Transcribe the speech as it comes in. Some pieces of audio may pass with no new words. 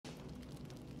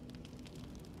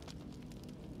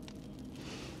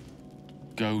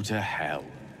Go to hell.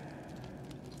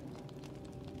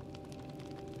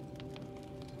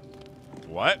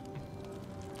 What?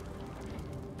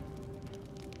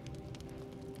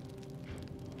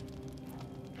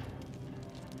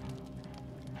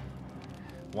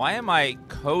 Why am I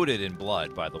coated in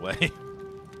blood, by the way?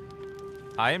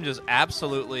 I am just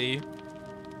absolutely...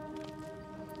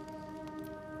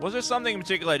 Was there something in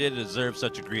particular I did to deserve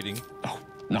such a greeting? Oh,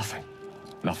 nothing.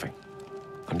 Nothing.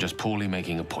 I'm just poorly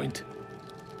making a point.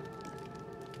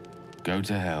 Go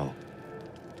to hell.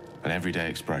 An everyday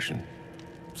expression.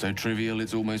 So trivial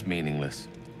it's almost meaningless.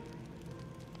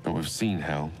 But we've seen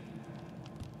hell.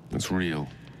 It's real.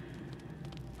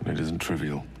 And it isn't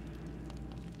trivial.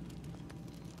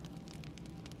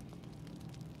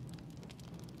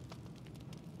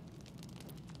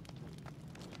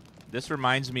 This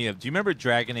reminds me of... Do you remember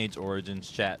Dragon Age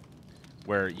Origins, chat?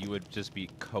 Where you would just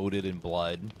be coated in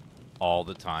blood all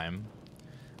the time?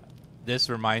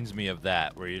 This reminds me of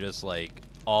that, where you're just, like,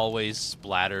 always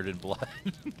splattered in blood.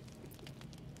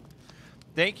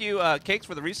 Thank you, Cakes,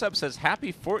 for the resub. Says,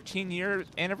 happy 14-year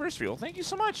anniversary. Well, thank you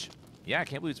so much. Yeah, I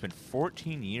can't believe it's been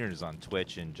 14 years on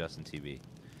Twitch and Justin TV.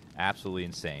 Absolutely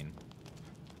insane.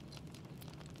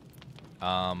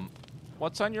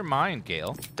 What's on your mind,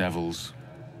 Gale? Devils,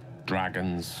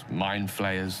 dragons, mind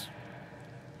flayers.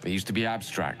 They used to be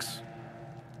abstracts.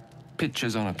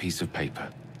 Pictures on a piece of paper.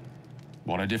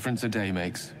 What a difference a day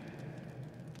makes.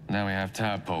 Now we have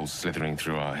tadpoles slithering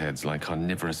through our heads like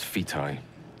carnivorous feti.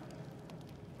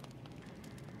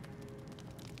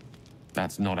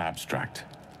 That's not abstract.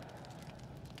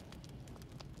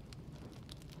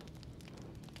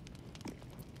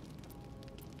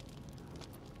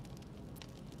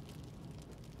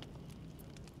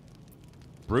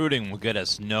 Brooding will get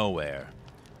us nowhere.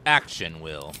 Action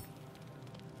will.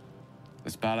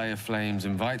 This ballet of flames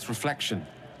invites reflection.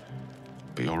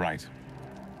 But you're right.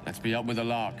 Let's be up with the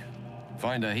lark.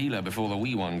 Find a healer before the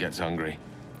wee one gets hungry.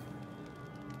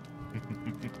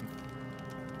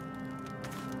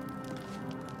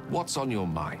 What's on your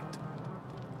mind?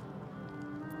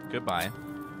 Goodbye.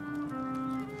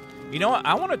 You know what?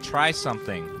 I want to try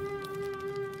something.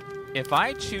 If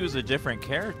I choose a different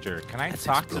character, can I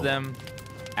talk to them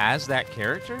as that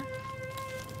character?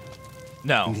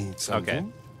 No. Okay.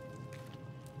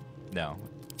 No.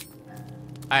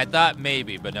 I thought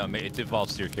maybe, but no, it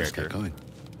defaults to your character. Let's get going.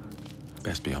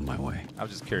 Best be on my way. I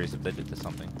was just curious if they did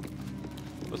something.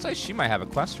 Looks like she might have a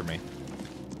quest for me.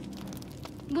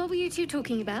 What were you two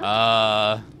talking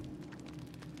about?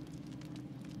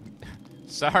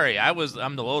 Sorry, I'm a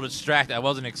little distracted. I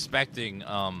wasn't expecting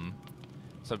to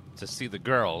see the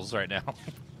girls right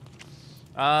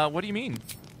now. What do you mean?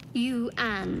 You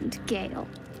and Gale.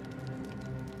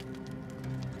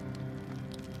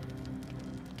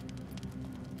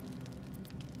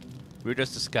 We were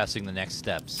just discussing the next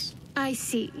steps. I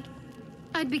see.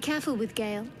 I'd be careful with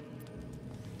Gale.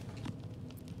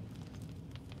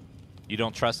 You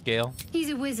don't trust Gale? He's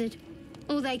a wizard.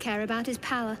 All they care about is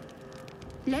power.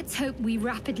 Let's hope we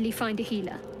rapidly find a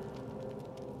healer.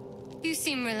 You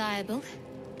seem reliable.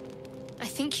 I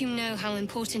think you know how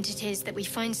important it is that we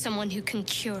find someone who can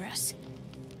cure us.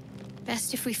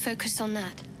 Best if we focus on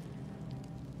that.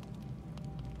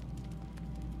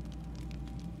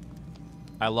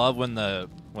 I love when the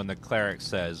cleric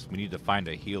says we need to find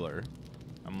a healer.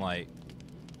 I'm like,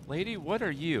 lady, what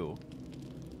are you?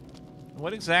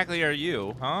 What exactly are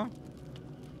you, huh?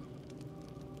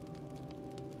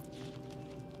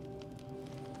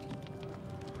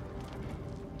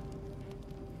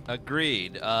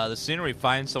 Agreed. The sooner we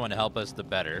find someone to help us, the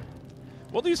better.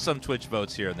 We'll do some Twitch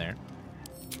votes here and there.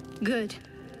 Good.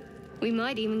 We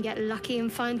might even get lucky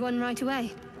and find one right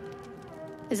away.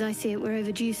 As I see it, we're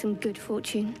overdue some good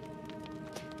fortune.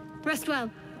 Rest well.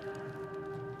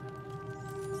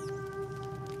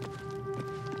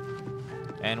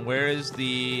 And where is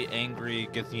the angry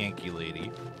Githyanki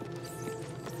lady?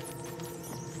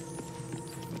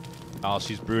 Oh,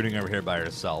 she's brooding over here by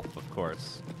herself, of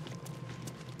course.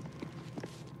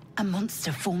 A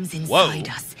monster forms inside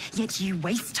us, yet you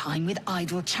waste time with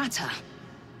idle chatter.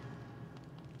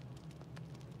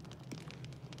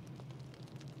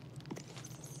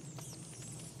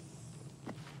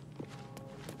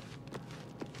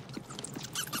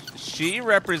 She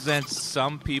represents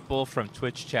some people from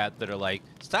Twitch chat that are like,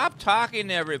 stop talking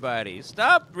to everybody.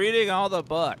 Stop reading all the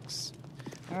books.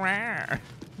 You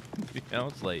know,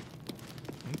 it's like,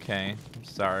 okay, I'm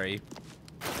sorry.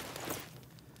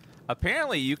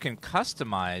 Apparently, you can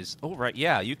customize. Oh, right,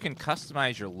 yeah, you can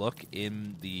customize your look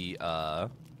in the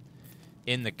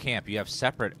camp. You have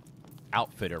separate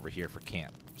outfit over here for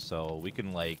camp, so we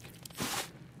can like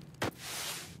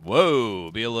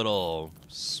Whoa, be a little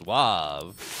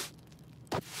suave.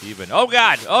 Even. Oh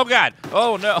god! Oh god!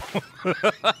 Oh no!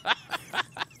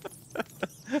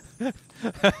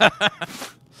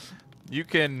 You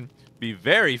can be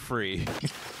very free.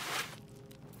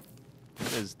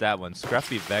 What is that one?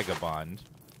 Scruffy Vagabond.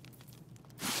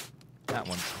 That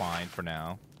one's fine for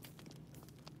now.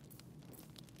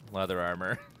 Leather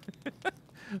armor.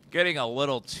 Getting a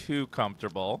little too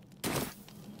comfortable.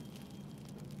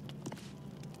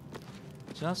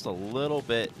 Just a little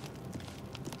bit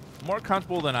more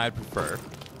comfortable than I'd prefer.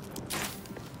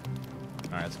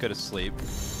 Alright, let's go to sleep.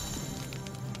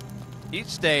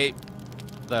 Each day,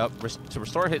 to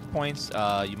restore hit points,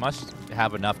 you must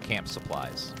have enough camp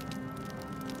supplies.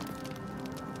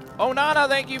 Oh, Nana,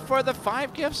 thank you for the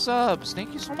 5 gift subs.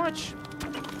 Thank you so much.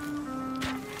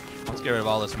 Let's get rid of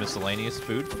all this miscellaneous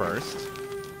food first.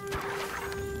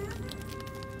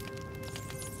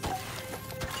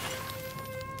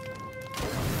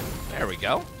 There we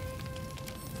go.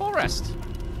 Full rest.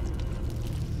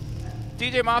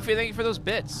 DJ Mafia, thank you for those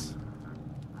bits.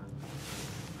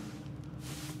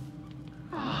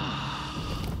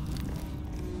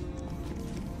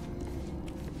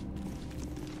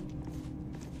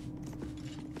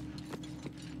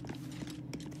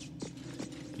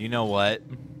 You know what?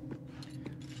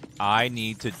 I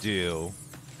need to do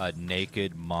a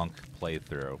naked monk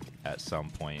playthrough at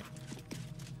some point.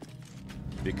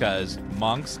 Because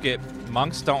monks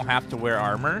don't have to wear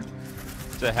armor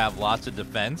to have lots of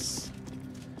defense.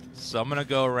 So I'm gonna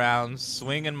go around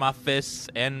swinging my fists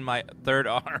and my third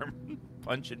arm,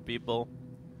 punching people.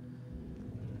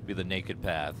 Be the naked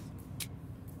path.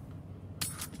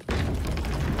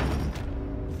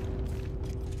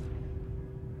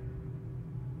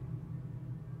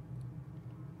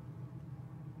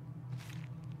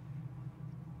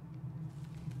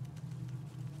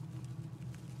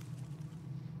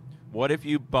 What if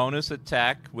you bonus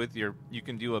attack with your... You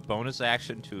can do a bonus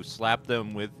action to slap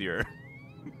them with your...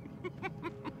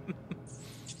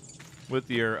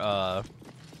 with your,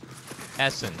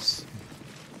 essence.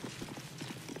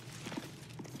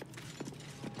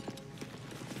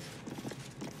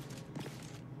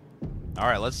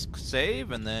 Alright, let's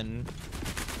save and then...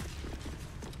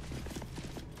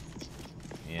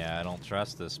 Yeah, I don't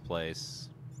trust this place.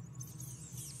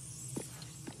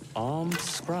 Armed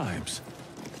scribes,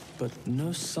 but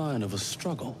no sign of a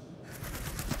struggle.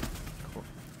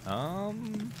 I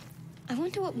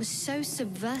wonder what was so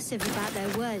subversive about their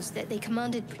words that they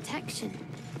commanded protection.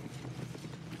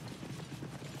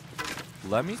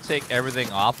 Let me take everything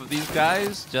off of these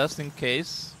guys, just in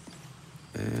case.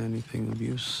 Anything of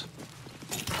use?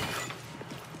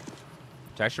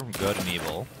 Protection from good and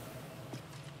evil.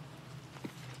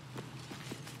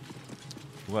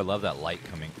 Ooh, I love that light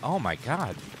coming. Oh my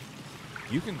god.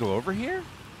 You can go over here?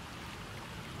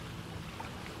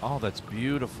 Oh, that's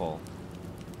beautiful.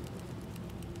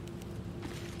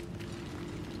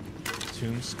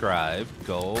 Tomb Scribe,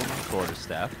 gold,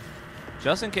 quarterstaff.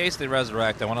 Just in case they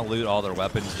resurrect, I want to loot all their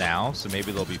weapons now, so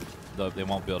maybe they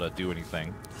won't be able to do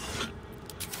anything.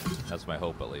 That's my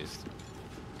hope, at least.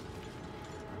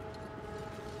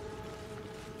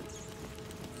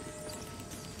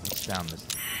 What's down this?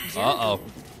 Uh-oh.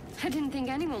 I didn't think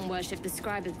anyone worshipped the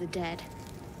Scribe of the Dead.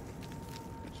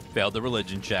 Failed the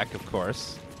religion check, of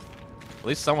course. At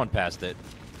least someone passed it.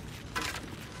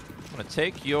 I'm gonna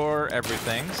take your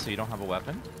everything so you don't have a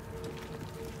weapon.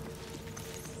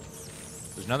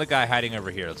 There's another guy hiding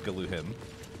over here. Let's go loot him.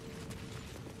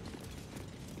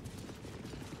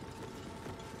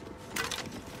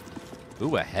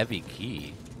 Ooh, a heavy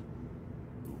key.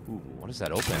 Ooh, what does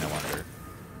that open, I wonder?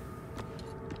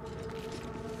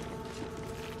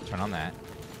 Turn on that.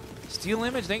 Steel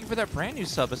Image, thank you for that brand new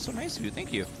sub. That's so nice of you.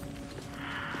 Thank you.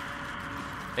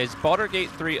 Is Baldur Gate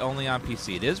 3 only on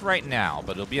PC? It is right now,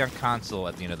 but it'll be on console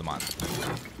at the end of the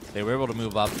month. They were able to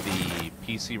move up the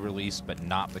PC release, but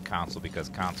not the console, because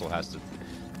console has to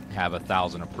have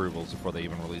 1,000 approvals before they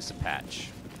even release a patch.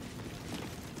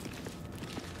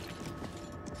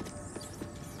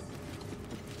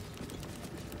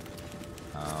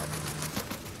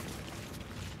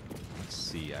 Let's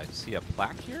see. I see a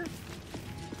plaque here.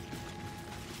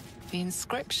 The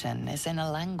inscription is in a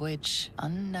language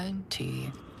unknown to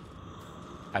you.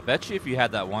 I bet you if you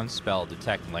had that one spell,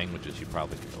 Detect Languages, you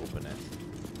probably could open it.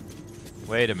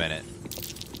 Wait a minute.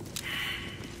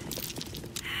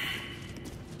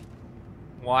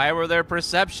 Why were there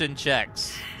perception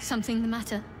checks? Something the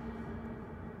matter?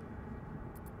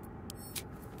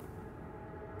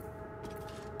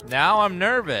 Now I'm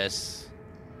nervous.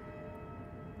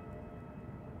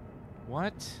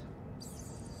 What?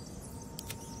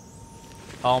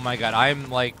 Oh my god, I'm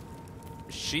like...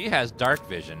 She has dark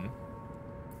vision.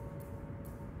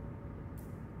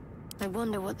 I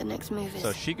wonder what the next move is.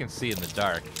 So she can see in the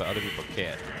dark, but other people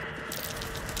can't.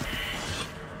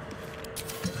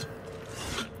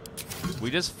 We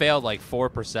just failed like 4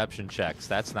 perception checks.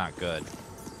 That's not good.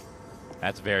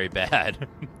 That's very bad.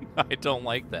 I don't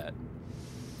like that.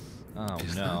 Oh,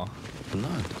 Is no. that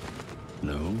blood?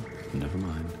 No, never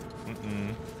mind.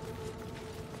 Mm-mm.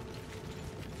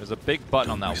 There's a big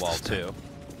button on that wall, too.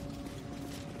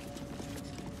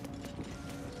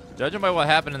 Judging by what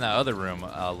happened in that other room,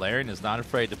 Larian is not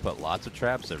afraid to put lots of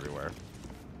traps everywhere.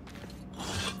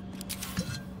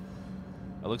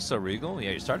 It looks so regal. Yeah,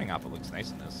 you're starting off, it looks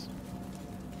nice in this.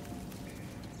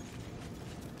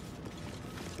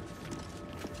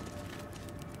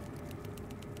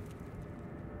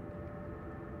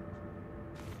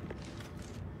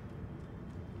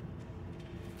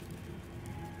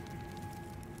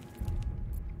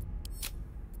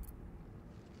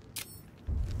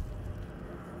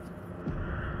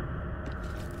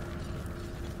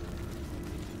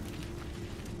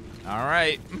 All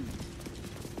right,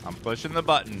 I'm pushing the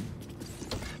button.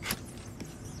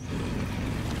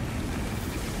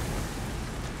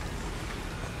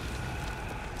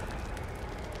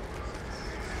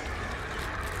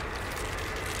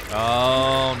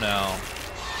 Oh no.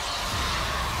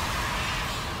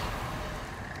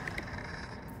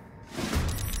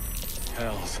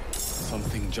 Hells,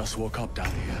 something just woke up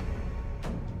down here.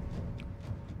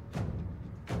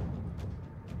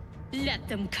 Let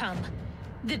them come.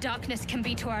 The darkness can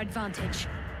be to our advantage.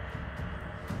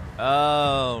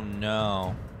 Oh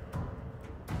no.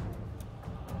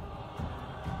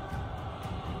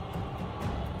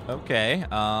 Okay,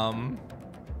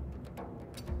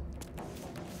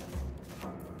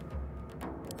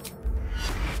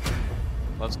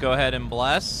 let's go ahead and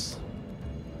bless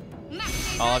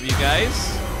all of you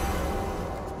guys.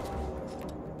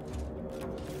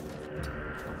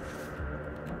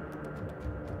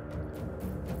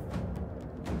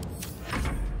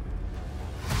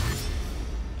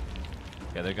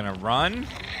 Okay, they're gonna run.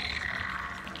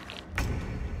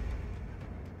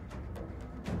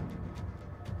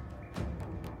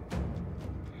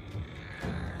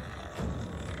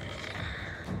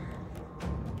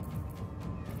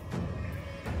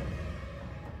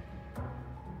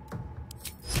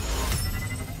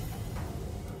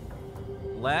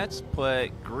 Let's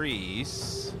put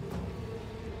grease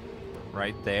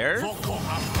right there.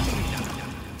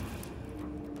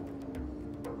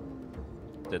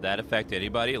 Did that affect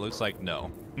anybody? It looks like no.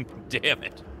 Damn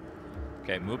it.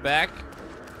 Okay, move back.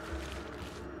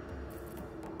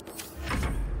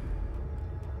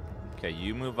 Okay,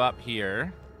 you move up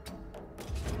here.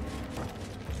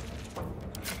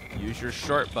 Use your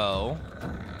short bow.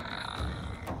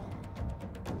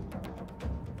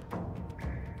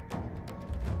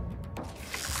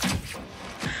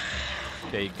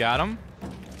 Okay, you got him.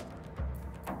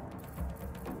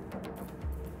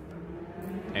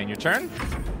 And your turn.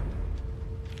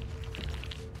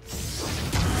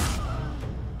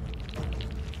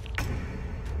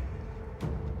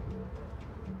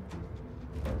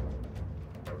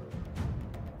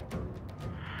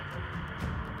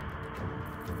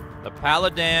 The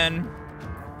Paladin.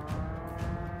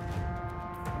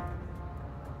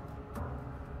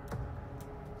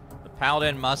 The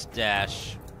Paladin must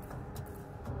dash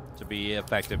to be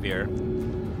effective here.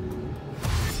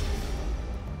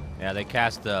 Yeah, they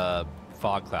cast a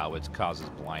fog cloud, which causes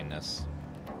blindness.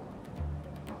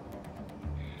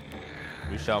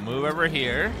 We shall move over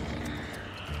here.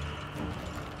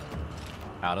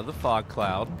 Out of the fog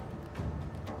cloud.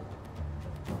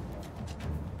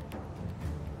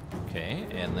 Okay,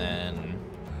 and then...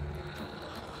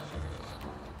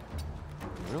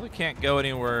 we really can't go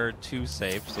anywhere too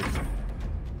safe, so...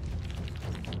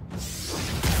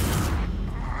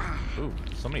 ooh,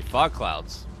 so many fog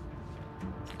clouds.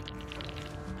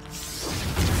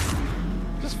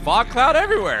 Just fog cloud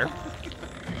everywhere.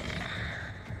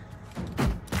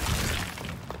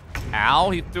 Ow,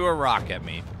 he threw a rock at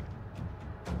me.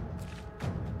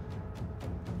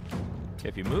 Okay,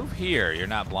 if you move here, you're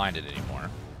not blinded anymore.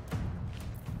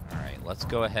 Alright, let's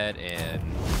go ahead and...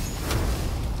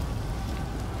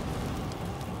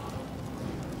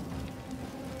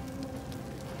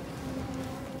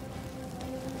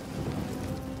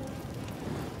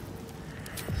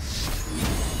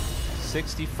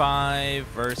 $65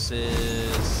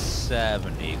 versus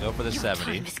 70. Go for the 70.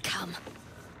 Time has come.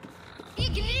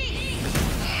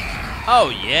 Oh,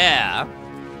 yeah.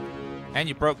 And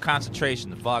you broke concentration.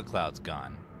 The fog cloud's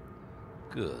gone.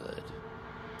 Good.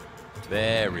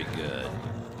 Very good.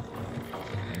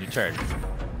 And you turn.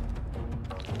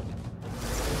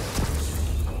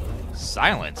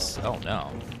 Silence? Oh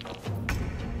no.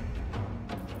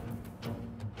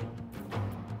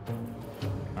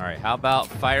 Alright, how about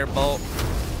Firebolt?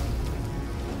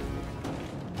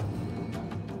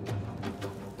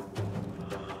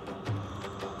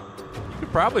 You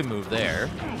could probably move there.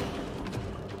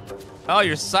 Oh,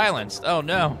 you're silenced. Oh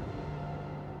no.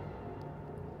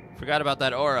 Forgot about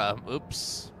that aura.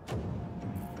 Oops.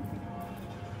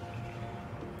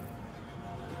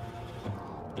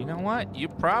 You know what? You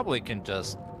probably can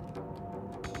just...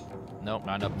 Nope,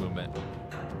 not enough movement.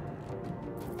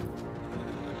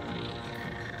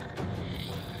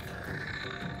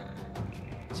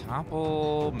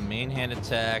 Topple, main hand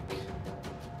attack.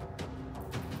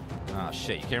 Oh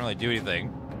shit, you can't really do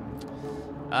anything.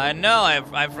 No,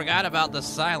 I forgot about the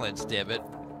silence, damn it.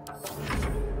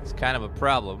 It's kind of a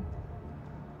problem.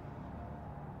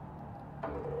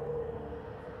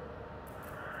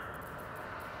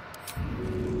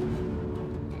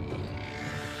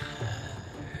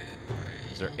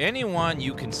 Is there anyone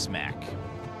you can smack?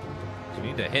 You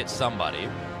need to hit somebody.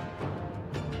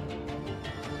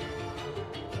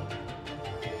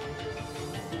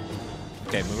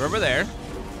 Okay, move over there.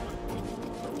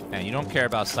 And you don't care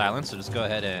about silence, so just go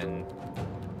ahead and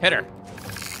hit her.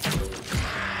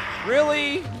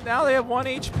 Really? Now they have 1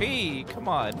 HP. Come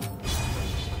on.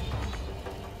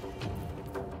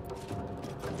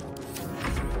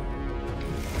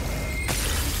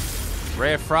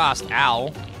 Ray of Frost.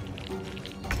 Ow.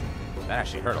 That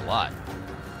actually hurt a lot.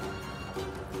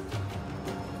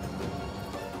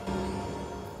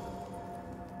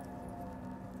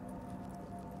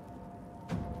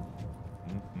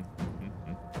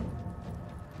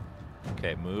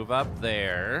 Okay, move up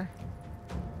there.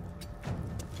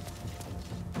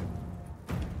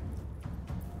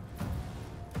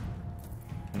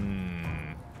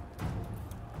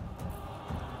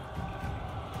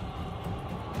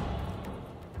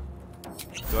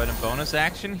 Go ahead and bonus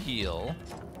action heal.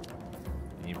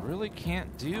 And you really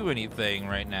can't do anything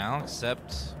right now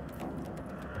except...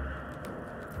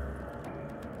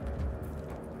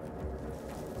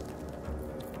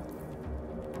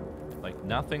 like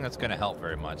nothing that's gonna help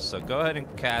very much. So go ahead and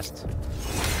cast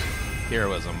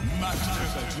Heroism.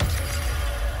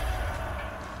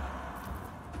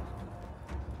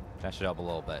 That should help a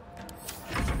little bit.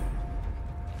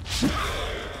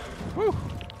 Whew.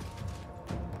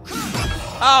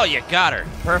 Oh, you got her.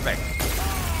 Perfect.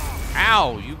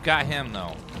 Ow, you got him,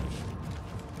 though.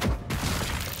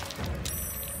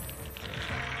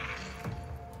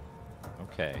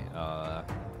 Okay,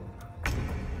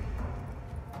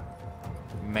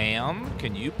 ma'am,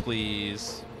 can you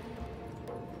please...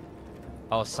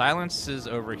 Oh, silence is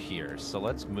over here, so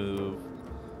let's move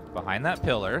behind that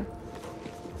pillar.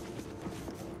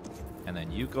 And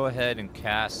then you go ahead and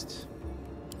cast...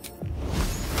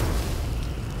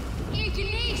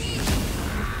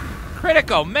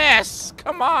 Critical miss!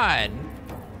 Come on!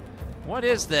 What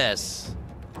is this?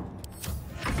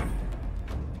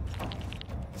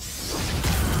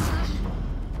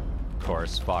 Of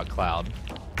course, fog cloud.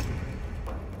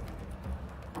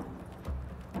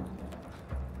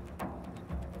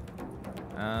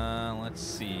 Let's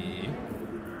see.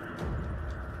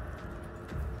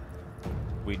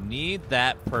 We need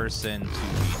that person to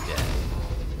be dead.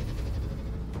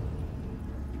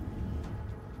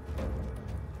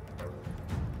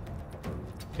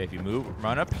 Okay, if you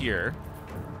run up here,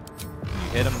 you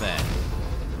hit him then.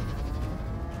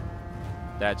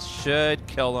 That should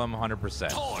kill him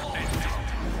 100%.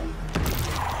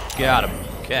 Got him.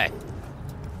 Okay.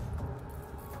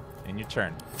 And your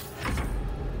turn.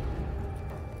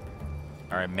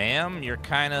 All right, ma'am, you're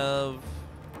kind of...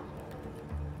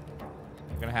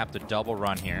 You're gonna have to double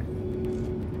run here.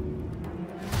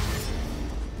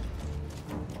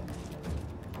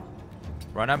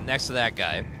 Run up next to that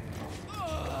guy.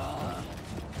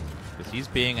 Because he's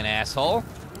being an asshole.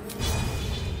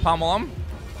 Pummel him.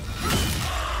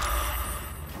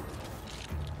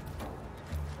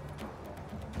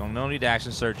 No need to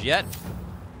action surge yet.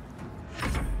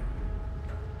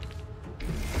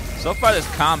 So far, this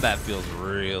combat feels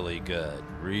really good.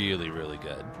 Really, really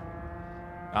good.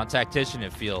 On Tactician,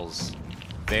 it feels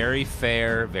very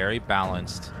fair, very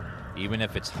balanced. Even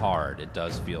if it's hard, it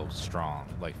does feel strong,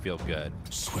 like feel good.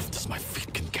 Swift as my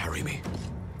feet can carry me.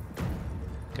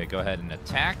 Okay, go ahead and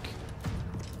attack.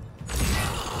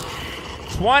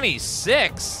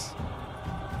 26!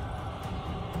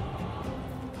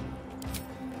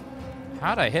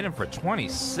 How'd I hit him for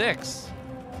 26?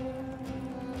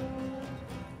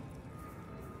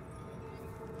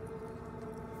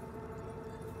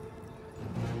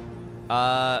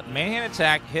 Main hand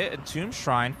attack, hit Entombed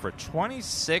Shrine for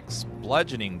 26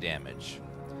 bludgeoning damage.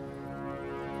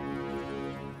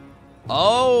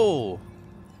 Oh!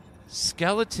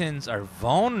 Skeletons are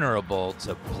vulnerable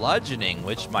to bludgeoning,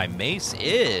 which my mace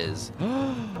is.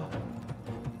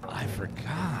 I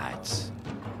forgot.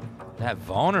 That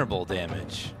vulnerable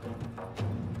damage.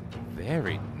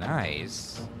 Very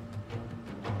nice.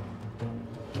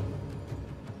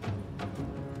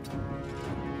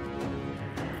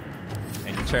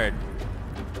 And your turn.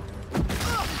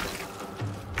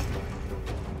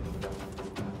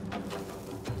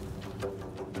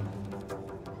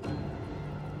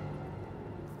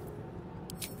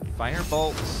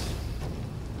 Firebolt.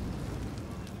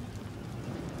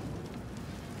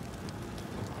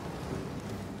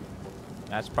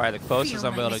 That's probably the closest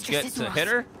I'm able to get to hit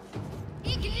her.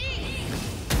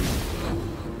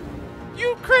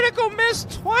 You critical miss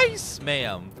twice,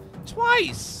 ma'am.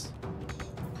 Twice.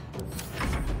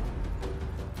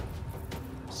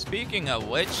 Speaking of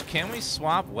which, can we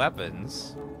swap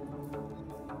weapons?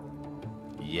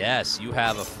 Yes, you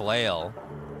have a flail.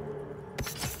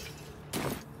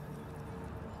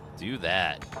 Do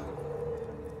that.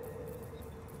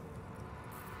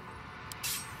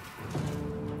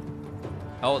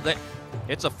 Oh,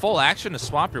 it's a full action to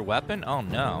swap your weapon? Oh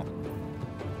no.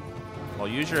 Well,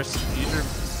 use your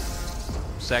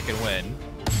second win.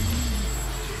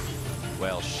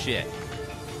 Well, shit.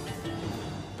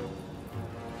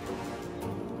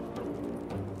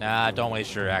 Nah, don't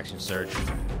waste your action surge.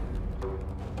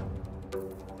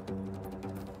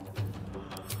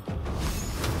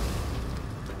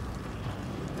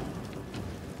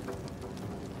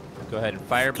 Go ahead and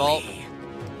firebolt.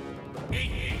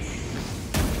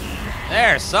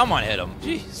 There, someone hit him.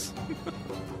 Jeez.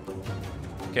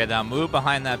 Okay, now move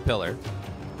behind that pillar.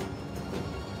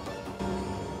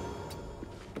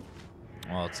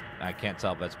 Well, I can't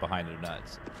tell if that's behind it or not.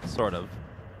 It's sort of.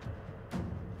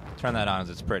 Turn that on as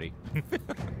it's pretty.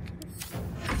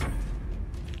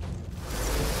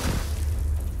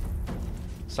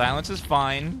 Silence is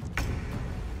fine.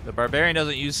 The barbarian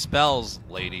doesn't use spells,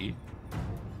 lady.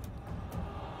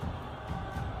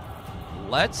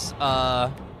 Let's,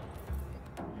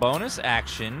 bonus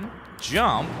action,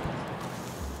 jump.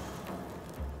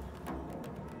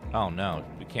 Oh no,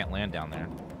 we can't land down there.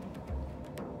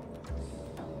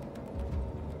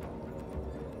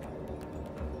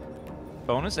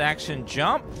 Bonus action,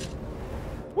 jump.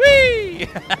 Whee!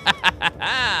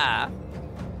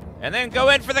 And then go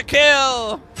in for the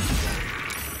kill.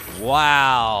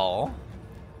 Wow.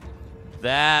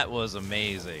 That was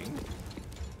amazing.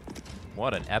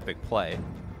 What an epic play.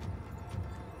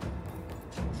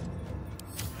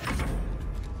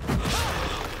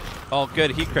 Oh,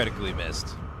 good. He critically missed.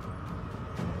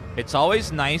 It's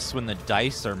always nice when the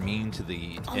dice are mean to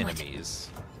the enemies.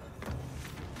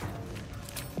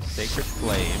 Sacred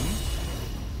Flame.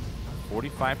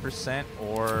 45%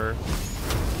 or...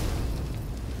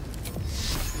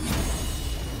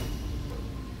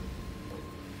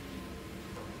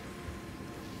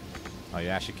 Oh, you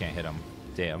actually can't hit him.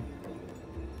 Damn.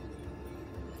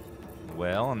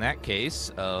 Well, in that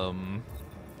case,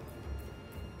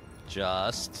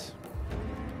 just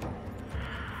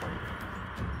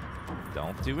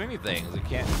don't do anything. You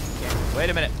can't. Wait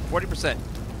a minute. 40%.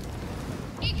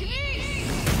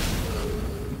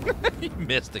 You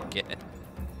missed again.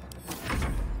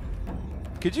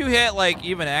 Could you hit like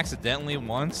even accidentally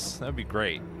once? That'd be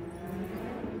great.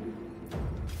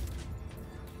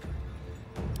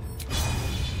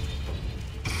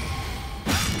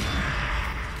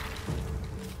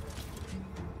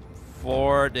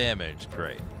 Four damage,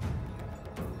 great.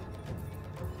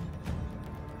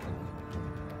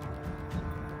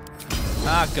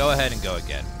 Go ahead and go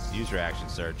again. Use your action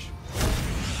surge.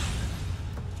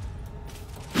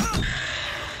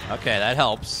 Okay, that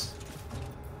helps.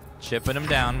 Chipping him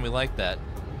down, we like that.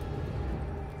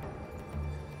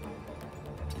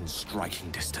 In striking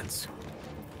distance.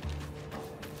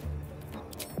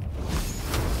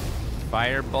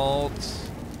 Firebolt.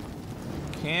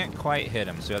 Can't quite hit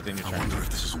him, so you have to end your turn. I wonder if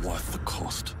this is worth the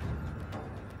cost.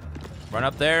 Run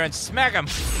up there and smack him.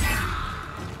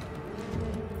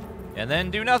 And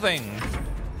then do nothing.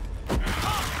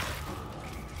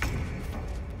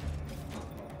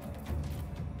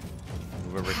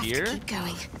 Move over here. Keep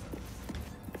going.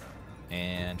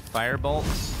 And firebolt.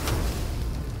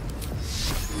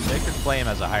 Sacred Flame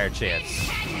has a higher chance.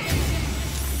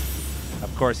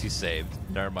 Of course he's saved.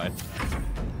 Never mind.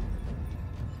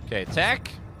 Okay, attack.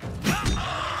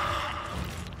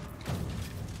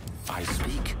 I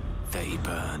speak, they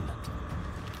burn.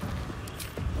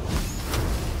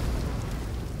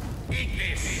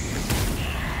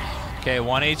 Okay,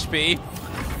 1 HP.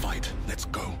 Fight. Let's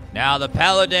go. Now the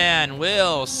Paladin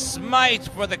will smite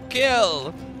for the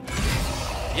kill.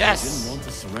 They Yes. didn't want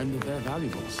to surrender their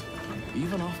valuables,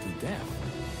 even after death.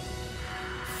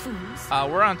 Fools.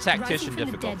 We're on Rising tactician from the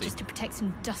dead difficulty. just to protect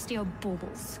some dusty old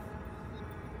baubles.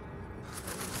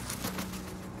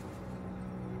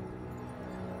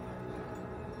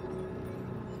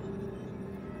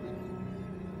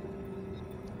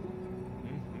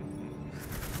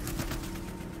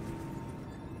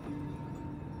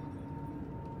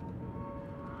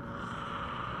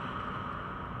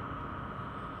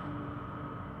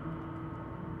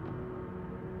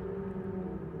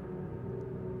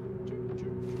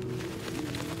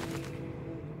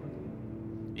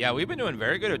 Yeah, we've been doing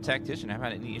very good with tactician. I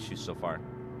haven't had any issues so far.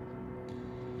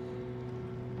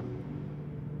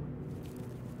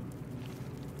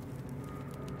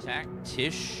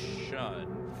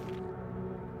 Tactician.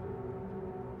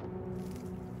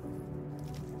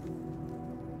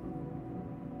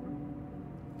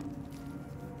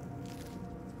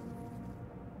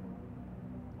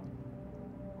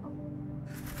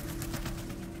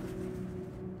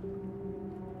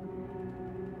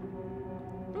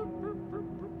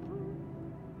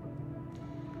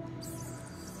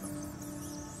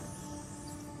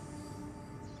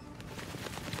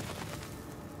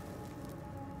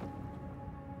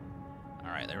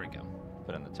 Alright, there we go.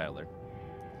 Put in the title there.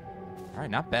 Alright,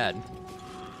 not bad.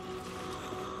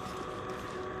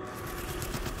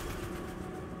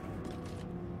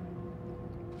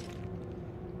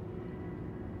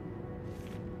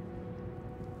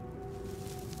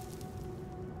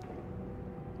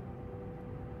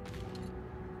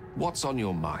 What's on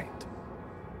your mind?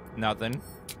 Nothing.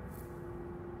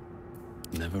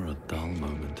 Never a dull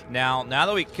moment. Now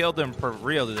that we killed them for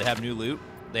real, do they have new loot?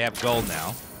 They have gold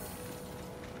now.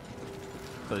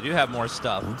 So they do have more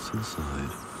stuff. What's inside?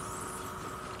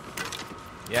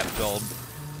 Yep, gold.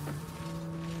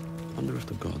 Wonder if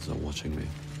the gods are watching me.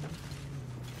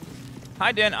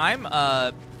 Hi, Dan.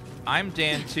 I'm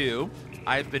Dan too.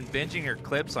 I've been binging your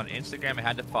clips on Instagram. I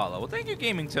had to follow. Well, thank you,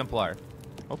 Gaming Templar.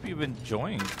 Hope you've been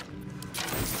enjoying.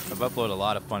 I've uploaded a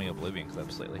lot of funny Oblivion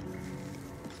clips lately.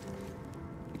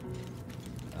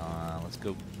 Let's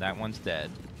go. That one's dead.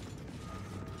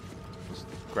 Just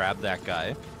grab that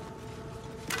guy.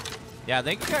 Yeah,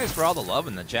 thank you guys for all the love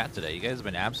in the chat today. You guys have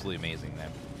been absolutely amazing, man.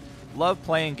 Love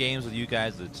playing games with you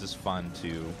guys. It's just fun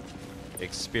to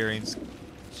experience,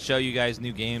 show you guys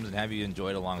new games, and have you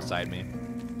enjoy it alongside me.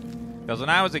 Because when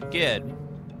I was a kid,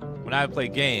 when I would play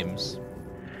games,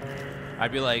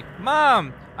 I'd be like,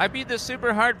 Mom, I beat this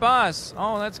super hard boss.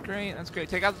 Oh, that's great. That's great.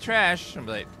 Take out the trash. I'd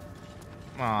be like,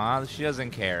 aw, she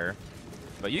doesn't care.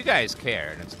 But you guys care,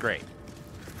 and it's great.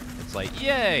 It's like,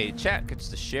 yay, chat gets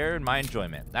to share in my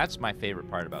enjoyment. That's my favorite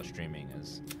part about streaming,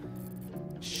 is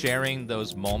sharing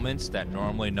those moments that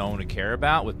normally no one would care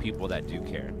about with people that do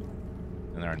care.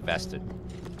 And they're invested.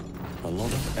 A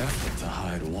lot of effort to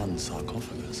hide one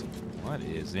sarcophagus. What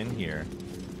is in here?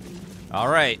 All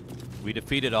right, we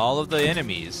defeated all of the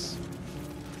enemies.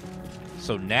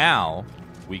 So now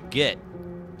we get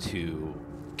to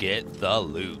get the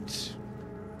loot.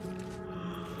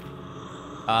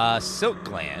 Silk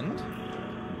Gland,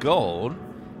 gold,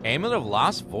 Amulet of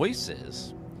Lost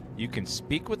Voices. You can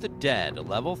speak with the dead, a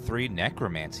level 3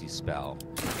 necromancy spell.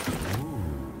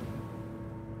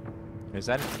 Is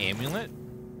that an amulet?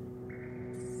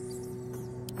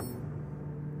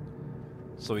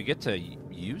 So we get to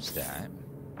use that.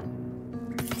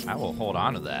 I will hold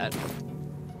on to that.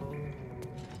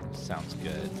 Sounds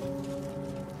good.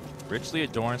 Richly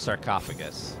adorned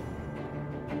sarcophagus.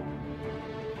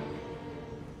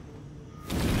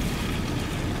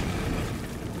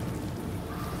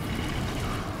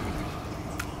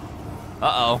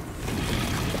 Uh-oh.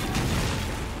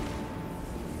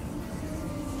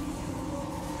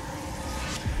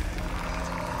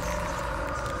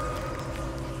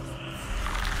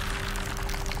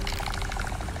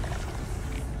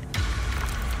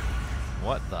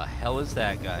 What the hell is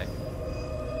that guy?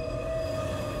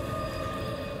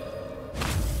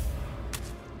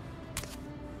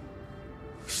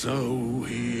 So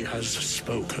he has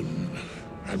spoken,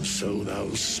 and so thou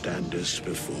standest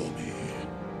before me.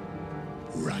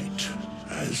 Right,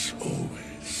 as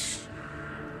always.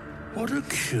 What a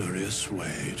curious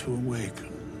way to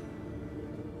awaken.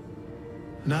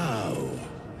 Now,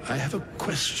 I have a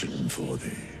question for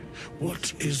thee.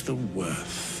 What is the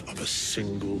worth of a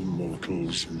single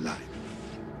mortal's life?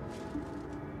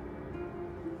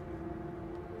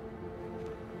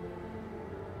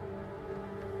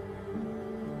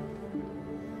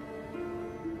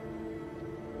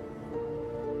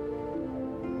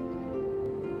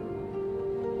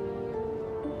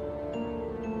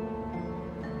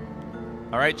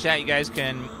 All right, chat. You guys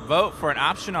can vote for an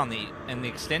option on in the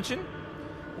extension.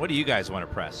 What do you guys want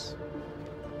to press?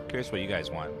 Curious what you guys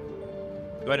want.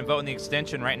 Go ahead and vote in the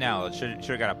extension right now. It should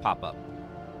have got a pop up.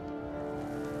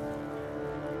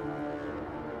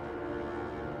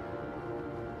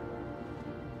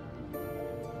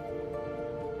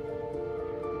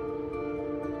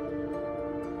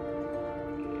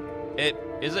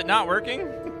 Is it not working?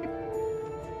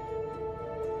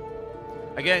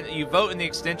 Again, you vote in the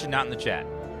extension, not in the chat.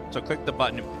 So click the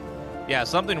button. Yeah,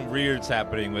 something weird's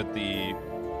happening with the...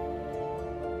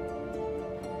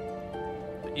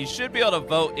 You should be able to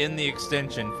vote in the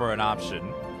extension for an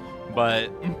option, but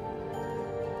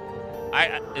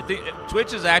I think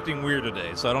Twitch is acting weird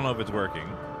today, so I don't know if it's working.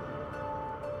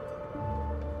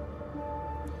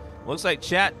 Looks like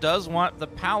chat does want the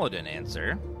paladin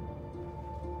answer.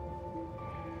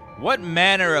 What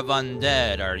manner of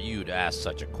undead are you to ask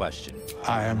such a question?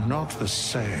 I am not the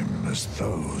same as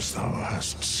those thou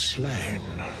hast slain,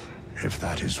 if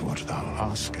that is what thou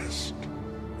askest.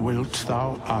 Wilt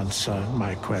thou answer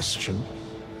my question?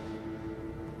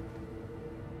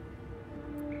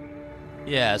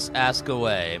 Yes, ask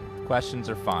away. Questions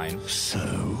are fine. So,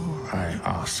 I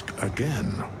ask again,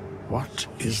 what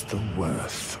is the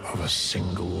worth of a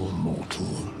single mortal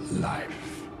life?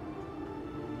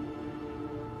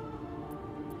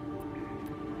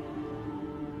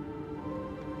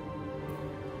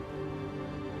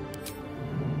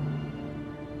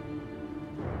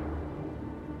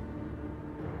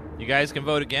 You guys can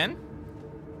vote again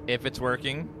if it's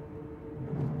working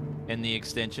in the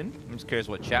extension. I'm just curious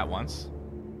what chat wants.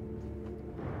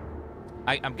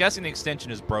 I'm guessing the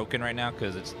extension is broken right now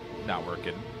because it's not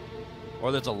working.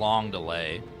 Or there's a long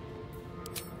delay.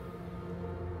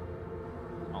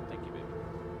 Oh, thank you, baby.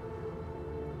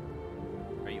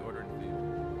 Are you ordering food?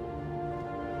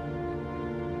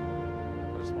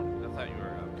 I thought you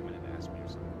were coming in to ask me for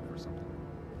something.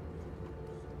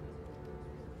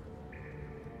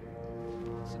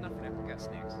 It's enough for now. We got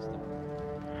snacks and stuff.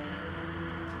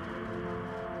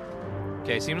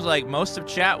 Okay, seems like most of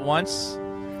chat wants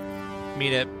me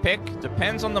to pick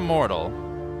depends on the mortal,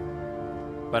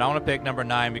 but I want to pick number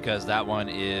 9 because that one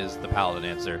is the paladin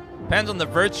answer. Depends on the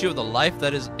virtue of the life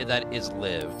that is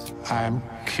lived. I am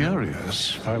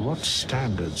curious by what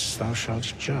standards thou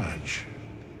shalt judge.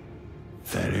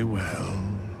 Very well.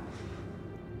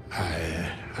 I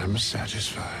am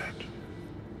satisfied.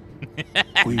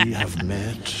 We have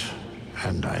met,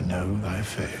 and I know thy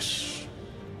face.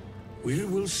 We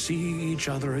will see each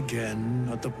other again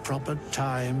at the proper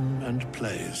time and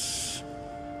place.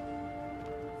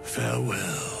 Farewell.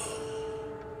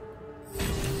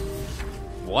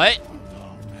 What? How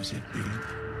long has it been?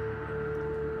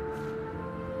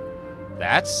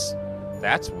 That's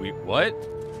weird. What?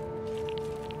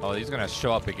 Oh, he's gonna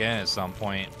show up again at some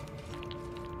point.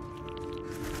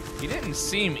 He didn't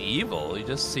seem evil. He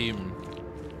just seemed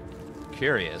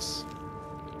curious.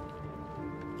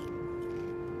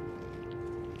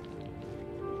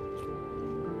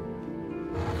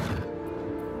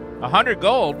 $100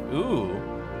 gold. Ooh.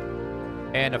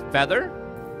 And a feather.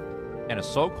 And a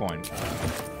soul coin.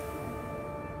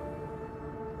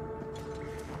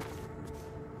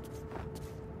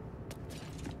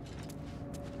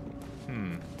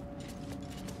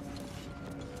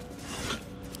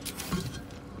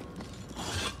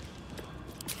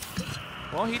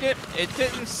 Well, it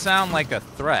didn't sound like a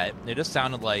threat. It just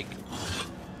sounded like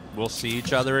we'll see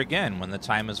each other again when the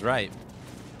time is right.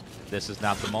 This is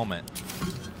not the moment.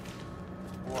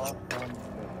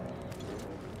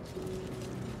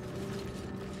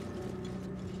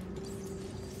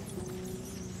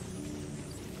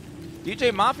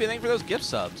 DJ Mafia, thank you for those gift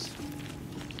subs.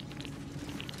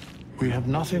 We have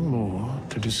nothing more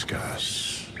to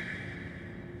discuss.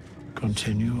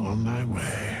 Continue on thy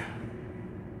way,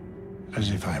 as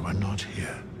if I were not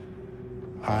here.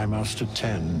 I must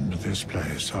attend this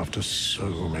place after so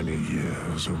many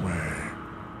years away.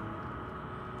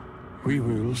 We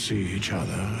will see each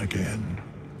other again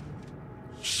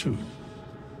soon.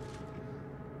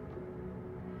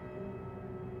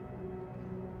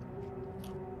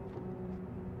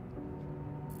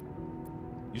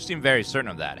 You seem very certain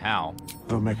of that. How?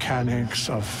 The mechanics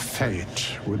of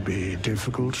fate would be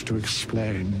difficult to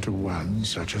explain to one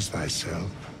such as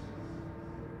thyself.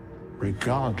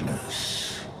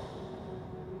 Regardless,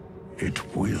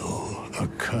 it will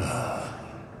occur.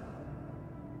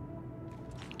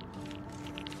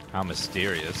 How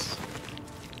mysterious.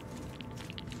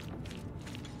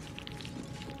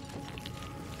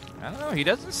 I don't know. He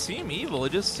doesn't seem evil.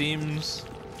 It just seems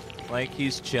like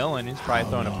he's chilling. He's probably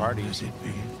throwing a party.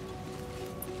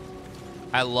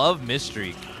 I love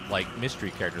mystery like mystery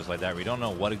characters like that. We don't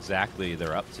know what exactly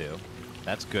they're up to.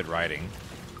 That's good writing.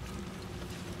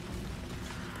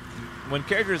 When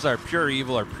characters are pure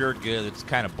evil or pure good, it's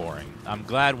kind of boring. I'm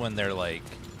glad when they're like,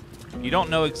 you don't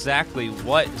know exactly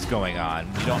what is going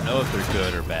on. You don't know if they're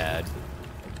good or bad.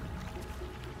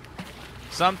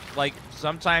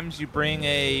 Sometimes you bring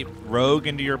a rogue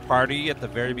into your party at the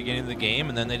very beginning of the game,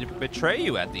 and then they betray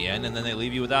you at the end, and then they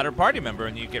leave you without a party member,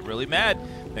 and you get really mad.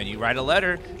 Then you write a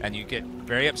letter, and you get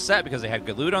very upset because they had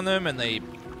good loot on them, and they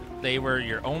were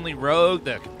your only rogue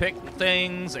that could pick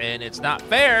things, and it's not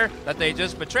fair that they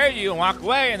just betray you and walk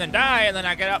away and then die, and then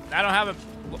I get up, I don't have a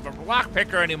lock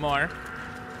picker anymore.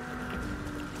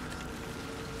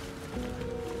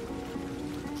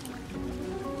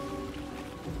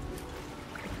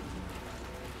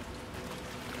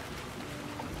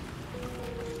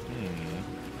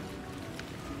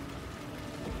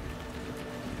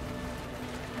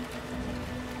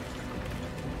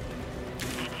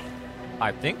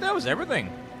 I think that was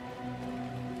everything.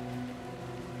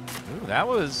 Ooh, that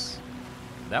was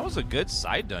a good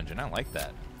side dungeon. I like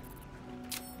that.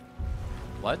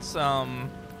 Let's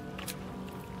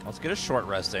get a short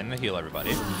rest in to heal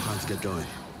everybody. Let's get going.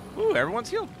 Ooh,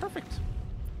 everyone's healed. Perfect.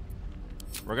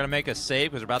 We're gonna make a save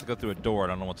because we're about to go through a door. I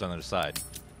don't know what's on the other side.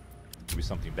 Could be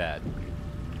something bad.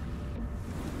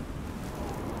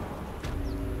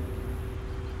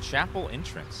 Chapel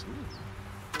entrance. Ooh.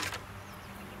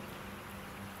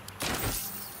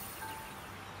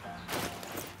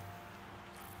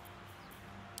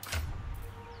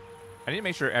 I need to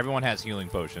make sure everyone has healing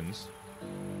potions.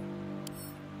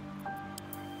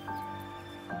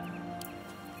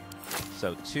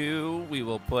 So 2, we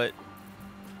will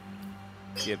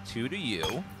give 2 to you.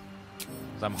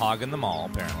 Because I'm hogging them all,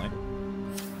 apparently.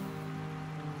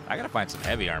 I gotta find some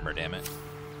heavy armor, damn it.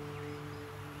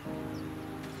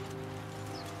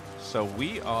 So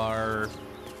we are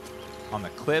on the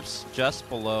cliffs just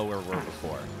below where we were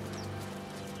before.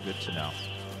 Good to know.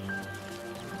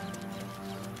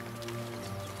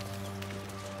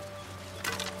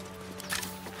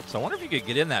 So I wonder if you could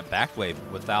get in that back way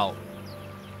without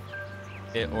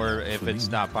it, or if it's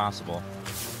not possible.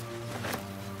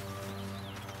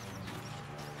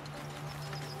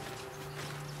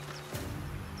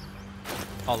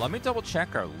 Oh, let me double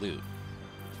check our loot.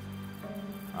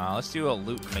 Let's do a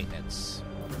loot maintenance.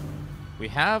 We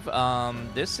have,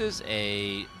 this is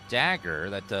a dagger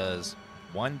that does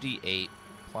 1d8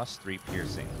 plus 3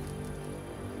 piercing.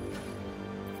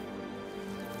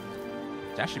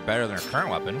 It's actually better than our current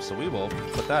weapon, so we will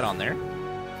put that on there.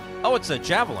 Oh, it's a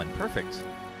javelin. Perfect.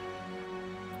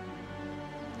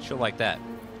 She'll like that.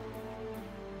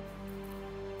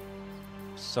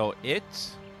 So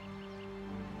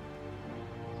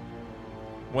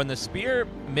when the spear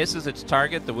misses its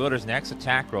target, the wielder's next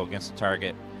attack roll against the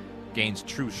target gains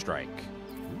true strike.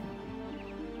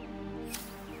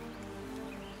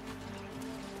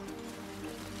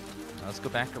 Now let's go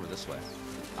back over this way.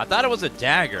 I thought it was a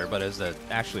dagger, but it's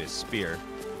actually a spear.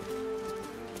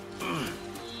 I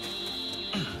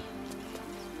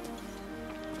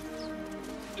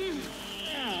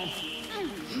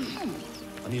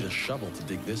need a shovel to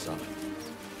dig this up.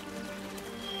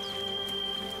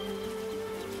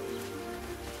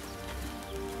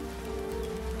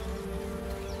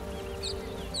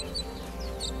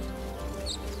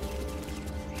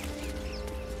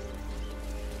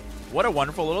 What a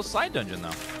wonderful little side dungeon,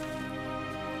 though.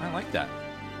 I like that.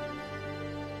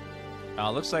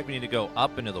 Looks like we need to go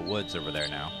up into the woods over there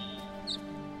now.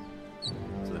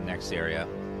 To the next area.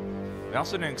 We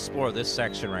also need to explore this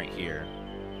section right here.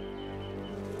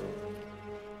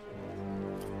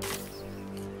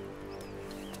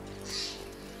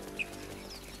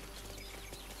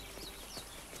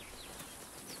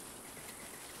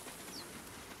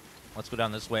 Let's go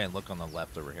down this way and look on the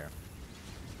left over here.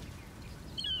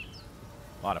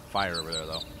 A lot of fire over there,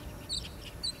 though.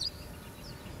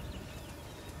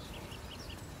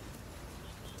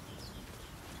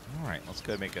 All right, let's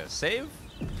go make a save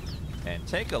and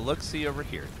take a look-see over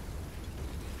here.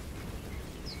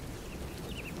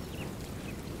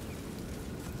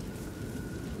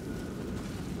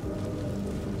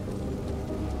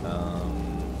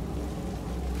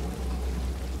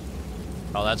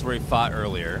 Oh, that's where he fought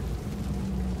earlier.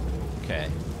 Okay.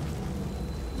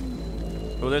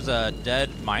 Oh, there's a dead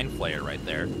mind flayer right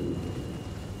there.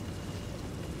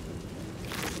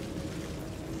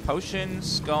 Potion,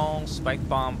 skull, spike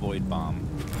bomb, void bomb.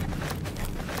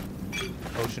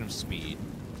 Potion of speed.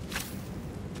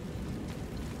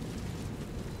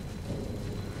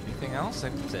 Anything else?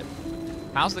 That's it.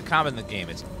 How's the combat in the game?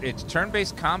 It's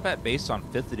turn-based combat based on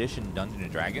 5th edition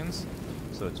Dungeons & Dragons.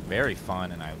 So so it's very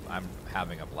fun, and I'm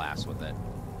having a blast with it.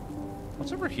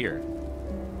 What's over here?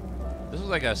 This is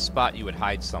like a spot you would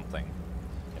hide something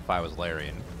if I was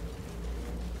Larian.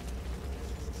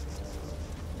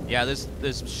 Yeah, this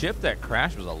ship that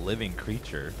crashed was a living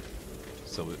creature,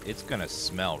 so it's gonna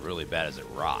smell really bad as it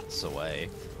rots away.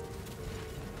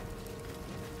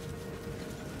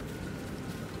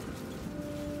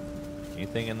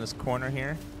 Anything in this corner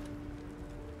here?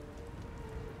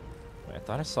 Wait, I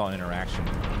thought I saw an interaction.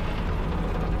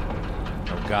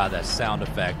 Oh god, that sound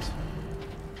effect.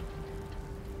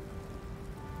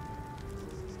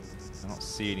 I don't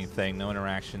see anything. No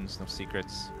interactions, no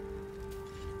secrets.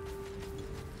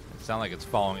 It sounds like it's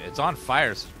falling. It's on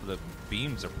fire, so the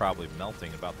beams are probably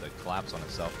melting, about to collapse on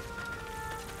itself.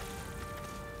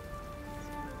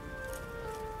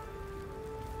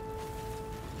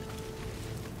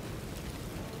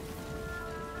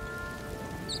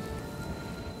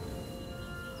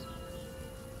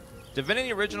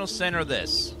 Divinity Original Sin or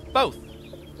this? Both.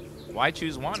 Why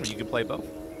choose one when you can play both?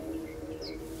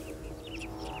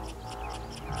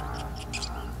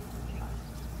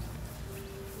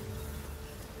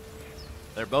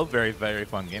 They're both very, very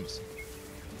fun games.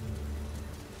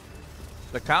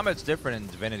 The combat's different in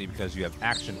Divinity because you have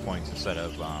action points instead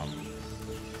of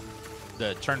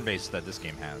the turn-based that this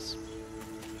game has.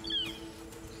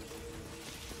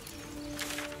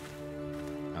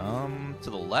 To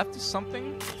the left is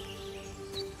something?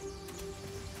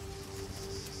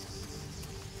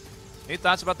 Any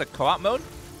thoughts about the co-op mode?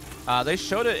 They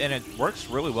showed it, and it works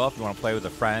really well if you want to play with a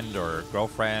friend or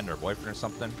girlfriend or boyfriend or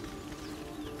something.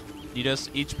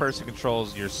 Each person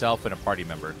controls yourself and a party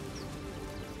member.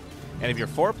 And if you're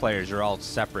 4 players, you're all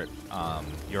separate.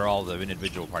 You're all the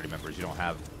individual party members. You don't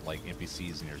have, like,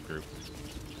 NPCs in your group.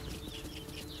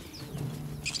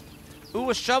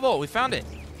 Ooh, a shovel! We found it!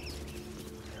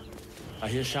 I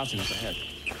hear shouting up ahead.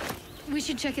 We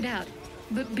should check it out,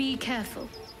 but be careful.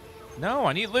 No,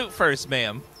 I need loot first,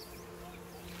 ma'am.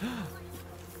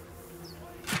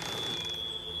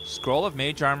 Scroll of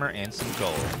mage armor and some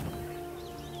gold.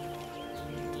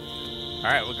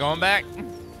 Alright, we're going back.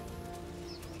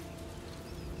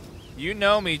 You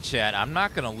know me, chat. I'm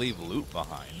not going to leave loot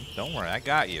behind. Don't worry, I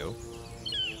got you.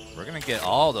 We're going to get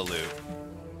all the loot.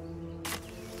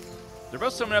 They're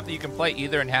both similar enough that you can play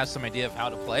either and have some idea of how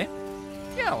to play.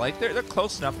 Yeah, like they're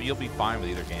close enough that you'll be fine with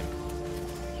either game.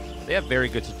 They have very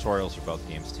good tutorials for both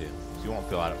games too, so you won't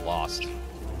feel lost.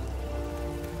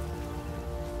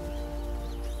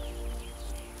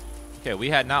 Okay, we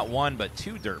had not 1 but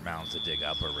 2 dirt mounds to dig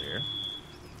up over here.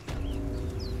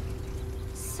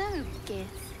 So, Gith,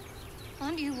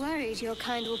 aren't you worried your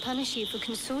kind will punish you for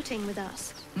consorting with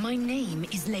us? My name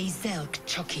is Lazelk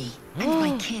Chucky, and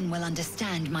my kin will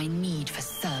understand my need for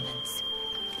servants.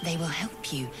 They will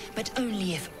help you, but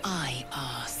only if I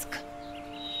ask.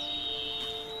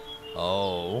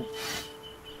 Oh.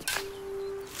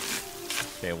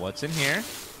 Okay, what's in here?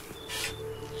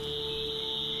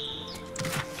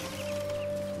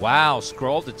 Wow,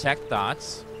 scroll detect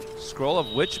thoughts. Scroll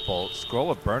of witch bolt. Scroll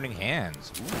of burning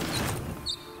hands. Ooh.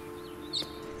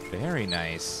 Very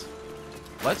nice.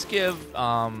 Let's give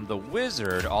the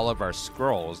wizard all of our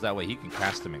scrolls. That way he can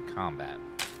cast them in combat.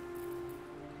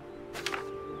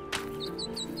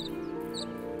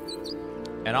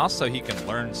 And also he can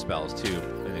learn spells too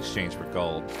in exchange for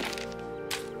gold.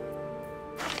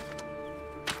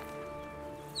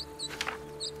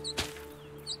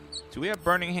 Do we have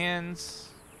burning hands?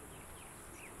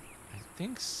 I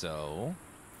think so.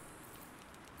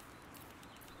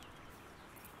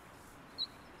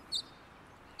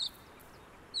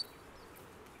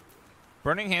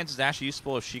 Burning hands is actually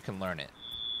useful if she can learn it.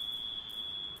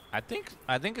 I think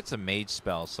it's a mage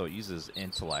spell, so it uses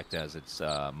intellect as its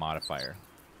modifier.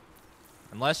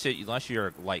 Unless you're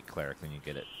a light cleric, then you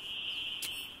get it.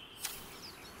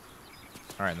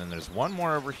 All right, and then there's one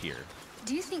more over here.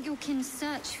 Do you think your kin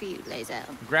search for you, Lazel?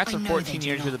 Congrats on 14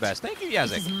 years. You're the best. Thank you,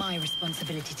 Yazek. It is my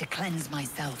responsibility to cleanse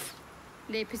myself.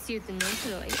 They pursued the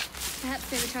Nautiloid. Perhaps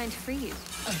they were trying to free you.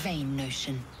 A vain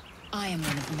notion. I am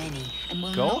one of many, and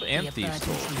will Gold not and be a thieves'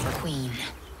 burden to the queen.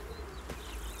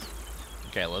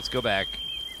 Okay, let's go back.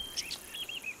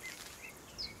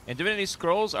 And Divinity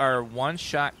Scrolls are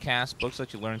one-shot cast books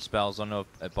that you learn spells. I don't know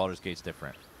if Baldur's Gate's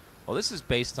different. Well, this is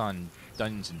based on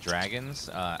Dungeons and Dragons.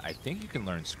 I think you can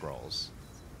learn scrolls.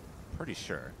 Pretty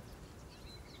sure.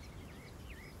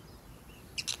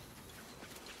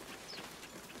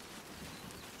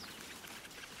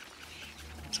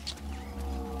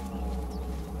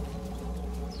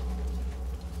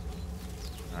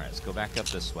 Alright, let's go back up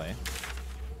this way.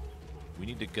 We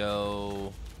need to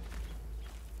go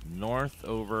north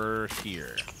over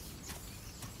here.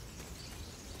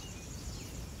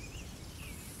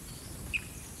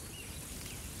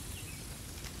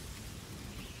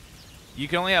 You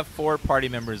can only have 4 party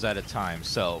members at a time,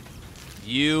 so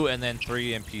you and then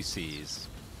 3 NPCs.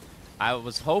 I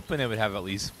was hoping it would have at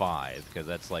least 5, because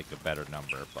that's like a better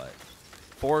number, but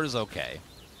 4 is okay.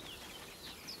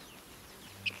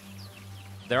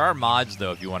 There are mods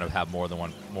though if you want to have more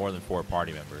than 4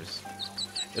 party members.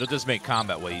 It'll just make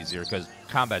combat way easier because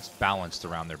combat's balanced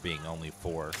around there being only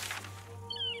 4.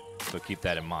 So keep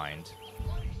that in mind.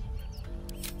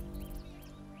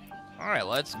 All right,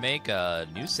 let's make a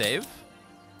new save.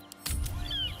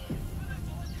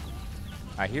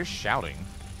 I hear shouting.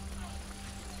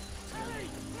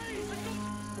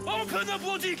 Open the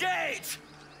bloody gate!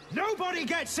 Nobody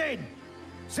gets in!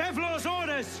 Zevlor's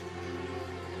orders!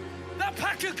 That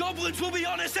pack of goblins will be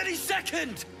on us any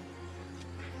second!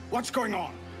 What's going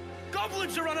on?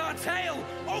 Goblins are on our tail!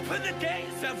 Open the gate,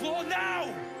 Zevlor,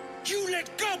 now! You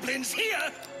let goblins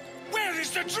here? Where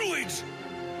is the Druids?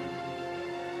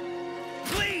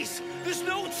 Please! There's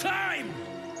no time!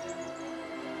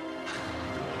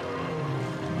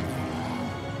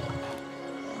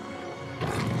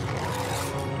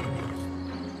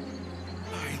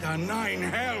 By the 9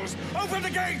 hells! Open the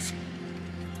gates!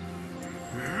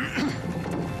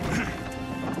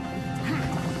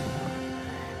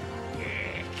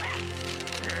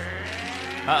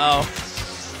 Uh-oh.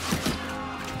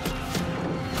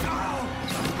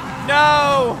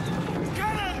 No!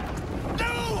 Cannon!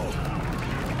 No!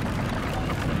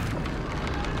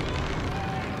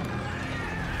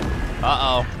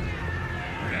 Uh-oh.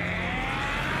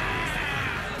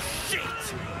 Shit!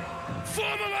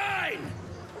 Form a line!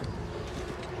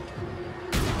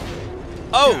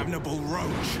 Oh! Damnable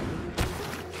roach!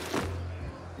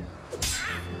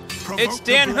 It's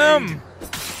Dan Hum!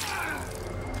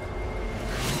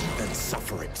 Then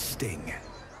suffer its sting.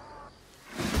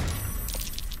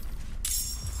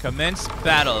 Commence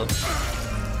battle.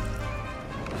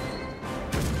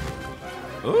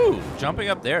 Ooh, jumping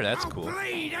up there, that's cool.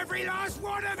 Bleed every last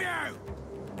one of you!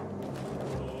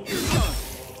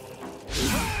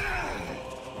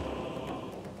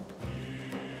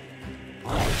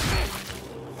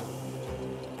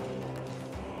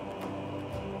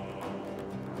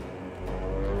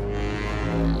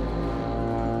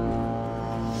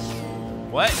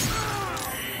 What?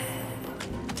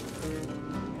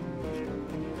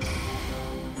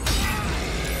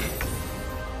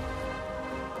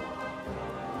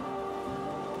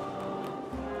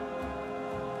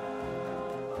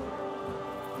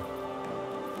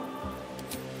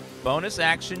 Bonus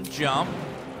action jump.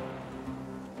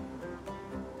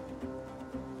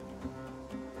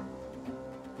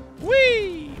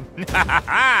 Whee!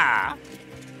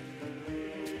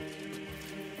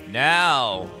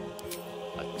 Now,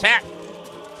 attack!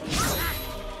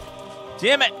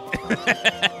 Damn it!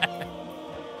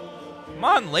 Come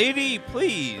on, lady,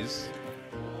 please.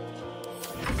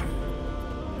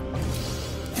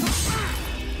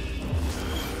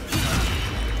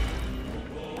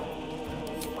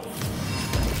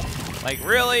 Like,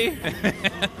 really?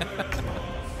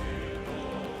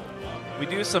 We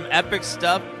do some epic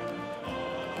stuff,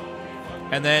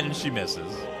 and then she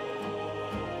misses.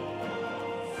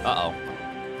 Uh-oh.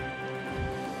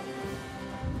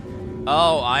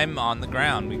 Oh, I'm on the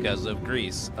ground because of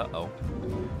grease. Uh-oh.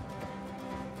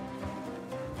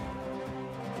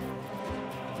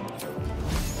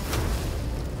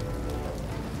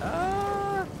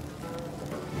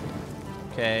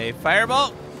 Okay,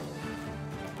 firebolt.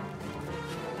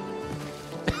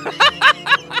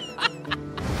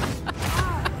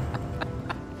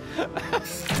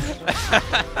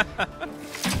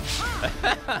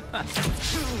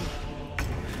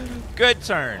 Good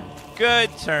turn. Good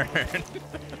turn.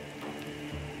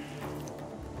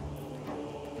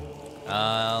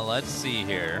 Let's see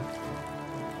here.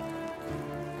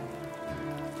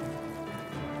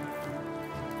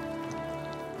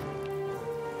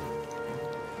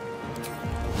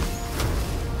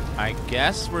 I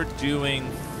guess we're doing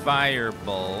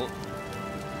firebolt.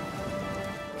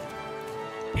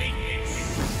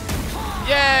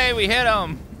 Yay, we hit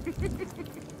him.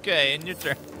 Okay, and your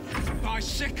turn. By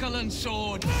sickle and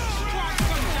sword.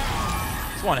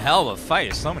 It's one hell of a fight.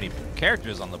 There's so many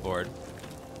characters on the board.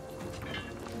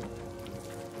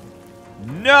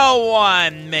 No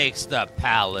one makes the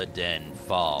paladin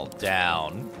fall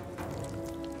down.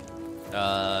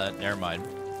 Never mind.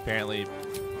 Apparently,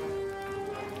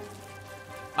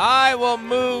 I will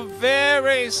move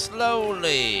very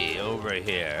slowly over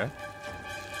here.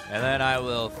 And then I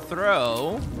will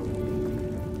throw.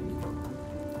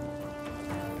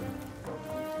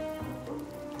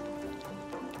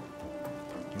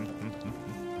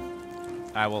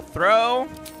 I will throw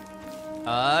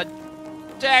a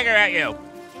dagger at you.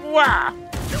 Wah!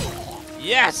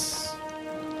 Yes!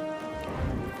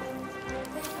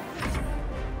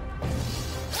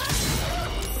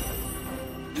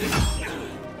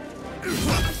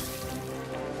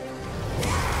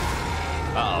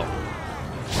 Uh-oh.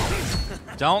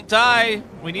 Don't die.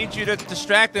 We need you to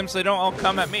distract them so they don't all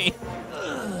come at me.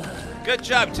 Good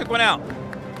job. You took one out.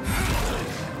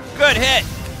 Good hit.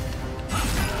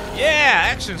 Yeah,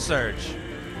 action surge.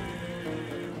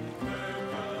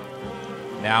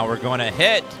 Now we're going to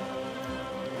hit.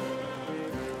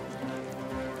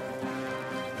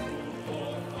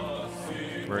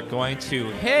 We're going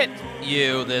to hit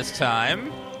you this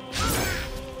time.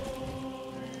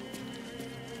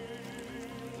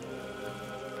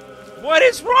 What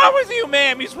is wrong with you,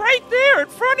 ma'am? He's right there in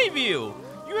front of you.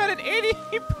 You had an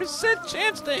 88%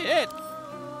 chance to hit.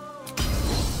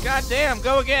 God damn,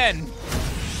 go again.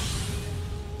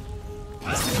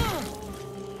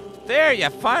 There, you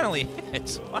finally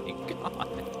hit. My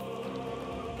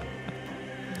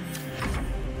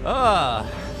God.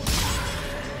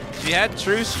 She had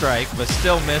True Strike, but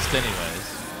still missed anyways.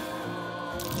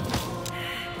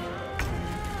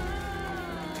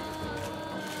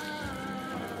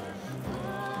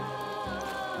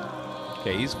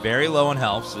 Okay, he's very low in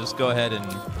health, so just go ahead and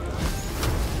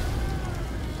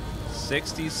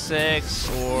 66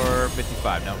 or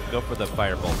 55. No, go for the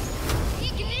firebolt.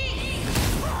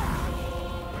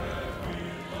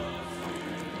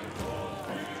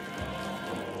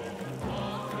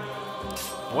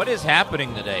 What is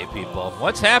happening today, people?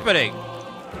 What's happening?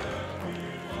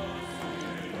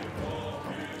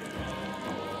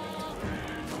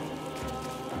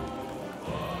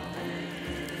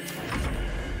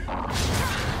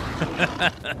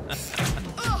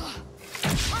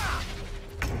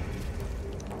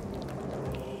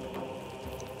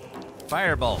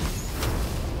 Firebolt.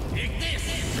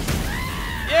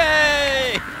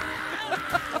 Yay!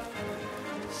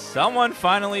 Someone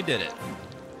finally did it.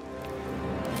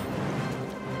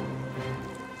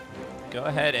 Go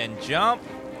ahead and jump.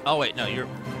 Oh, wait, no, you're...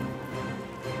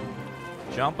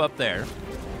 Jump up there.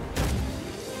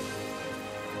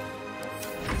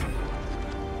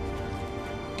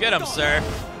 Get him, sir.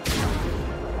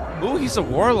 Ooh, he's a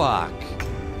warlock.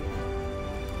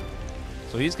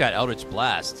 So he's got Eldritch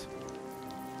Blast.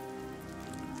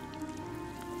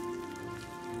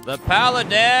 The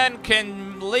Paladin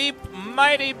can leap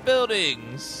mighty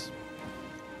buildings.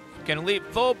 Can leap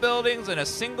full buildings in a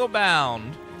single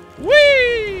bound.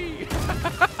 Whee!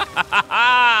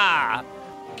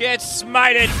 Get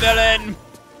smited, villain!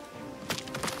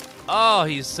 Oh,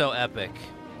 he's so epic.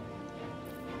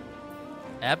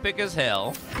 Epic as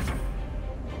hell.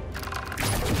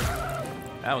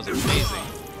 That was amazing.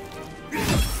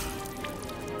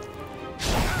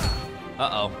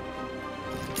 Uh-oh.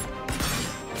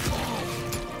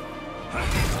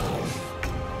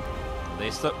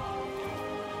 They still...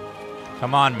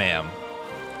 Come on, ma'am.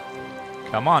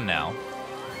 Come on now.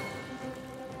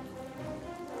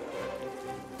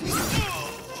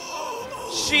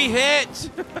 She hit!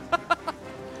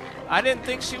 I didn't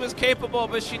think she was capable,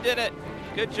 but she did it.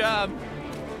 Good job.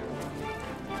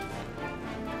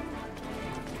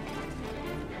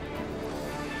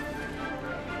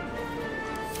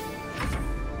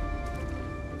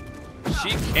 She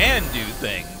can do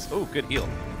things. Oh, good heal.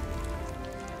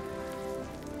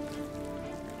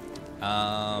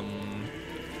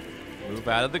 Move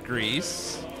out of the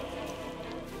grease.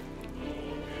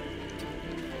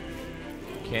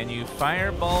 Can you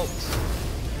firebolt?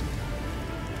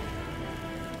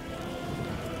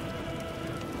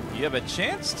 You have a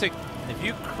chance to, if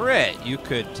you crit, you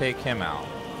could take him out.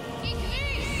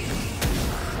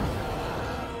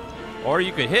 Or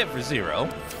you could hit for 0.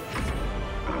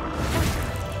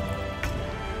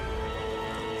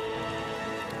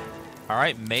 All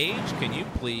right, Mage, can you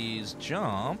please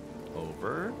jump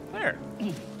over there?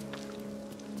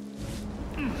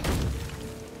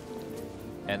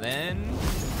 And then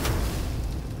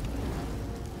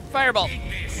Firebolt.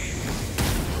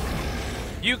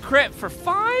 You crit for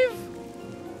 5?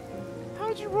 How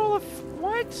did you roll a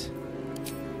what?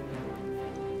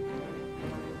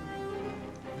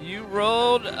 You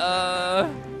rolled a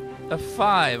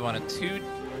 5 on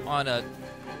a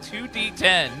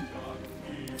 2d10.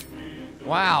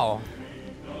 Wow.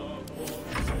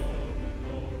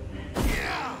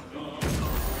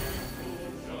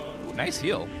 Nice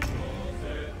heal.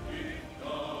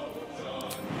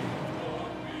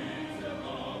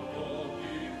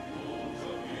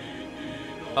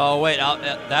 Oh wait,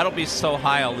 that'll be so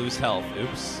high I'll lose health.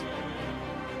 Oops.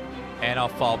 And I'll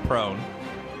fall prone.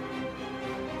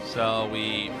 So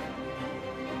we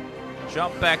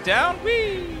jump back down.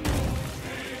 Whee!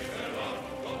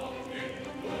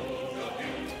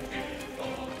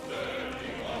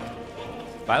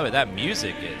 By the way, that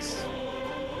music is...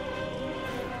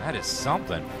 That is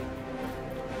something.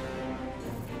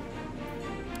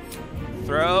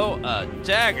 Throw a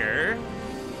dagger.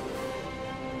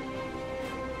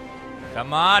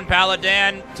 Come on,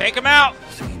 Paladin. Take him out.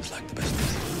 Seems like the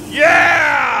best.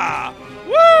 Yeah!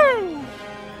 Woo!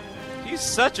 He's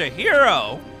such a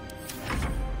hero.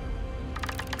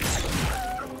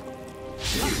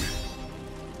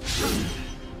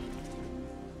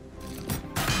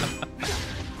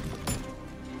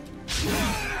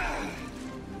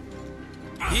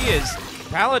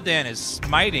 Paladin is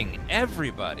smiting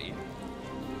everybody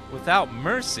without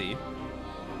mercy.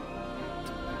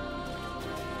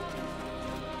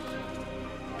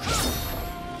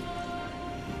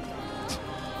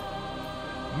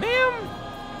 Ma'am?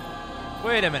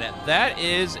 Wait a minute. That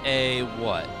is a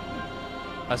what?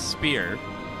 A spear.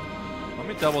 Let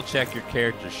me double check your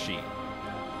character sheet.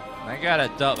 I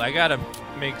gotta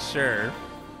make sure.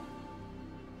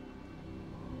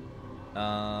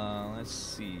 Let's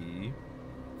see.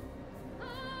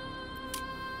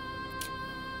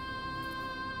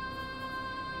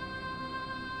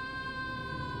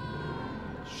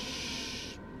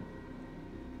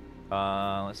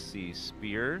 Let's see,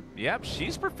 spear. Yep,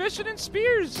 she's proficient in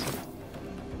spears.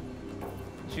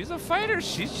 She's a fighter.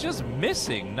 She's just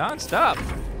missing nonstop.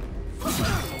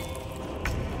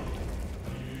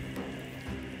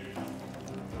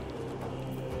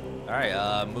 All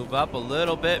right, move up a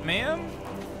little bit, ma'am.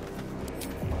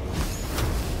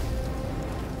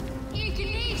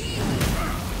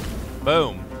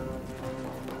 Boom.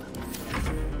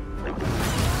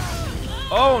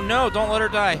 Oh no, don't let her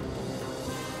die.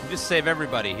 Just save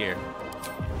everybody here.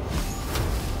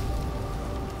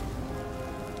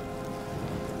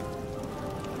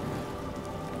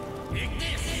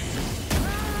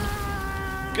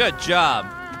 Good job.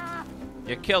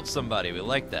 You killed somebody. We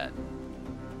like that.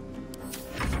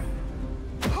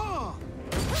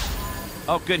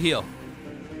 Oh, good heal.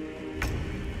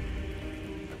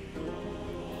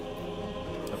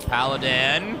 The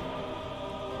Paladin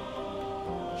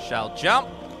shall jump.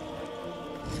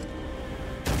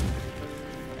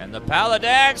 And the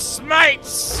Paladin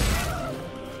smites!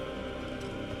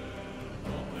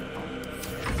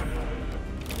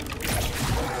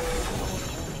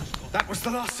 That was the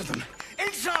last of them.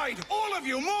 Inside! All of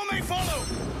you! More may follow!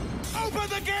 Open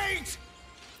the gate!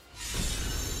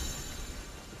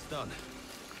 It's done.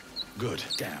 Good.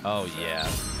 Damn. Oh, yeah.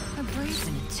 A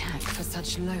brazen attack for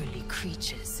such lowly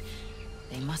creatures.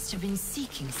 They must have been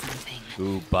seeking something.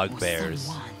 Ooh, bugbears.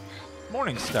 Or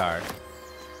someone. Morningstar.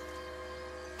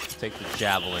 Take the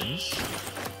javelins.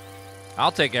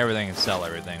 I'll take everything and sell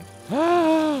everything.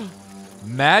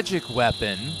 Magic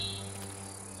weapon.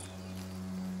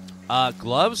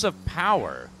 Gloves of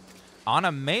power. On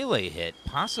a melee hit,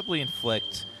 possibly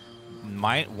inflict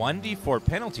 1d4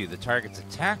 penalty to the target's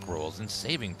attack rolls and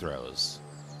saving throws.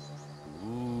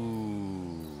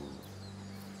 Ooh.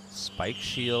 Spike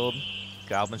shield.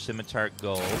 Goblin scimitar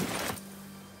gold.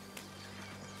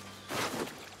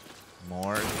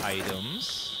 More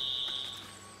items.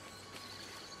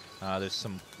 There's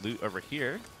some loot over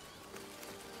here.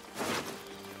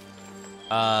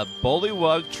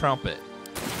 Bullywug trumpet.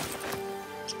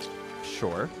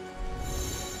 Sure.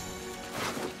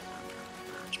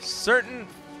 Certain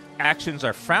actions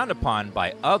are frowned upon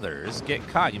by others. Get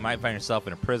caught, you might find yourself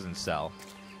in a prison cell.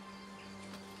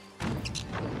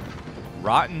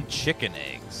 Rotten chicken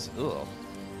eggs. Ugh.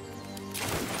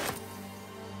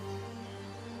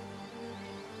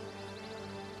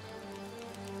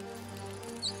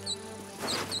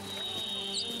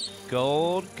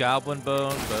 Gold, goblin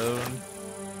bone.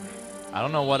 I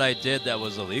don't know what I did that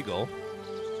was illegal.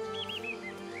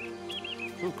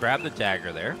 Ooh, grab the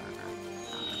dagger there.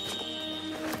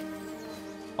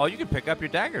 Oh, you can pick up your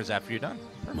daggers after you're done.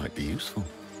 Might be useful.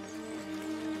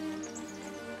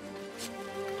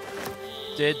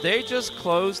 Did they just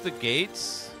close the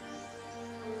gates?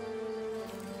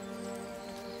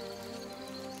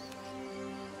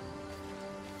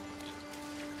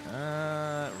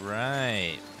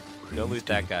 Right. Go loot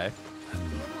that guy.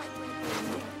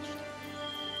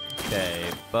 Okay,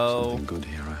 bow. Something good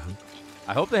here, I hope.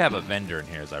 I hope they have a vendor in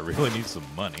here, as I really need some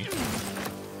money.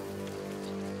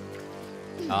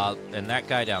 And that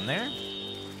guy down there.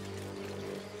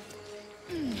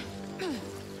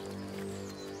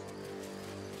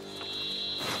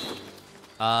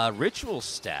 Ritual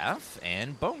staff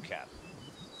and bone cap.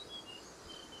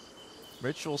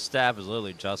 Ritual staff is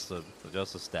literally just a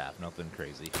staff, nothing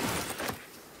crazy.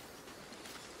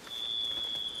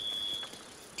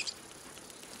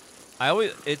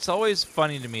 It's always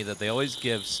funny to me that they always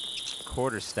give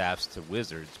quarterstaffs to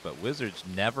wizards, but wizards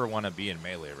never want to be in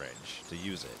melee range to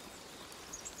use it.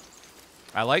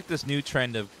 I like this new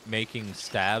trend of making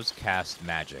staves cast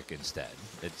magic instead.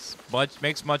 It's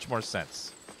makes much more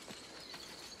sense.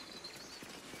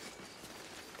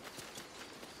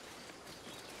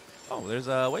 Oh, there's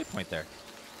a waypoint there.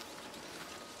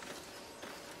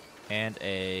 And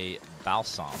a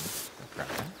balsam.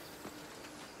 Okay.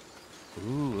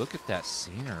 Ooh, look at that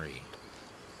scenery.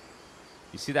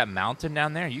 You see that mountain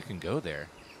down there? You can go there.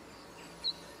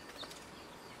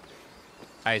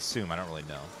 I assume. I don't really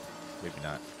know. Maybe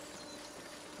not.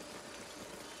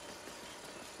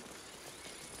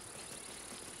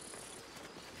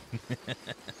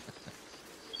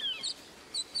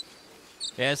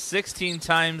 Yeah, 16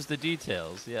 times the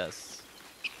details. Yes.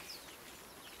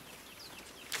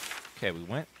 Okay,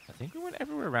 I think we went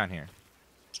everywhere around here.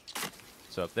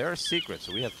 So if there are secrets,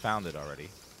 we have found it already.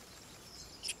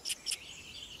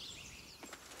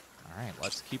 All right,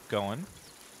 let's keep going.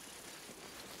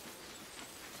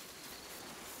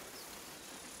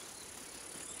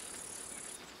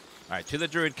 All right, to the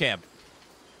Druid camp.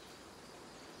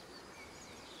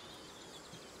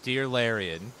 Dear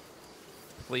Larian,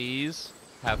 please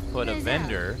have put a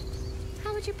vendor.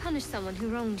 How would you punish someone who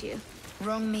wronged you?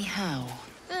 Wrong me how?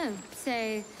 Oh,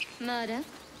 say murder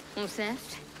or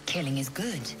theft? Killing is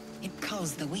good. It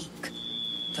culls the weak.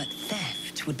 But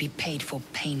theft would be paid for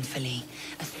painfully,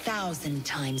 1,000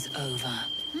 times over.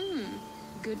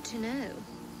 Good to know.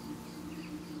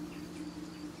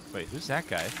 Wait, who's that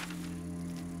guy?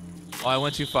 Oh, I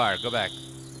went too far. Go back.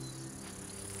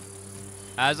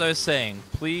 As I was saying,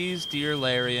 please, dear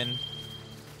Larian.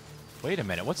 Wait a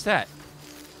minute, what's that?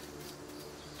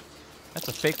 That's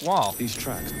a fake wall. These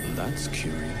tracks, that's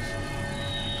curious.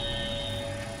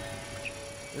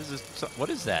 What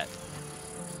is that?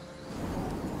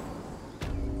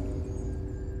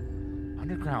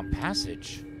 Underground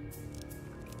passage.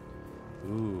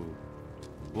 Ooh.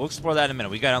 We'll explore that in a minute.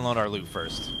 We gotta unload our loot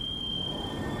first.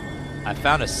 I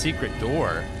found a secret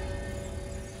door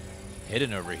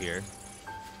hidden over here.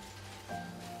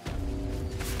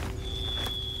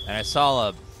 And I saw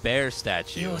a bear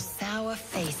statue. Your sour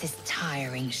face is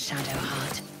tiring,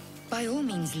 Shadowheart. By all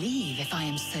means leave if I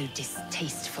am so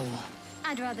distasteful.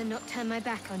 I'd rather not turn my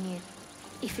back on you,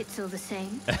 if it's all the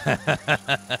same.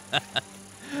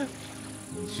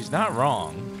 She's not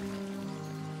wrong.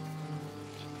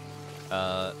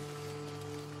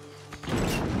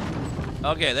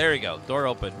 Okay, there we go. Door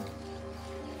open.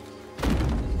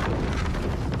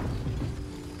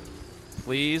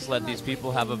 Please let these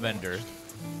people have a vendor.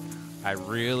 I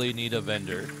really need a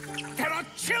vendor. There are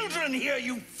children here,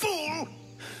 you fool!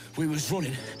 We was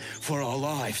running for our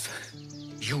lives.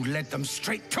 You led them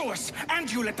straight to us,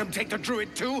 and you let them take the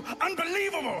Druid too?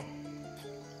 Unbelievable!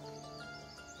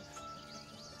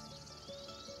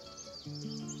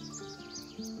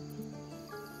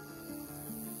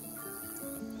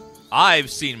 I've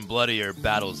seen bloodier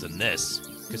battles than this.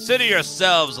 Consider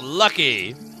yourselves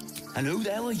lucky. And who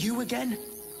the hell are you again?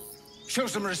 Show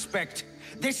some respect.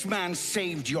 This man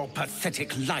saved your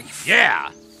pathetic life. Yeah!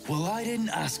 Well, I didn't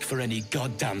ask for any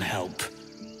goddamn help.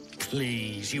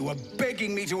 Please, you were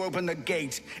begging me to open the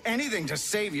gate. Anything to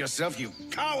save yourself, you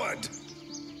coward!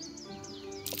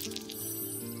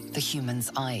 The human's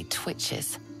eye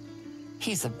twitches.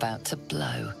 He's about to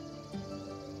blow.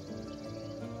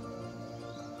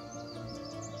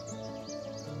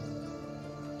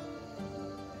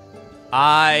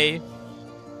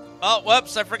 Oh,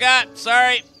 whoops, I forgot.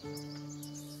 Sorry.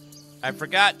 I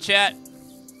forgot, chat.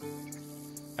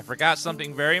 I forgot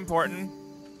something very important.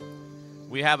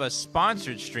 We have a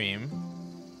sponsored stream.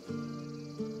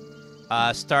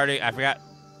 Starting, I forgot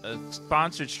a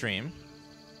sponsored stream.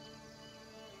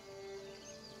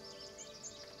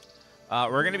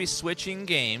 We're going to be switching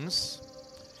games.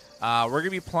 We're going to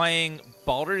be playing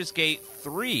Baldur's Gate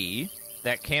 3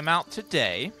 that came out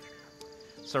today.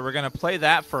 So we're going to play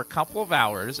that for a couple of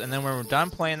hours, and then when we're done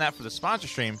playing that for the sponsor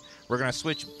stream, we're going to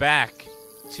switch back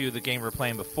to the game we were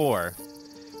playing before.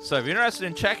 So if you're interested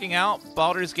in checking out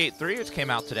Baldur's Gate 3, which came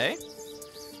out today,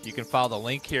 you can follow the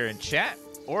link here in chat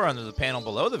or under the panel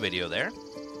below the video there.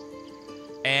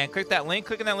 And click that link.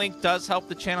 Clicking that link does help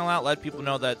the channel out, let people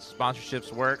know that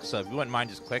sponsorships work. So if you wouldn't mind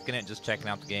just clicking it, just checking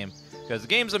out the game. Because the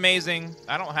game's amazing.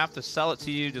 I don't have to sell it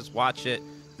to you. Just watch it.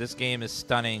 This game is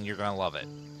stunning. You're going to love it.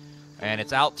 And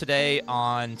it's out today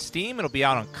on Steam. It'll be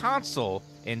out on console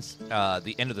in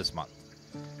the end of this month.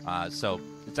 So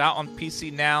it's out on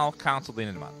PC now, console the end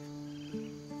of the month.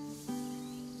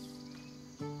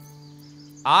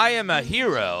 I am a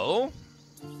hero.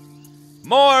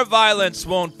 More violence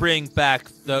won't bring back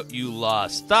what you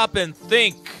lost. Stop and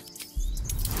think.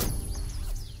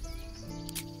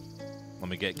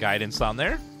 me get guidance on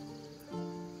there.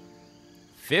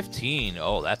 15.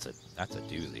 Oh, that's a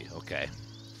doozy. Okay.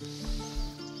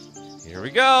 Here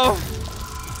we go.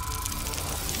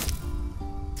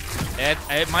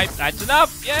 It might. That's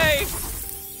enough. Yay!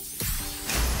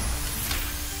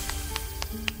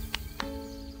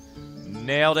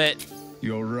 Nailed it.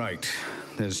 You're right.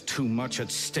 There's too much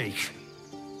at stake.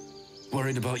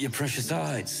 Worried about your precious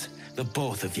hides, the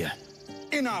both of you.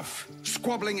 Enough!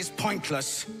 Squabbling is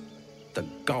pointless. The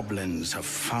goblins have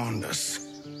found us.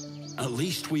 At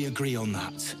least we agree on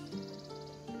that.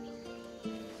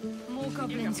 More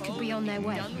goblins could be on their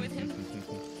way.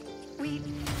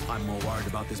 I'm more worried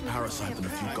about this parasite than a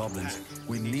few goblins.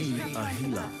 We need a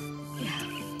healer.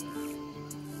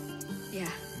 Yeah.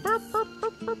 That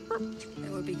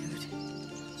would be good.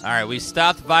 All right, we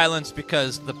stopped violence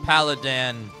because the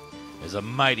paladin is a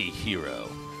mighty hero.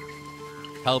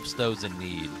 Helps those in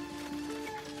need.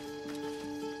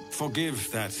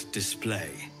 Forgive that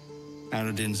display.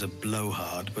 Aradin's a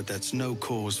blowhard, but that's no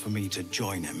cause for me to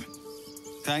join him.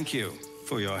 Thank you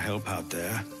for your help out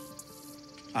there.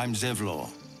 I'm Zevlor.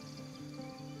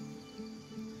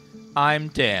 I'm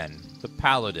Dan, the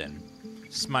paladin,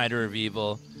 smiter of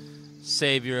evil,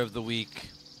 savior of the weak,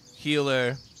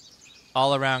 healer,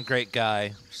 all-around great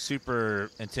guy, super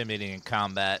intimidating in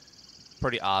combat,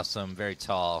 pretty awesome, very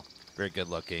tall, very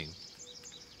good-looking.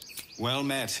 Well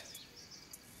met.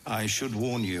 I should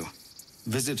warn you,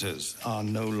 visitors are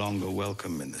no longer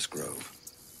welcome in this grove.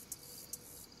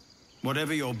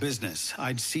 Whatever your business,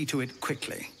 I'd see to it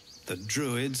quickly. The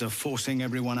Druids are forcing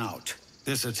everyone out.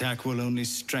 This attack will only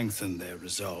strengthen their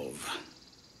resolve.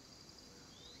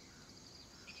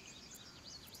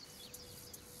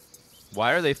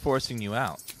 Why are they forcing you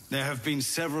out? There have been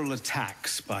several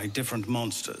attacks by different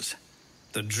monsters.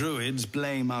 The Druids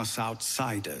blame us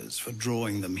outsiders for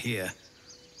drawing them here.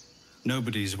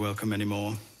 Nobody's welcome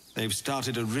anymore. They've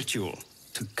started a ritual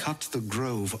to cut the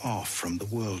grove off from the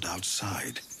world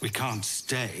outside. We can't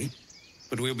stay,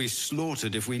 but we'll be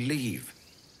slaughtered if we leave.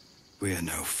 We're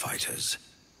no fighters.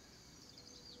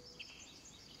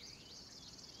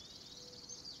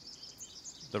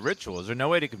 The ritual, is there no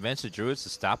way to convince the Druids to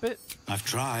stop it? I've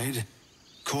tried.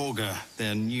 Korga,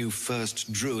 their new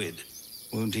first Druid,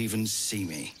 won't even see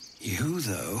me. You,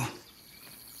 though...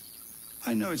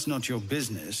 I know it's not your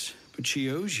business, but she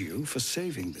owes you for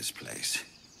saving this place.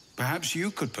 Perhaps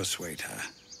you could persuade her.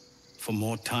 For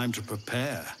more time to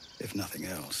prepare, if nothing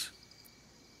else.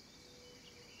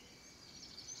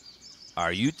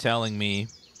 Are you telling me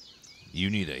you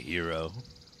need a hero?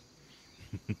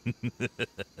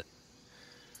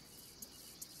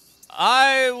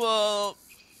 I will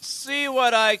see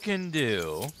what I can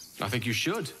do. I think you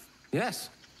should. Yes.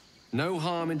 No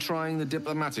harm in trying the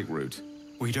diplomatic route.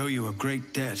 We'd owe you a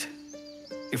great debt.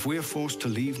 If we're forced to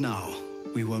leave now,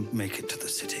 we won't make it to the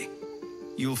city.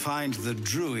 You'll find the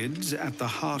Druids at the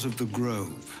heart of the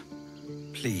grove.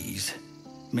 Please,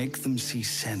 make them see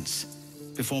sense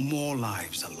before more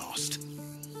lives are lost.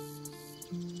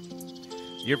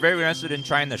 You're very interested in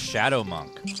trying the Shadow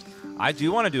Monk. I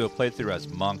do want to do a playthrough as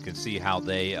Monk and see how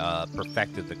they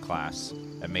perfected the class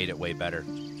and made it way better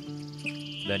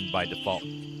than by default.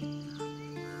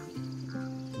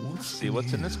 Let's see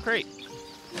what's in this crate.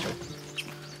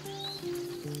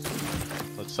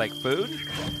 Looks like food.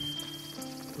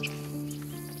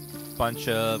 Bunch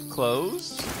of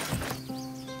clothes.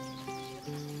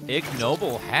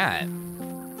 Ignoble hat.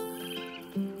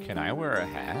 Can I wear a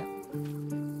hat?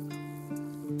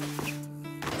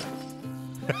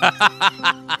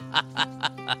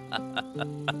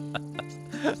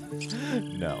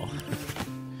 No.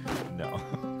 No.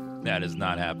 That is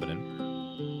not happening.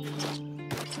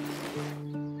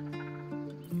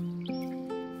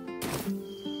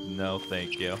 No,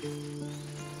 thank you.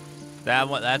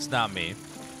 That's not me.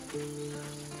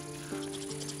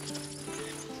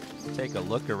 Take a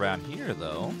look around here,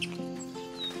 though.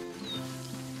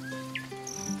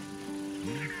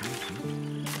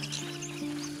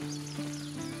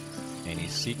 Any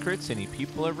secrets? Any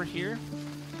people over here?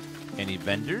 Any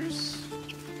vendors?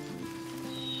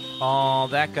 Oh,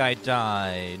 that guy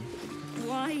died.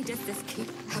 Why does this keep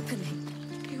happening?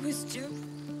 It was just...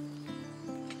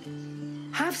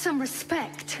 Have some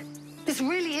respect. This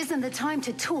really isn't the time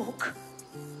to talk.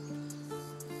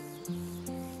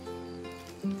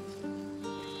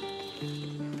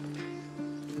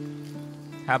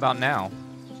 How about now?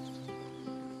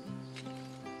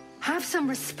 Have some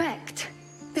respect.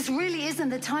 This really isn't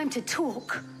the time to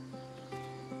talk.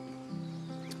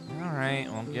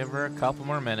 Alright, we'll give her a couple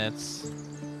more minutes.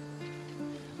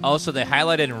 Also, they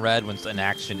highlighted in red when an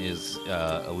action is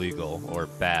illegal or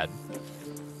bad.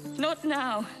 Not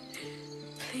now.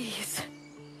 Please.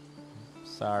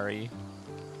 Sorry.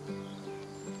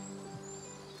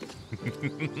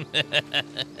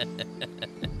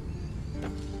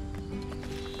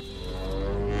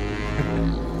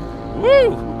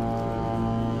 Woo!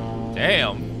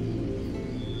 Damn.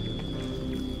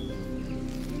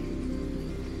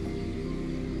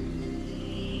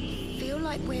 Feel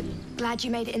like we're glad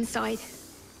you made it inside.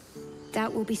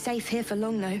 Doubt we'll be safe here for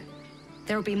long, though.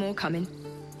 There'll be more coming.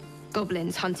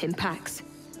 Goblins hunting packs.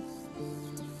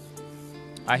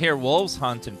 I hear wolves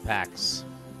hunt in packs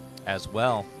as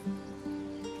well.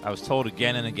 I was told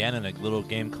again and again in a little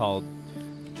game called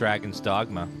Dragon's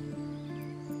Dogma.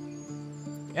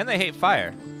 And they hate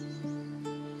fire.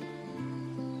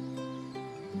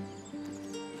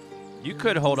 You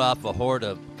could hold off a horde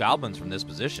of goblins from this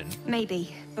position.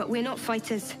 Maybe, but we're not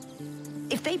fighters.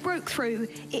 If they broke through,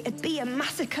 it'd be a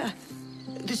massacre.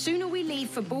 The sooner we leave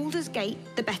for Baldur's Gate,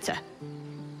 the better.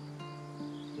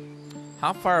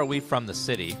 How far are we from the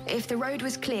city? If the road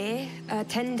was clear,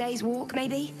 10 days walk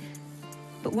maybe.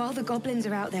 But while the goblins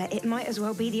are out there, it might as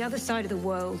well be the other side of the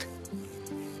world.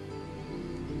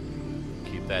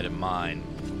 Keep that in mind.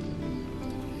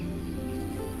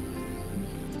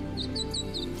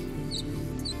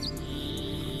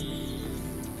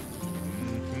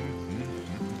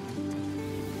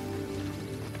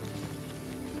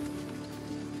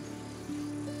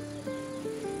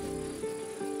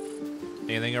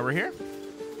 Anything over here?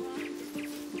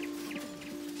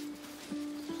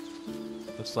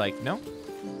 Looks like no.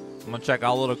 I'm gonna check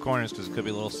all little corners because it could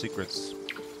be little secrets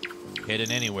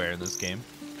hidden anywhere in this game.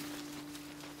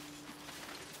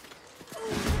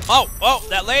 Oh, oh,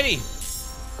 that lady!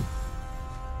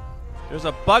 There's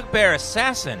a bugbear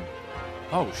assassin.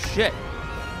 Oh, shit.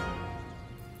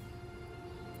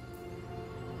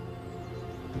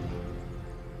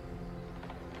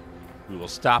 We will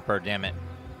stop her, damn it.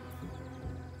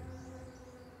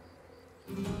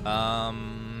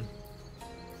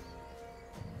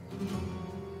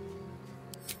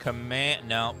 Command,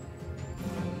 no.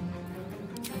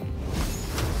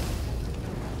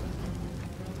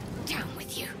 Down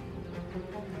with you.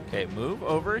 Okay, move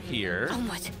over here.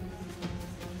 Onward.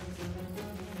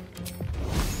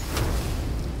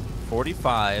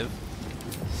 45.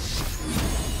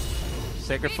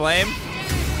 Sacred Flame.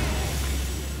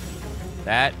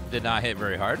 That did not hit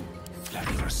very hard. Let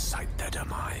me recite their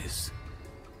demise.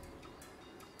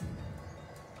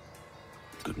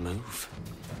 Good move.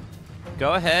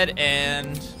 Go ahead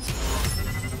and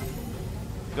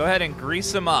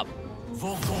grease him up.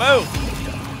 Move.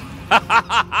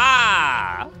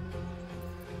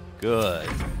 Good.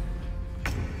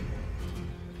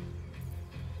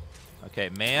 Okay,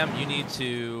 ma'am, you need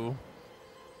to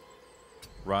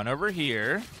run over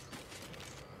here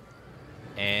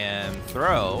and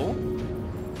throw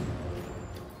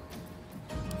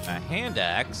a hand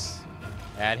axe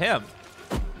at him.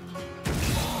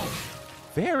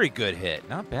 Very good hit.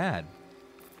 Not bad.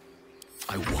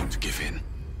 I won't give in.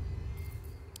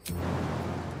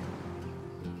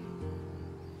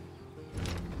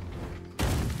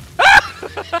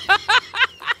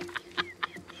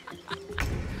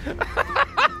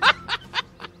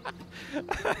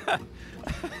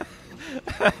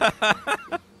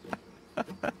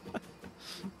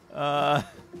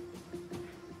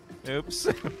 Oops.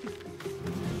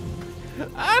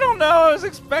 I don't know. I was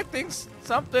expecting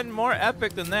something more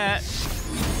epic than that.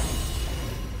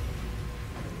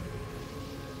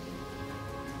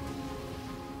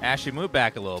 Ashley, move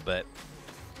back a little bit.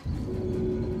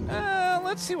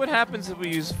 Let's see what happens if we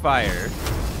use fire.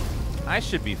 I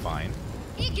should be fine.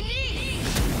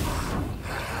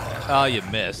 Oh, you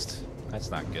missed. That's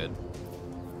not good.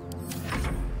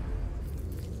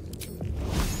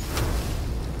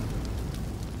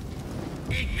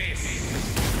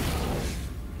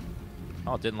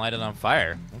 Oh, it didn't light it on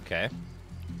fire. Okay.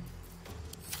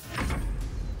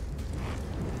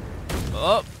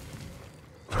 Oh.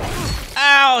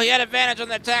 Ow! He had advantage on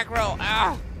the attack roll.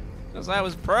 Ow! Because I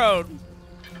was prone.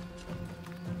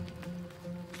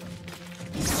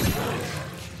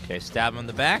 Okay, stab him in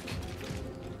the back.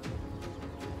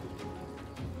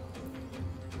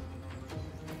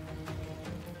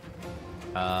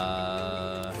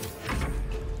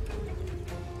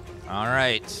 All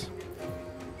right.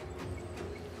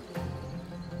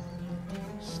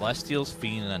 Celestials,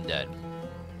 Fiend, and Undead.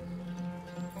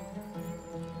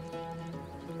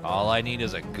 All I need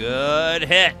is a good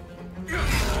hit.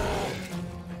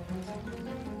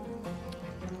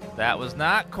 That was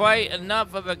not quite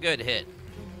enough of a good hit.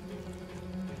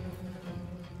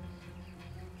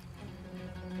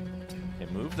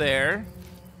 Okay, move there.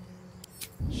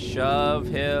 Shove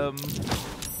him.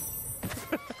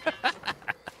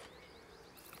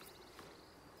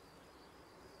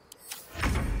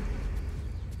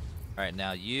 right,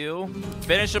 now you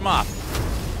finish him off.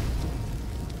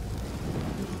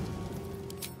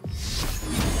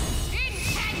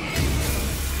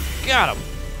 Got him.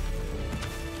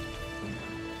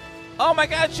 Oh my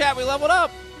god, chat, we leveled up.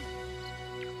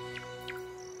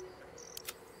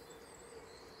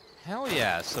 Hell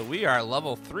yeah, so we are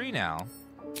level 3 now.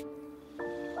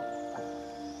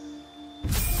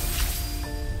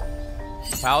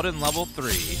 Paladin level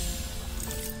 3.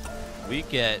 We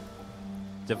get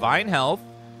Divine Health.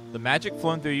 The magic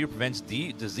flowing through you prevents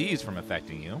disease from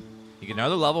affecting you. You get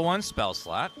another level 1 spell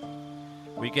slot.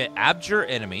 We get Abjure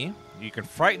Enemy. You can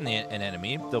frighten an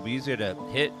enemy. They'll be easier to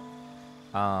hit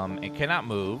and cannot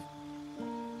move.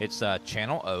 It's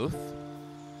Channel Oath.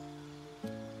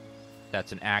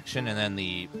 That's an action. And then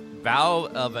the Vow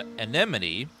of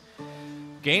Enmity.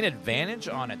 Gain advantage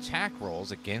on attack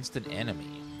rolls against an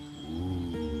enemy.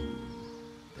 Ooh,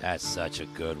 that's such a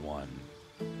good one.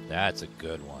 That's a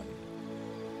good one.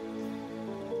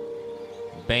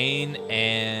 Bane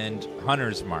and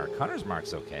Hunter's Mark. Hunter's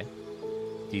Mark's okay.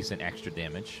 Decent extra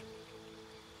damage.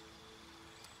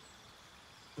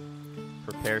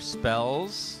 Prepare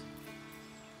spells.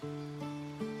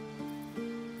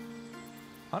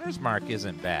 Hunter's Mark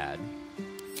isn't bad.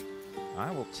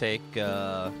 I will take...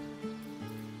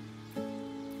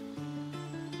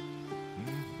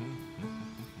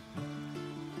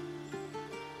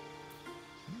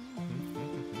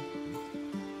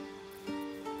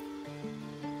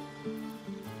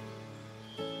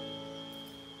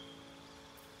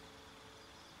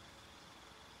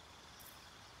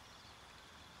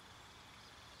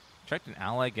 Protect an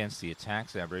ally against the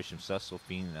attacks and aberration of Cecil,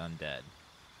 Fiend, and Undead.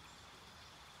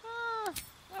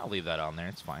 I'll leave that on there.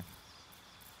 It's fine.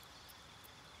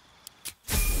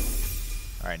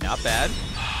 Alright, not bad.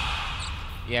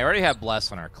 Yeah, I already have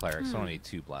Bless on our clerics. I don't need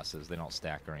 2 Blesses. They don't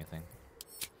stack or anything.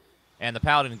 And the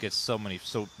Paladin gets so many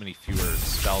fewer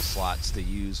spell slots to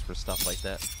use for stuff like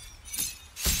that.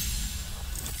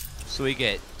 So we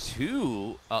get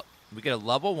 2... we get a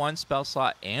level 1 spell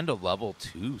slot and a level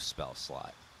 2 spell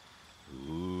slot.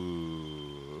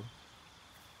 Ooh.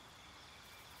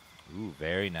 Ooh,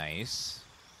 very nice.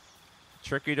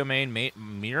 Trickery Domain,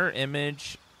 Mirror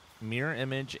Image,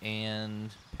 and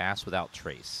Pass Without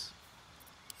Trace.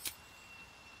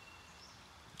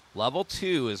 Level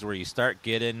 2 is where you start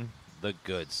getting the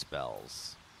good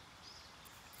spells.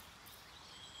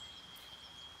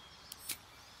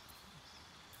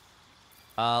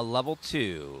 Level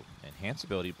 2, Enhance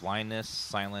Ability, Blindness,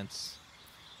 Silence,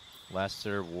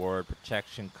 Lesser, Ward,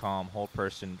 Protection, Calm, Hold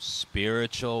Person,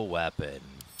 Spiritual Weapon.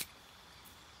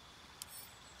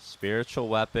 Spiritual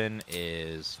Weapon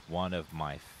is one of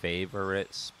my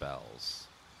favorite spells.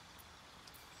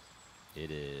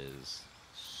 It is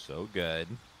so good.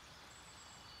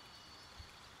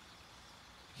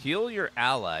 Heal your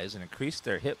allies and increase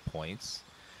their hit points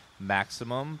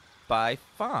maximum by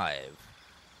 5.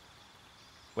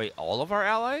 Wait, all of our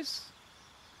allies?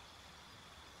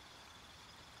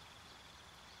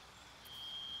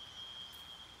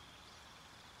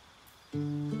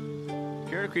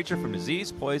 Cure a creature from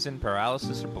disease, poison,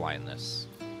 paralysis, or blindness.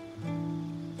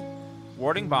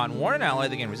 Warding Bond. Warn an ally,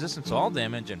 they gain resistance to all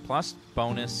damage and plus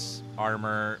bonus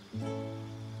armor.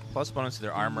 Plus bonus to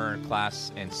their armor,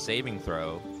 class, and saving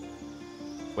throw.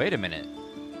 Wait a minute.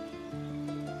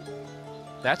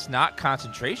 That's not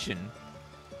concentration.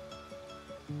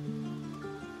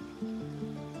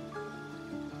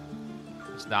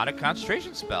 It's not a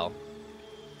concentration spell.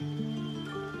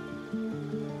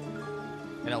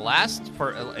 And it lasts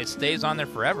for, it stays on there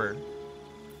forever.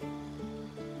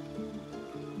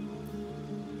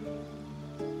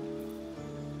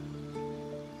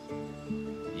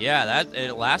 Yeah,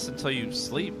 it lasts until you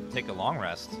sleep, take a long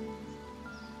rest.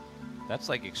 That's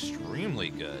like extremely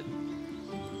good.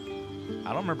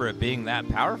 I don't remember it being that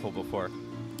powerful before.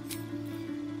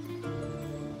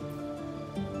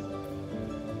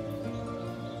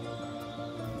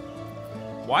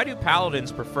 Why do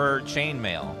paladins prefer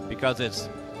chainmail? Because it's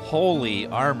holy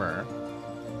armor.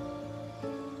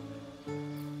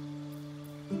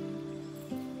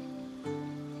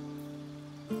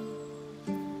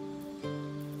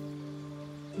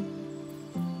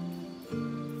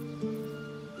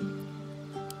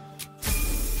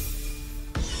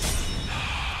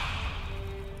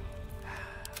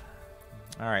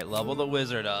 All right, level the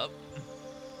wizard up.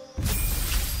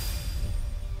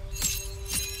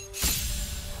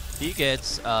 He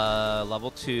gets a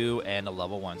level 2 and a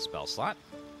level 1 spell slot.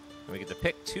 And we get to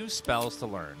pick 2 spells to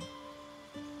learn.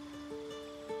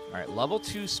 All right, level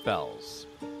 2 spells.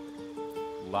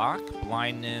 Lock,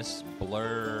 Blindness,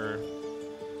 Blur,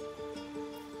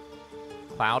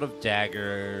 Cloud of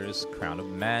Daggers, Crown of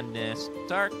Madness,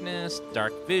 Darkness,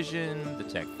 Dark Vision,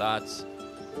 Detect Thoughts,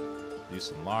 Loose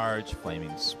and Large,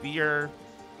 Flaming Spear.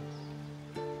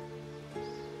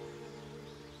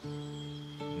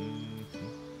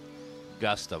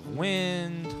 Gust of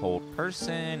Wind, Hold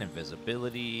Person,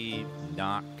 Invisibility,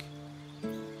 Knock,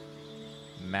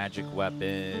 Magic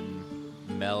Weapon,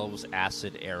 Melv's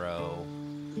Acid Arrow,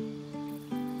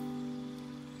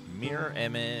 Mirror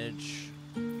Image,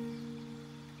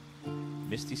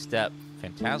 Misty Step,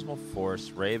 Phantasmal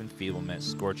Force, Ray of Enfeeblement,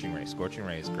 Scorching Ray. Scorching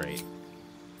Ray is great.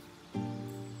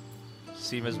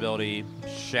 See Invisibility,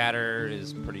 Shatter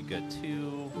is pretty good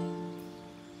too.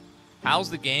 How's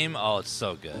the game? Oh, it's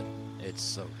so good. It's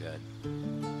so good.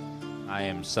 I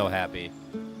am so happy.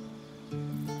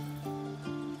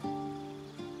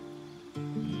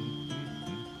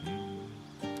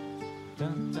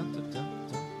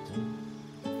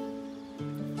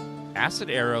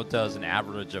 Acid Arrow does an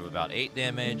average of about 8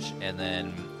 damage and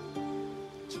then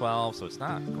 12, so it's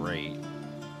not great.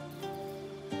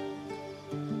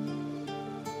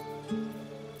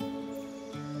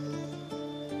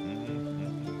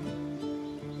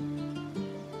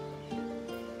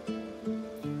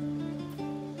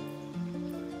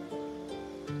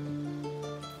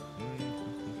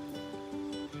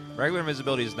 Regular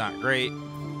invisibility is not great.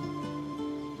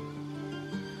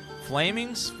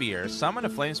 Flaming Sphere. Summon a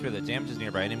flaming spear that damages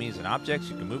nearby enemies and objects.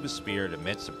 You can move a spear that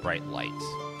emits a bright light.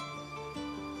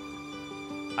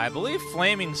 I believe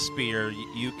Flaming Spear,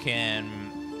 you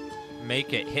can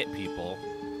make it hit people.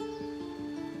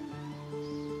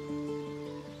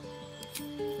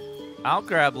 I'll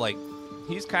grab, like,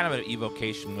 he's kind of an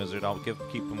evocation wizard. I'll keep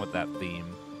him with that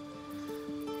theme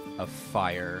of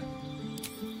fire.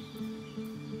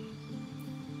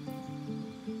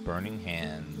 Burning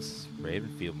Hands, Ray of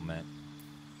Enfeeblement.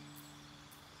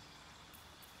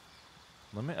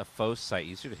 Limit a foe's sight,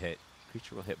 easier to hit.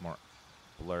 Creature will hit more.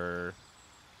 Blur.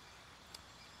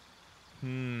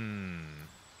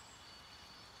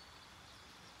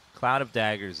 Cloud of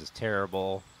Daggers is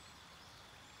terrible.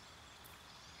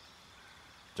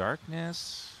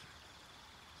 Darkness.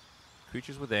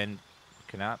 Creatures within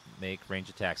cannot make range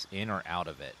attacks in or out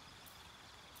of it.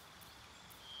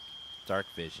 Dark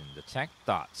Vision. Detect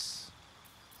Thoughts.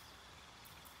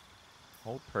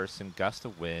 Hold Person. Gust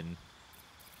of Wind.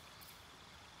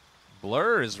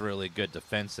 Blur is a really good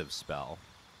defensive spell.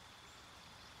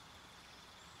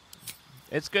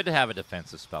 It's good to have a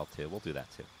defensive spell, too. We'll do that,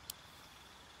 too.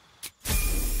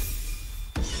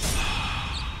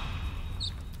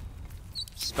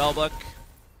 Spellbook.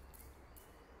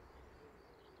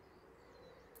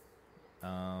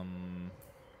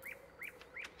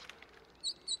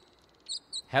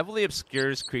 Heavily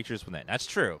obscures creatures within. That's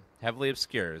true. Heavily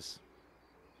obscures.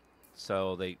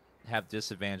 So they have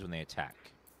disadvantage when they attack.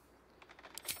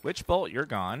 Witch Bolt, you're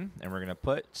gone. And we're going to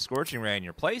put Scorching Ray in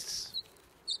your place.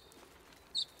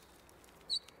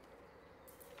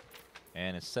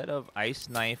 And instead of Ice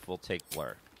Knife, we'll take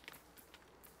Blur.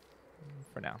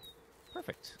 For now.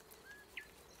 Perfect.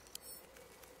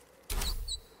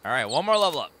 Alright, one more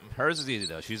level up. Hers is easy,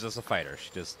 though. She's just a fighter. She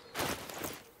just...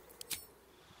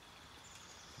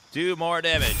 do more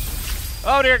damage.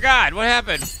 Oh, dear God. What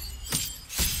happened?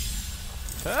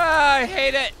 Ah, I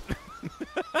hate it.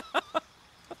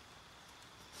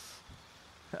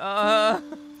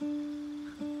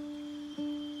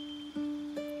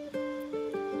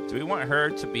 Do we want her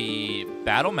to be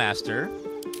Battle Master,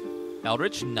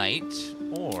 Eldritch Knight,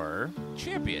 or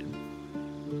Champion?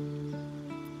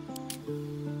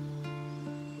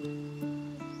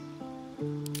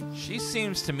 She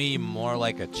seems to me more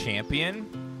like a Champion,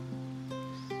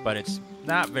 but it's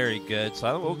not very good,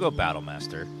 so we'll go Battle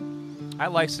Master. I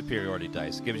like superiority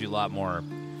dice. Gives you a lot more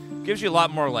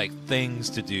like things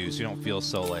to do, so you don't feel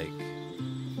so like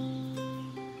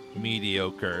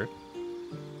mediocre.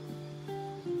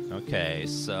 Okay,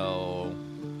 so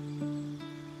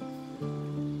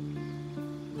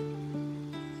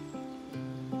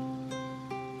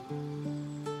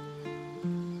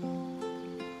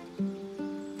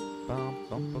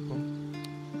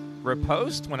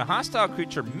Riposte. When a hostile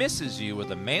creature misses you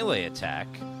with a melee attack,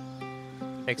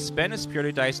 expend a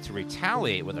superiority dice to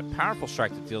retaliate with a powerful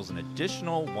strike that deals an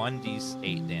additional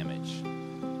 1d8 damage.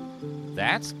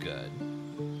 That's good.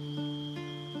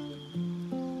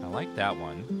 I like that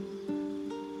one.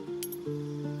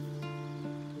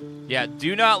 Yeah,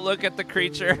 do not look at the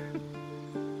creature.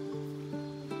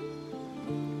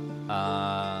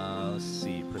 Let's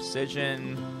see.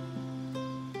 Precision.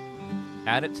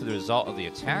 Add it to the result of the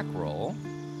attack roll.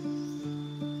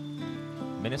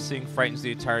 Menacing frightens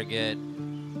the target.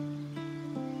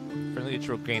 Friendly Slightly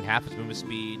neutral, gain half its movement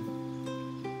speed.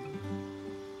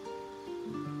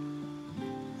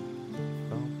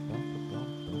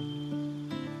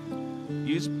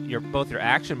 Use both your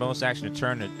action and bonus action to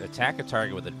turn to attack a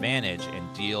target with advantage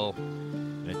and deal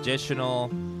an additional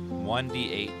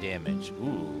 1d8 damage.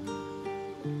 Ooh.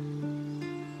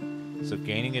 So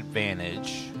gaining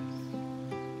advantage.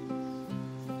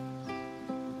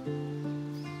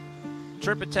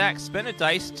 Trip attack. Spin a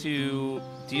dice to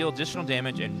deal additional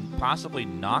damage and possibly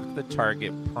knock the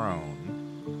target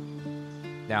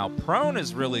prone. Now, prone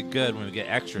is really good when we get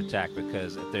extra attack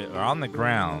because if they're on the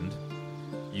ground,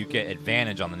 you get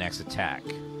advantage on the next attack.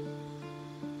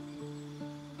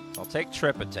 I'll take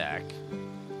trip attack.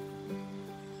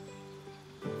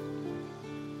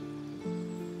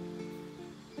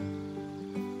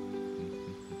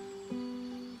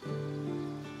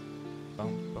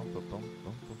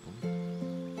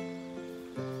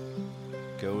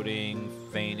 Goading,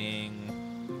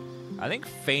 feigning. I think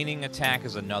feigning attack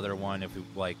is another one if we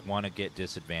like want to get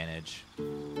disadvantage.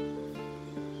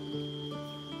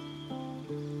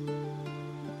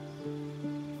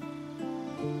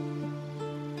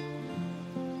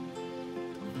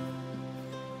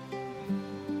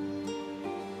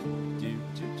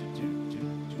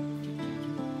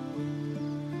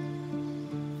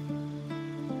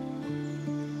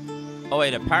 Oh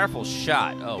wait, a powerful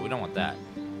shot. Oh, we don't want that.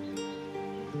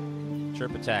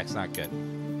 Trip attack's not good.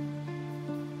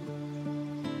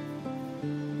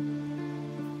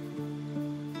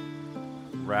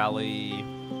 Rally.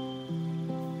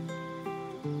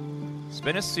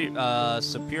 Spin a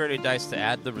superiority dice to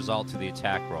add the result to the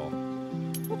attack roll.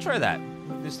 We'll try that.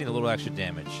 We just need a little extra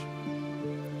damage.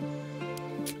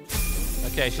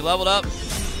 Okay, she leveled up.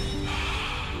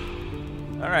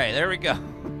 Alright, there we go.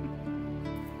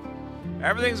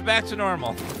 Everything's back to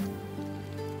normal.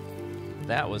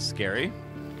 That was scary.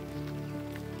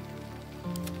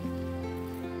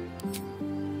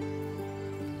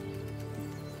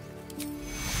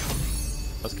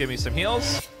 Let's give me some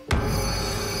heals.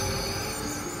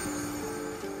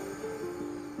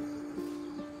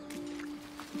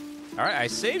 Alright, I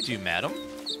saved you, madam.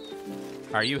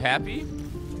 Are you happy?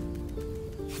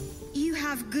 You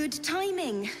have good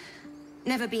timing.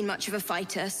 Never been much of a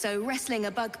fighter, so wrestling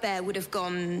a bugbear would have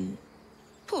gone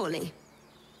poorly.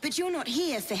 But you're not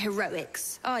here for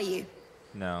heroics, are you?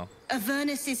 No.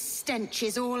 Avernus's stench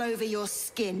is all over your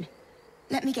skin.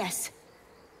 Let me guess.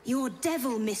 Your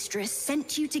devil mistress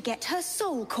sent you to get her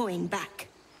soul coin back.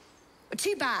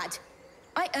 Too bad.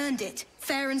 I earned it,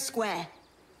 fair and square.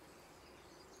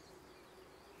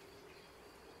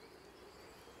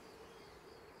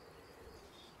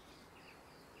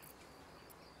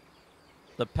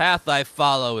 The path I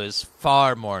follow is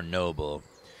far more noble.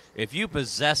 If you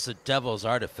possess a devil's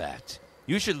artifact,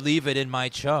 you should leave it in my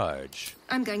charge.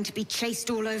 I'm going to be chased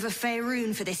all over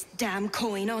Faerun for this damn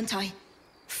coin, aren't I?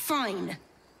 Fine.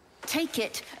 Take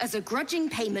it as a grudging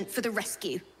payment for the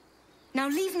rescue. Now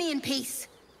leave me in peace.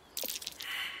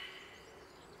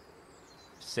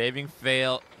 Save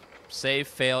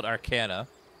failed arcana.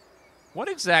 What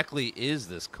exactly is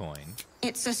this coin?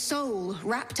 It's a soul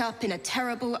wrapped up in a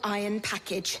terrible iron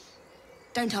package.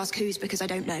 Don't ask whose, because I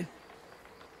don't know.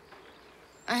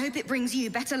 I hope it brings you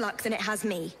better luck than it has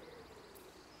me.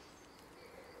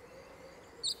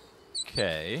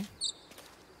 Okay.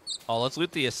 Oh, let's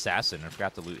loot the assassin. I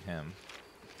forgot to loot him.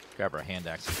 Grab our hand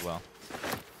axe as well.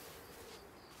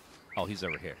 Oh, he's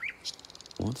over here.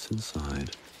 What's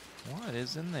inside? What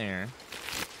is in there?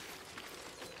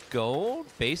 Gold,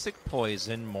 basic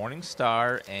poison, morning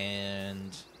star,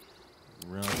 and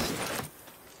real.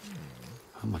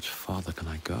 How much farther can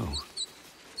I go?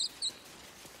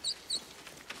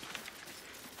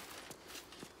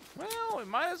 Well, we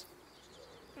might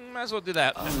as well do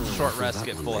that. Short rest,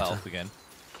 get full health again.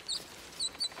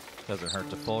 Doesn't hurt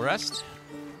to full rest.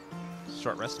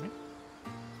 Short rest me.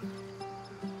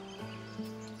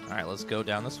 All right, let's go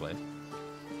down this way.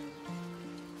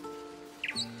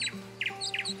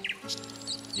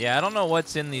 Yeah, I don't know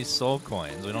what's in these soul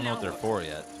coins. We don't know what they're for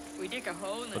yet. We dig a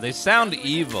hole But they sound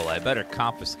evil. I better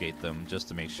confiscate them just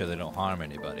to make sure they don't harm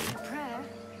anybody. Prayer?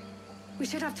 We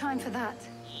should have time for that.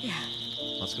 Yeah.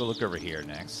 Let's go look over here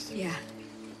next. Yeah.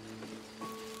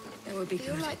 That would be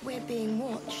Feel good. like we're being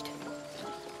watched.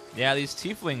 Yeah, these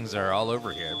tieflings are all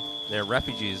over here. They're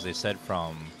refugees, they said,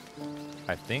 from,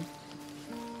 I think.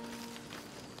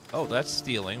 Oh, that's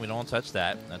stealing. We don't want to touch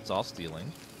that. That's all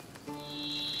stealing.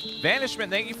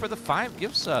 Vanishment, thank you for the 5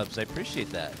 gift subs. I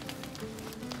appreciate that.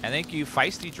 And thank you,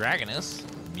 Feisty Dragoness,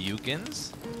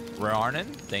 Mukins, Rarnan.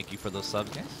 Thank you for those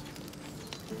subs, guys.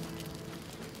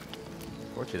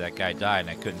 Unfortunately, that guy died and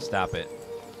I couldn't stop it.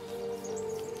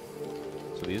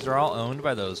 So these are all owned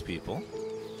by those people.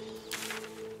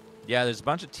 Yeah, there's a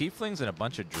bunch of Tieflings and a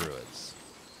bunch of Druids.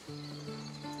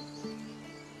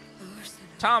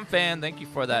 Tom Fan, thank you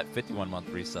for that 51-month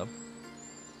resub.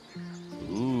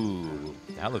 Ooh,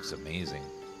 that looks amazing.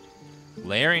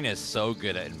 Layering is so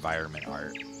good at environment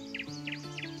art.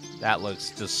 That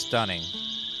looks just stunning.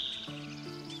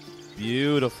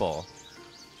 Beautiful.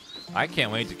 I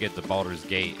can't wait to get to Baldur's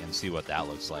Gate and see what that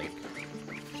looks like.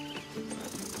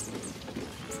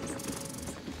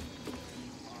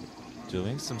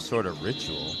 Doing some sort of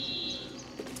ritual.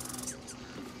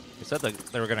 It said that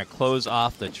they were going to close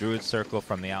off the Druid Circle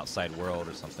from the outside world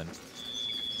or something.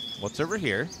 What's over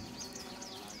here?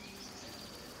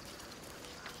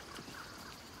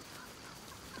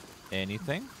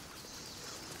 Anything?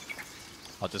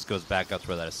 Oh, it just goes back up to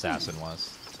where that assassin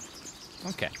was.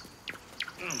 Okay.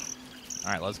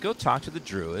 Alright, let's go talk to the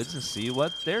Druids and see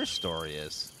what their story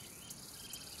is.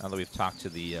 Now that we've talked to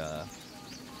the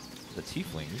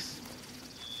Tieflings.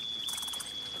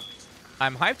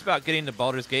 I'm hyped about getting to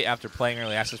Baldur's Gate after playing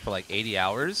Early Access for like 80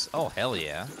 hours. Oh, hell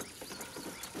yeah.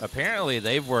 Apparently,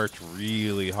 they've worked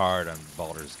really hard on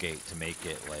Baldur's Gate to make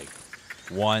it like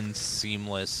one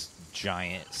seamless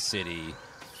giant city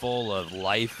full of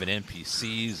life and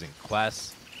NPCs and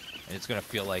quests. And it's going to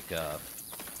feel like a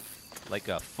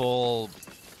full,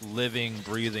 living,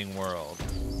 breathing world.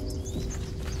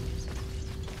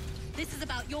 This is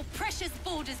about your precious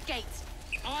Baldur's Gate.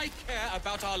 I care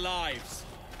about our lives.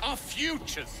 Our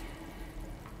futures!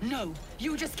 No,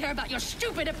 you just care about your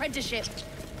stupid apprenticeship!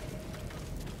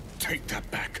 Take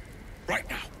that back, right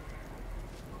now!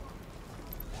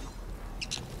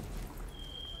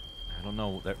 I don't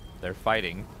know, they're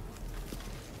fighting.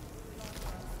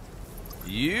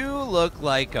 You look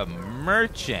like a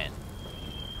merchant.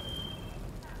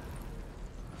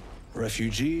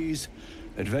 Refugees,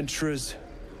 adventurers,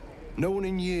 no one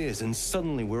in years, and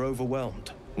suddenly we're overwhelmed.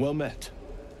 Well met.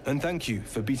 And thank you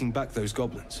for beating back those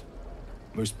goblins.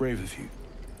 Most brave of you.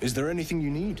 Is there anything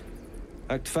you need?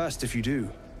 Act fast if you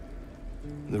do.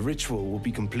 The ritual will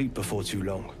be complete before too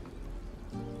long.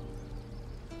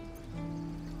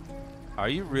 Are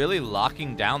you really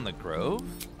locking down the grove?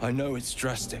 I know it's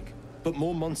drastic, but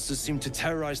more monsters seem to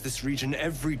terrorize this region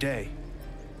every day.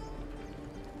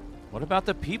 What about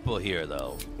the people here,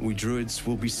 though? We Druids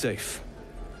will be safe.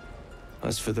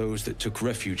 As for those that took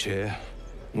refuge here,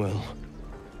 well...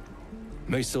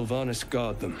 may Sylvanas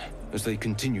guard them as they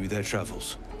continue their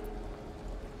travels.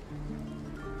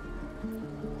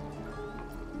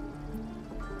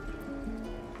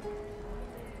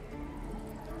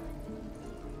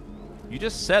 You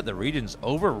just said the region's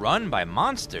overrun by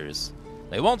monsters.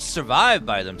 They won't survive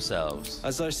by themselves.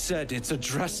 As I said, it's a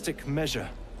drastic measure.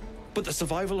 But the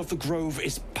survival of the Grove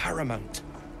is paramount.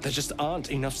 There just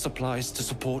aren't enough supplies to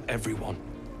support everyone.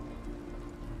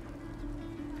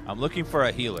 I'm looking for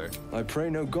a healer. I pray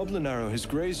no goblin arrow has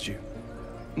grazed you.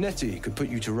 Nettie could put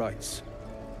you to rights.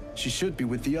 She should be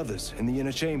with the others in the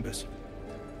inner chambers.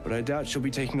 But I doubt she'll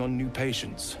be taking on new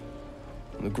patients.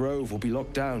 The Grove will be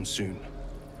locked down soon.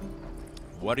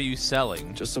 What are you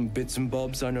selling? Just some bits and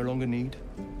bobs I no longer need.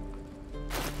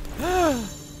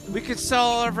 We could sell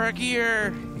all of our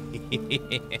gear.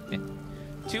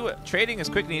 Trading is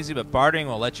quick and easy, but bartering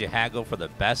will let you haggle for the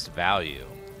best value.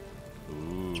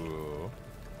 Ooh.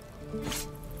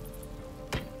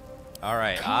 All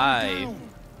right, Calm down.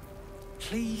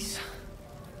 Please.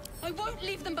 I won't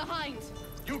leave them behind.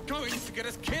 You're going to get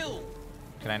us killed.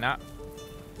 Can I not?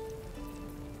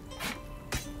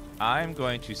 I'm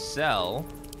going to sell.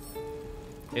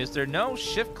 Is there no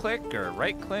shift click or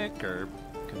right click or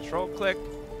control click?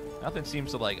 Nothing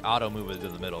seems to like auto move it to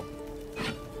the middle.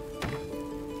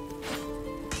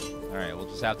 All right, we'll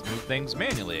just have to move things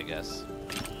manually, I guess.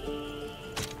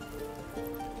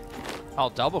 Oh,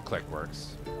 double click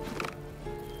works.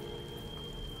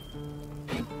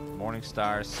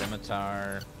 Morningstar,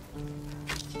 Scimitar.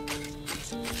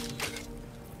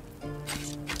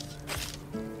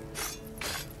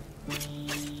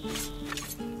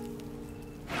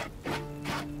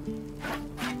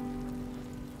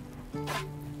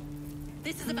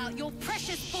 This is about your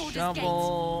precious Baldur's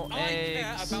Shovel, Gate.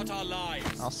 eggs. I care about our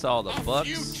lives. I'll sell the our books.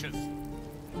 Futures.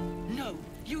 No,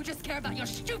 you just care about your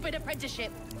stupid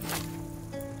apprenticeship.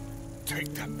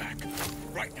 Take that back,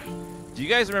 right now. Do you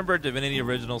guys remember Divinity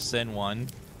Original Sin 1?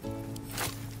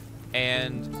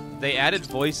 And they added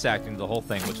voice acting to the whole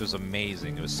thing, which was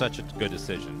amazing. It was such a good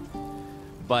decision.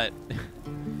 But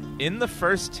in the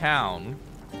first town,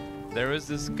 there was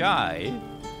this guy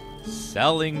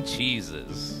selling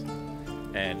cheeses.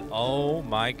 And oh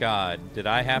my god, did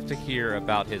I have to hear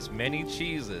about his many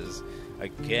cheeses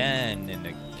again and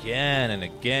again and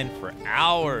again for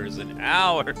hours and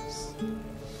hours.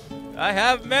 I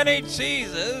have many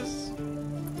cheeses.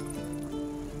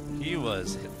 He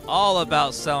was all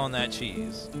about selling that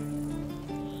cheese.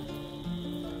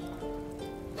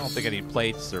 I don't think I need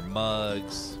plates or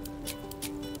mugs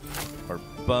or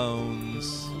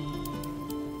bones.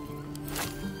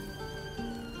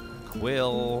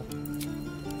 Quill.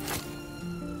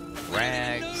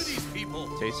 Rags. Know these people.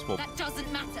 Tasteful. That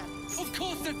doesn't matter. Of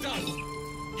course it does.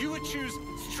 You would choose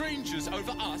strangers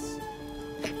over us.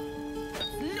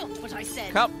 That's not what I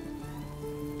said. Come.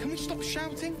 Can we stop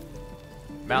shouting?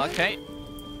 Malachite.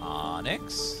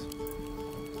 Onyx.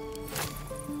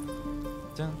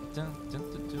 Dun, dun, dun,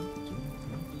 dun, dun, dun.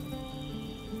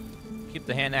 Keep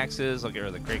the hand axes. I'll get rid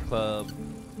of the Great Club.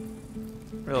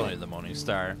 Really need the Morning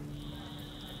Star.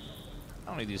 I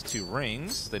don't need these 2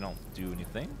 rings. They don't do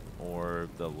anything. Or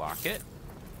the locket.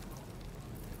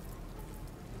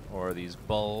 Or these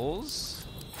bowls.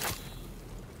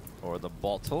 Or the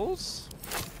bottles.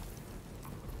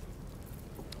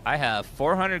 I have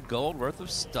 400 gold worth of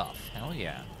stuff. Hell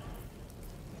yeah.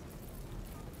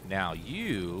 Now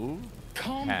you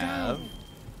Calm have down.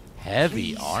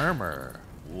 heavy Please. armor.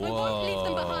 Whoa. I won't leave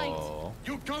them behind.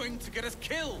 You're going to get us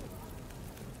killed.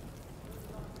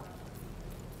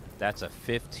 That's a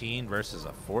 15 versus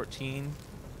a 14.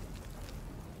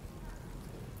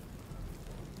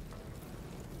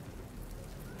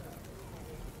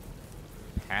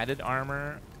 Padded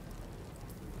armor.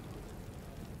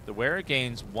 The wearer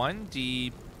gains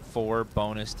 1d4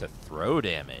 bonus to throw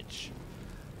damage.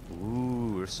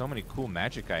 Ooh, there's so many cool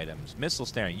magic items. Missile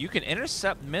staring. You can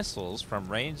intercept missiles from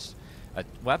ranged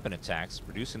weapon attacks,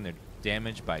 reducing their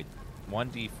damage by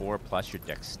 1d4 plus your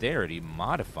dexterity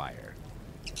modifier.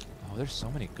 Oh, there's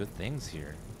so many good things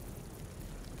here.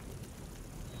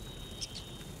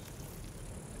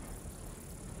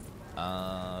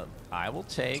 I will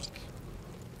take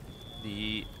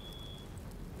the...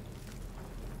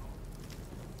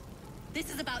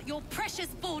 This is about your precious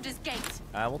Baldur's Gate.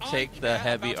 I will take the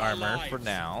heavy armor for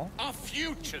now. Our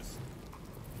futures.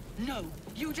 No,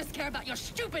 you just care about your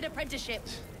stupid apprenticeship.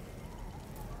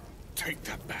 Take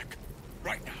that back.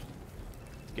 Right now.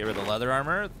 Get rid of the leather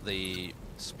armor, the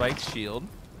spiked shield.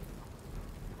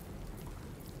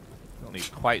 Don't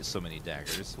need quite so many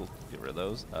daggers. We'll get rid of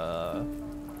those.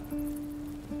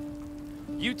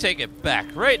 You take it back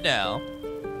right now.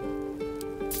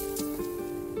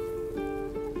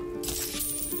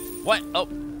 What? Oh.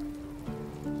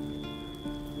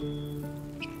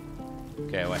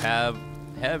 Okay, we have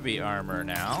heavy armor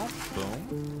now.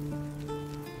 Boom.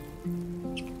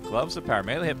 Gloves of power.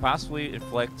 Melee hit possibly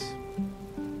inflict.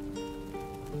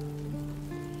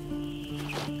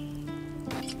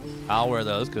 I'll wear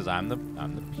those because I'm the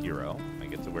hero. I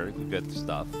get to wear the good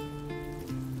stuff.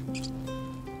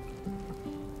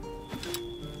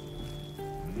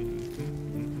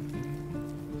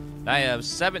 I have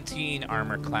 17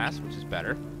 armor class, which is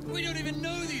better. We don't even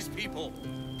know these people.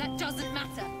 That doesn't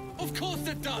matter. Of course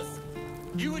it does.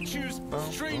 You would choose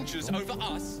strangers over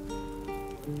us.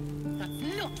 That's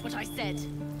not what I said.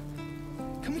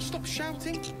 Can we stop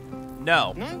shouting?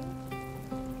 No. No?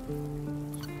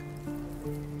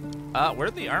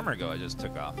 Where'd the armor go I just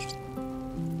took off?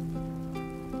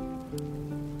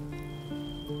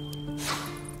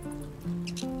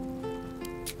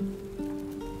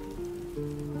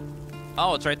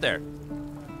 Oh, it's right there.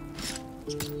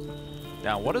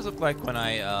 Now, what does it look like when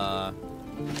I,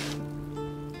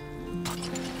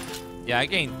 Yeah, I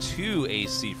gained 2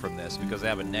 AC from this because I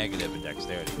have a negative in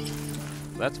dexterity.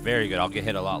 So that's very good. I'll get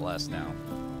hit a lot less now.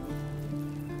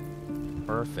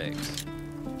 Perfect.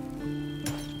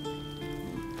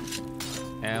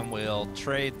 And we'll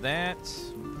trade that.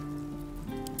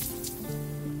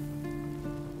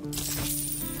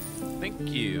 Thank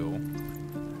you.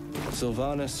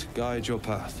 Sylvanas, guide your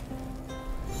path.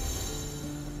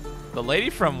 The lady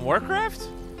from Warcraft?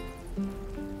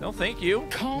 No, thank you.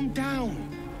 Calm down.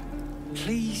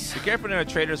 Please. Be careful when a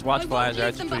trader's watch flies or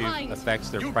leave them behind. affects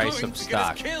their You're price going of to get us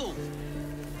stock. killed.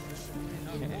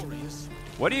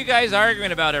 What are you guys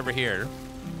arguing about over here?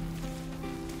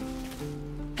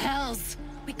 Hells,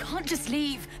 we can't just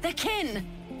leave. They're kin.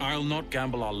 I'll not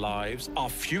gamble our lives, our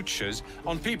futures,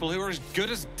 on people who are as good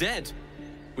as dead.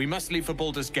 We must leave for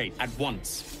Baldur's Gate at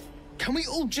once. Can we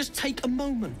all just take a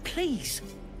moment, please?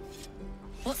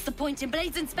 What's the point in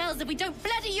blades and spells if we don't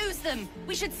bloody use them?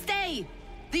 We should stay.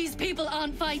 These people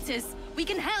aren't fighters. We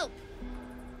can help.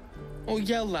 Or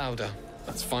yell louder.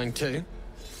 That's fine too.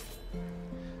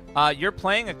 You're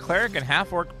playing a cleric and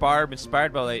half-orc barb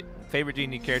inspired by like, favorite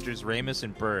D&D characters Ramus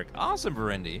and Berg. Awesome,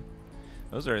 Burundi.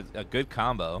 Those are a good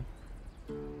combo.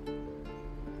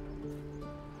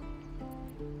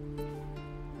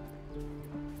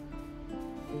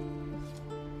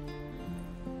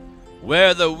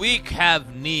 Where the weak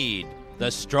have need,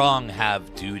 the strong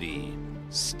have duty.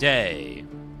 Stay.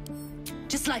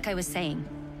 Just like I was saying,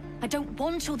 I don't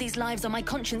want all these lives on my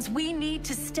conscience. We need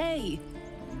to stay.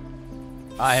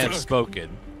 I have spoken.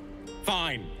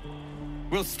 Fine.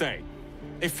 We'll stay.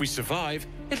 If we survive,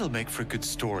 it'll make for a good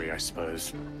story, I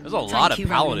suppose. There's a lot of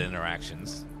paladin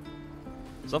interactions.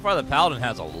 So far, the paladin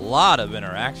has a lot of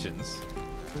interactions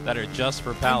that are just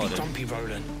for paladin. Don't be grumpy,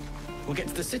 Roland. We'll get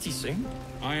to the city soon.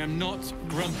 I am not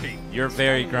grumpy. You're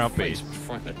very grumpy.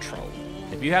 Frighten a troll.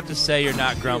 If you have to say you're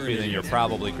not grumpy, then you're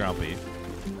probably grumpy.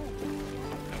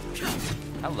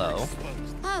 Hello.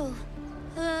 Oh,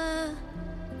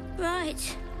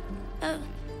 right.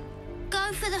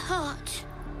 Go for the heart.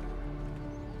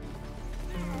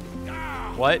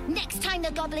 What? Next time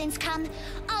the goblins come,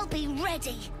 I'll be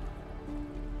ready.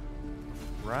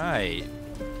 Right.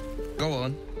 Go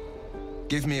on.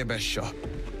 Give me a best shot.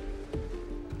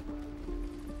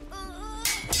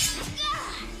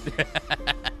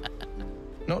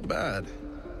 Not bad.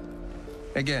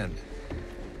 Again.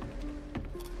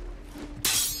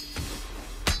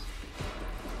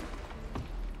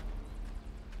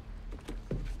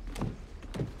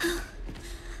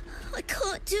 I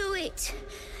can't do it.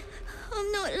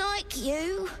 I'm not like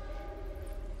you.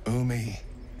 Umi,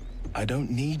 I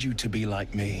don't need you to be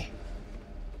like me.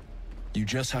 You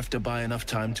just have to buy enough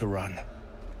time to run.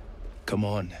 Come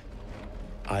on.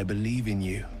 I believe in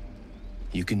you.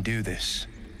 You can do this.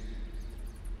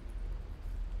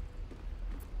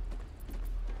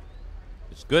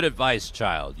 It's good advice,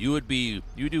 child. You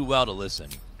do well to listen.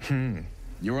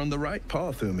 You're on the right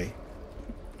path, Umi.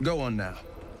 Go on now.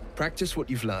 Practice what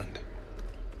you've learned.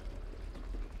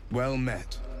 Well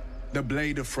met. The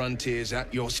blade of frontiers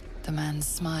at your... The man's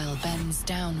smile bends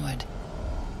downward,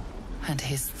 and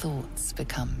his thoughts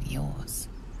become yours.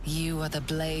 You are the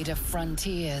blade of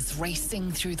frontiers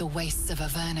racing through the wastes of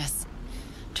Avernus.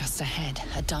 Just ahead,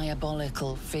 a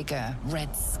diabolical figure,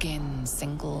 red skin,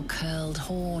 single curled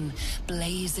horn,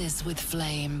 blazes with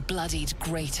flame, bloodied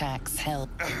great axe held.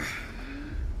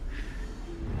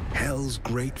 Hell's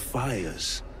great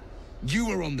fires. You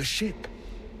were on the ship.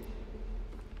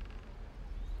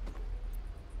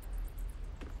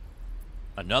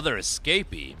 Another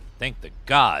escapee. Thank the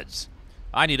gods.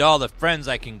 I need all the friends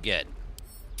I can get.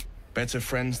 Better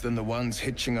friends than the ones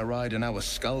hitching a ride in our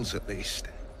skulls, at least.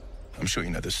 I'm sure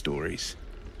you know the stories.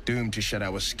 Doomed to shed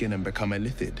our skin and become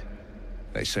illithid.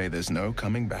 They say there's no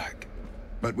coming back.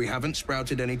 But we haven't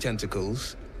sprouted any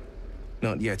tentacles.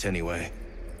 Not yet, anyway.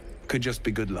 Could just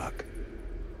be good luck.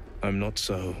 I'm not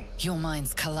so... Your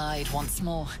minds collide once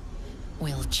more.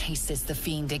 Will chases the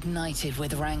fiend ignited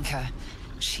with rancor.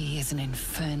 She is an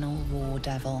infernal war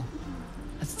devil.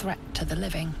 A threat to the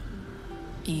living.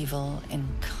 Evil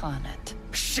incarnate.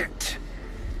 Shit!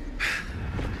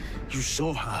 You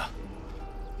saw her.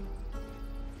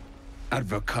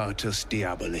 Advocatus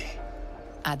Diaboli.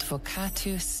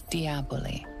 Advocatus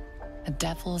Diaboli. A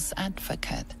devil's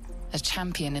advocate. A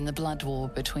champion in the blood war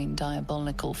between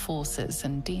diabolical forces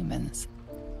and demons.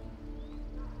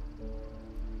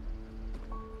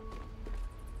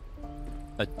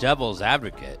 A devil's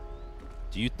advocate?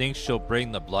 Do you think she'll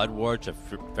bring the blood war to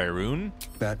Faerun?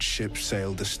 That ship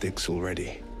sailed the Styx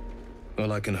already.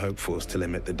 All I can hope for is to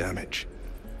limit the damage.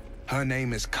 Her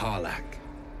name is Karlach,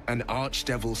 an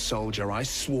archdevil soldier I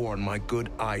swore on my good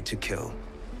eye to kill.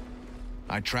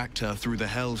 I tracked her through the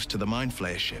hells to the Mind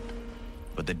Flayer ship,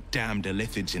 but the damned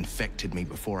illithids infected me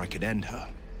before I could end her.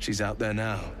 She's out there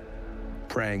now,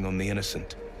 preying on the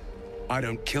innocent. I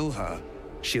don't kill her,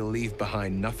 she'll leave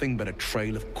behind nothing but a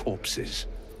trail of corpses.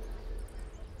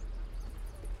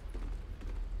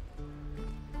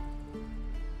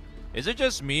 Is it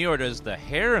just me, or does the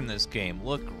hair in this game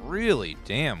look really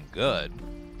damn good?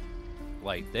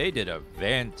 Like, they did a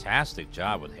fantastic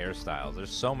job with hairstyles.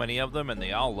 There's so many of them, and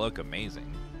they all look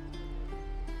amazing.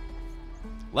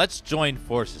 Let's join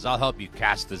forces. I'll help you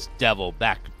cast this devil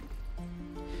back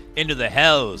into the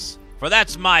hells. For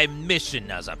that's my mission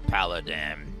as a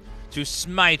paladin. To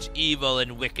smite evil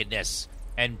and wickedness,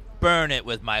 and burn it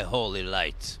with my holy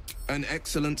light. An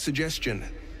excellent suggestion,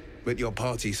 but your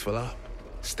party's full up.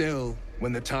 Still,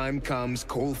 when the time comes,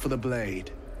 call for the blade.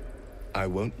 I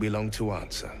won't be long to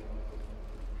answer.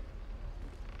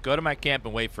 Go to my camp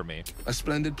and wait for me. A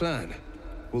splendid plan.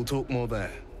 We'll talk more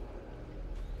there.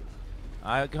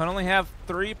 I can only have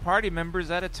 3 party members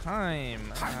at a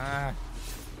time. I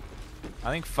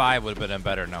think 5 would have been a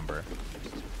better number.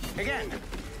 Again.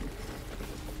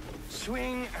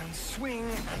 Swing and swing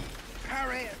and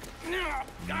Parry.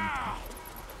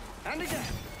 And again.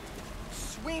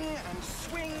 Swing and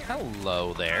swing.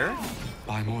 Hello there.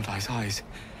 By Mordai's eyes,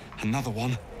 another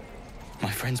one. My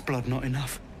friend's blood not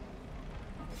enough.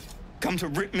 Come to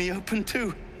rip me open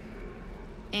too.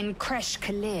 In Kresh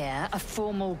Kalir, a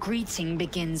formal greeting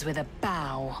begins with a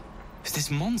bow. Is this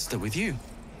monster with you?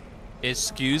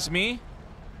 Excuse me?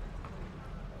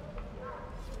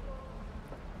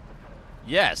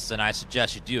 Yes, and I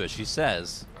suggest you do as she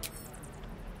says.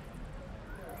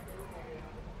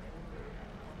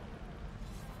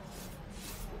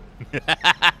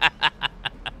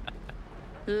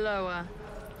 Lower.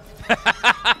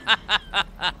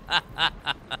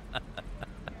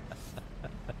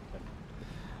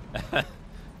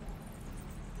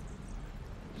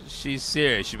 She's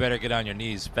serious. You better get on your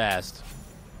knees fast.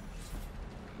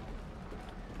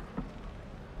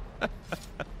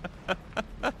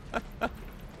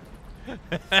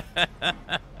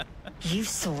 You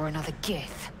saw another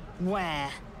Gith.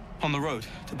 Where? On the road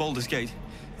to Baldur's Gate,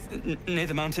 near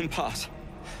the mountain pass.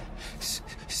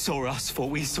 Saw us, for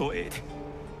we saw it.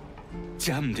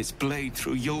 Jammed its blade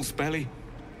through Yul's belly.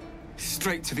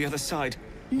 Straight to the other side.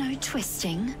 No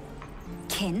twisting.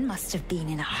 Kin must have been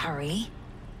in a hurry.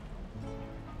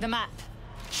 The map.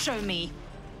 Show me.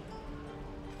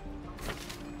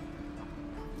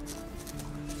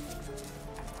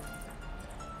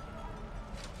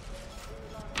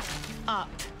 Up.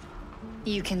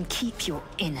 You can keep your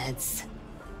innards.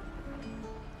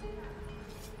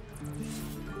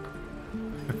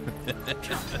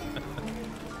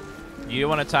 You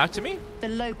want to talk to me? The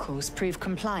locals prove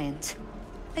compliant.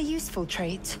 A useful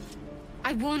trait.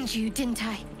 I warned you, didn't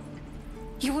I?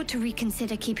 You ought to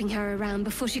reconsider keeping her around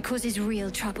before she causes real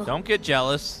trouble. Don't get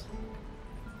jealous.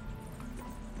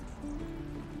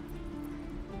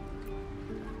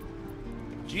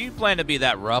 Do you plan to be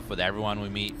that rough with everyone we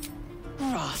meet?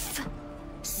 Rough.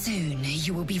 Soon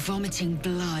you will be vomiting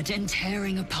blood and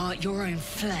tearing apart your own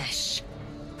flesh.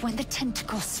 When the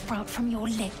tentacles sprout from your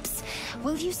lips,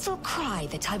 will you still cry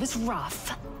that I was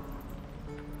rough?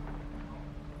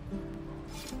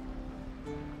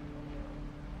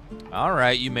 All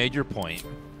right, you made your point.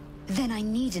 Then I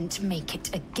needn't make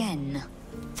it again.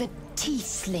 The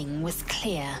Tiefling was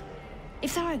clear.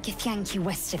 If there are Githyanki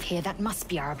west of here, that must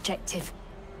be our objective.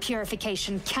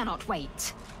 Purification cannot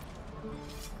wait.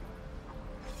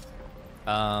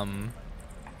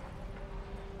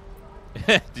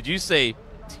 Did you say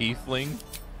Tiefling?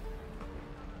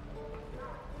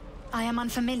 I am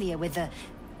unfamiliar with the...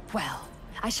 well,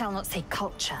 I shall not say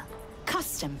culture.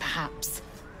 Custom, perhaps.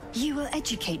 You will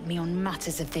educate me on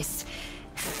matters of this...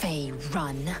 Fey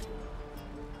run.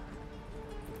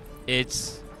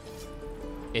 It's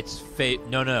Fey...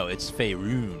 No, it's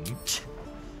Faerun.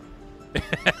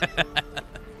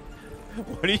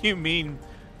 What do you mean,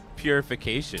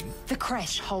 purification? The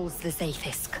Kresh holds the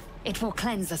Zaithisk. It will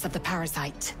cleanse us of the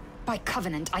parasite. By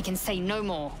covenant, I can say no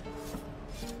more.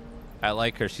 I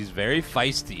like her. She's very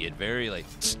feisty and very, like...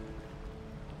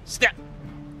 Step!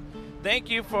 Thank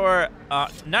you for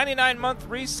 99-month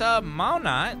resub,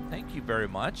 Maunat. Thank you very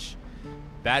much.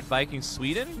 Bad Viking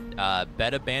Sweden,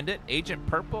 Beta Bandit, Agent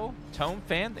Purple, Tome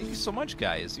Fan. Thank you so much,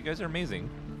 guys. You guys are amazing.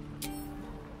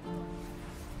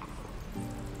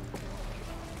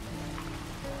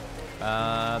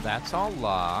 That's all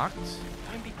locked.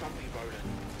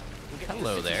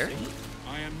 Hello there.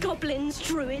 Goblins,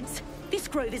 druids. This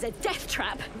grove is a death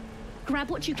trap. Grab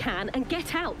what you can and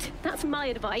get out. That's my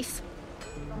advice.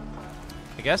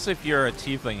 I guess if you're a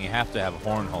tiefling, you have to have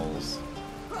horn holes.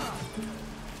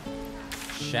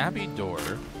 Shabby door.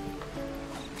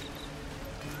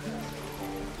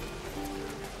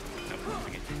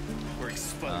 We're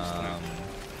exposed now.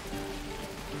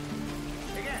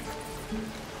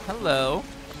 Hello.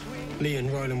 Lee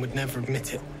and Roland would never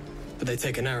admit it, but they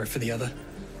take an arrow for the other.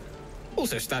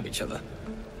 Also stab each other.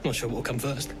 Not sure what will come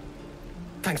first.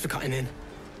 Thanks for cutting in.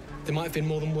 There might have been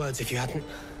more than words if you hadn't.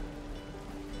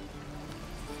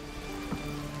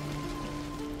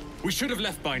 We should have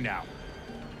left by now.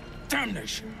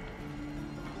 Damnation!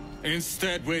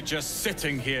 Instead, we're just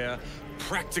sitting here,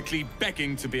 practically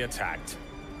begging to be attacked.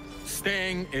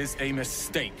 Staying is a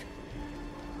mistake.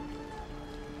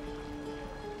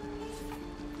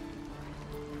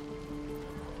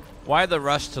 Why the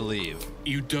rush to leave?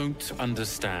 You don't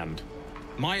understand.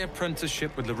 My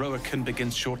apprenticeship with Leroican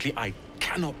begins shortly. I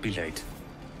cannot be late.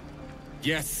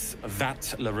 Yes, that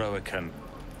Leroican.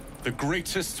 The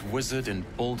greatest wizard in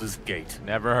Baldur's Gate.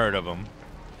 Never heard of him.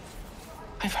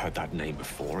 I've heard that name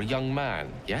before. A young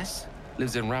man, yes?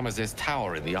 Lives in Ramesses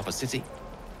Tower in the upper city.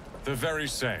 The very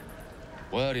same.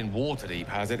 Word in Waterdeep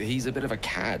has it he's a bit of a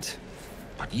cad.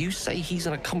 But you say he's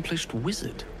an accomplished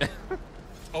wizard.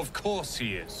 Of course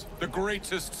he is. The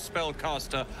greatest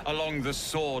spellcaster along the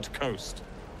Sword Coast.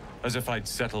 As if I'd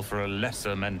settle for a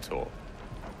lesser mentor.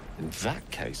 In that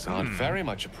case, I'd very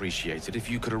much appreciate it if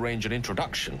you could arrange an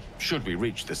introduction, should we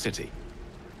reach the city.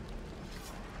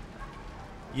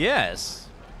 Yes.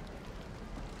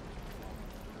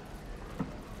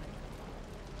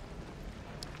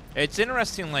 It's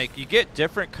interesting, like, you get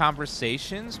different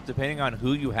conversations depending on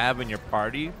who you have in your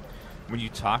party when you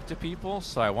talk to people.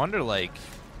 So I wonder, like,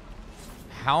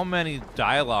 how many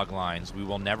dialogue lines we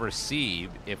will never see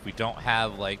if we don't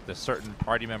have, like, the certain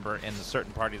party member in the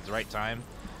certain party at the right time.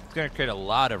 It's going to create a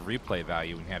lot of replay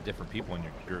value when you have different people in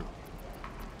your group.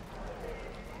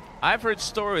 I've heard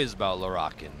stories about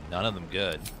Lorrakin, none of them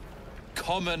good.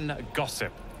 Common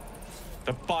gossip.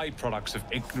 The byproducts of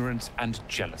ignorance and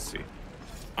jealousy.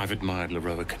 I've admired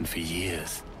Lorrakin for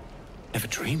years. Never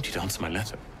dreamed he'd answer my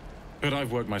letter. But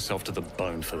I've worked myself to the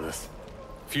bone for this.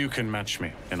 Few can match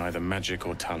me in either magic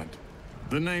or talent.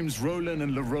 The names Roland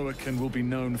and Lorrakin will be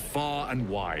known far and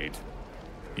wide.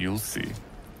 You'll see.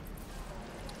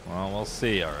 Well, we'll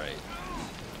see, all right.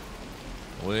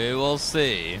 We will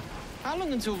see. How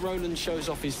long until Roland shows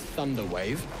off his thunder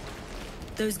wave?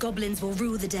 Those goblins will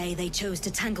rue the day they chose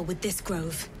to tangle with this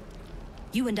grove.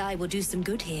 You and I will do some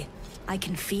good here. I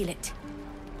can feel it.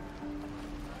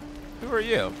 Who are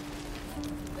you?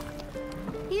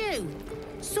 You.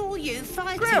 Saw you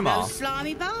fighting Grandma. those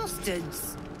slimy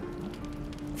bastards.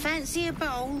 Fancy a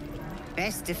bowl?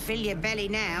 Best to fill your belly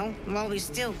now, while we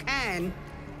still can.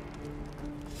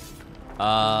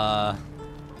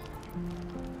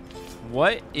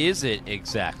 What is it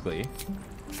exactly?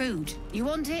 Food. You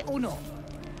want it or not?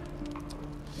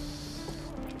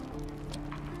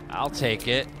 I'll take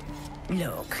it.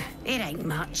 Look, it ain't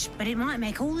much, but it might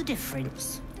make all the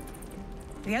difference.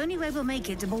 The only way we'll make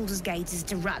it to Baldur's Gate is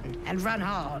to run, and run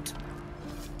hard.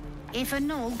 If a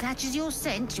gnoll catches your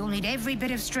scent, you'll need every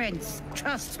bit of strength.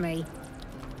 Trust me.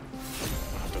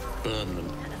 I'll have to burn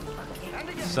them.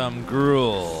 Some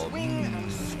gruel.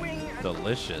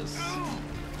 Delicious.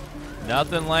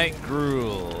 Nothing like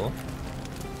gruel.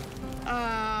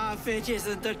 Ah, if it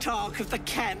isn't the talk of the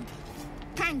camp.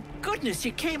 Thank goodness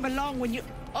you came along when you...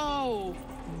 Oh.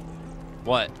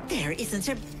 What? There isn't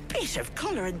a bit of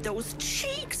colour in those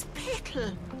cheeks,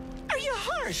 Petal. Are you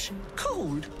hurt?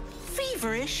 Cold?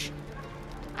 Feverish?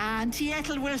 Auntie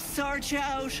Ethel will sort you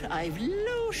out. I've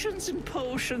lotions and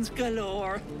potions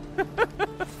galore.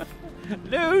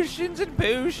 Lotions and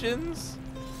potions.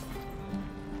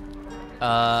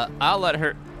 I'll let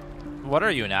her... What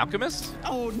are you, an alchemist?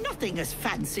 Oh, nothing as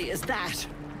fancy as that.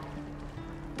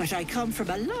 But I come from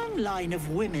a long line of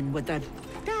women with a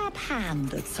dab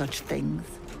hand at such things.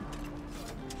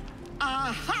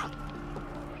 Aha!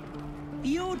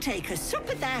 You take a sup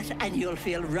of that and you'll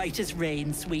feel right as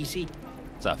rain, sweetie.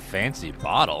 It's a fancy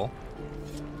bottle.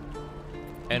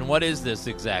 And what is this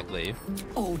exactly?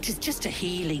 Oh, 'tis just a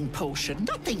healing potion,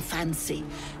 nothing fancy.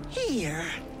 Here.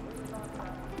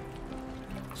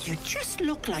 You just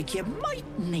look like you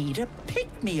might need a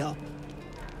pick-me-up.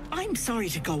 I'm sorry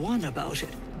to go on about it,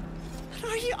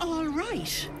 but are you all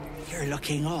right? You're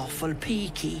looking awful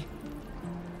peaky.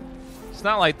 It's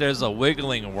not like there's a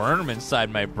wiggling worm inside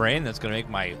my brain that's going to make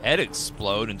my head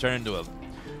explode and turn into a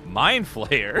mind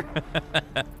flayer.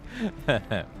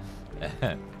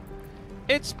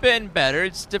 It's been better.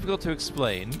 It's difficult to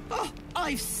explain. Oh,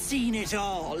 I've seen it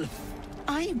all.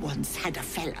 I once had a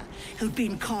fella who'd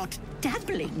been caught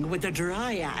dabbling with a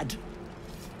dryad.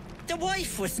 The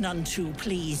wife was none too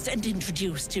pleased and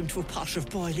introduced him to a pot of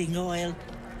boiling oil.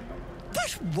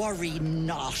 But worry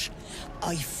not.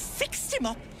 I fixed him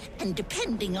up, and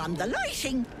depending on the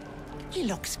lighting, he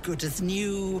looks good as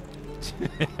new.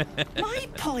 My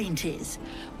point is,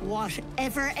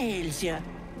 whatever ails you,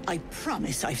 I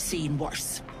promise I've seen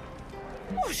worse.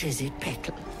 What is it,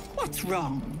 Petal? What's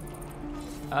wrong?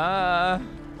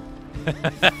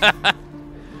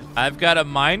 I've got a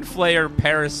mind flayer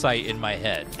parasite in my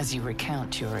head. As you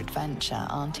recount your adventure,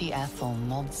 Auntie Ethel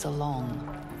nods along,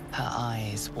 her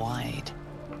eyes wide.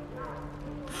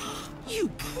 You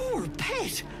poor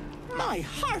pet! My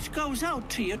heart goes out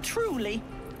to you, truly.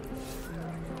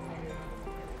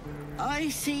 I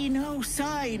see no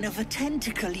sign of a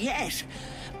tentacle yet,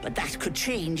 but that could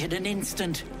change in an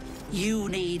instant. You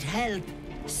need help.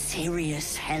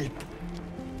 Serious help.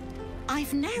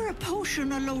 I've ne'er a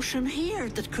potion or lotion here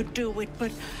that could do it,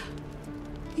 but...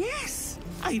 yes,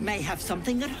 I may have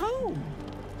something at home.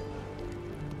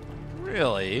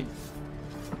 Really?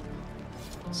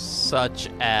 Such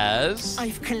as?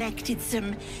 I've collected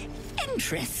some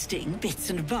interesting bits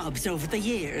and bobs over the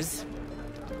years.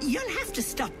 You'll have to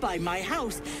stop by my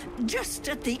house, just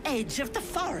at the edge of the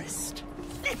forest.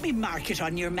 Let me mark it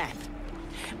on your map.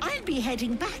 I'll be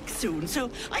heading back soon,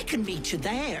 so I can meet you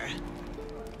there.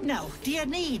 Now, do you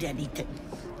need anything?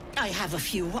 I have a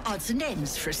few odds and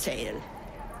ends for sale.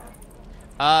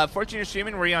 14 years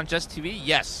streaming, were you on Just TV?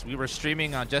 Yes, we were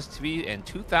streaming on Just TV in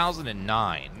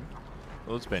 2009.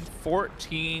 Well, it's been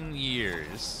 14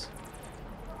 years.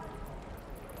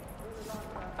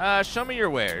 Show me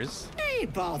your wares. Hey,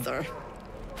 bother.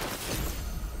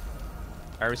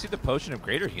 I received a potion of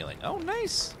greater healing. Oh,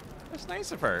 nice. That's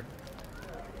nice of her.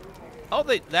 Oh,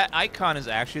 that icon is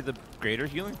actually the greater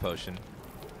healing potion.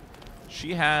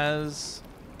 She has...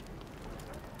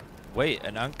 Wait,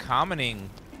 an uncommoning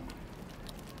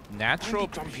natural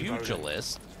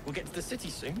pugilist. We'll get to the city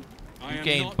soon. You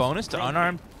gain bonus to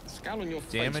unarmed Scowl on your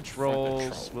face, damage Frank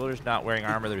rolls. Wielders not wearing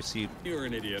armor, they receive You're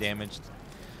an idiot. damage.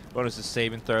 Bonus to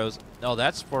saving throws. No,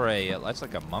 that's for a. That's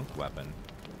like a monk weapon.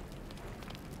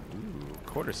 Ooh,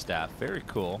 quarterstaff. Very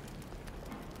cool.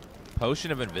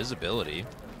 Potion of invisibility.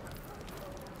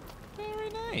 Very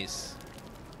nice.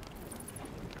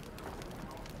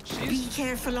 Be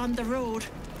careful on the road.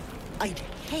 I'd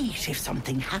hate if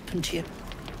something happened to you.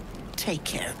 Take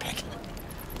care, Petal.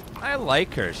 I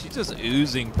like her. She's just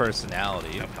oozing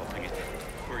personality.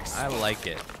 I like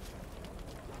it.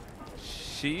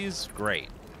 She's great.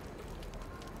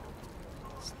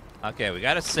 Okay, we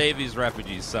gotta save these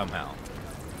refugees somehow.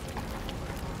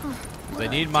 They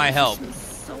need my help.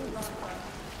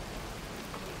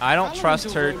 I don't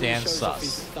trust her, Dan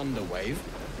sus. Thunder wave.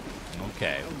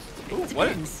 Okay. Ooh,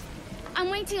 what? I'm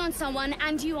waiting on someone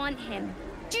and you aren't him.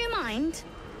 Do you mind?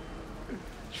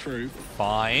 True.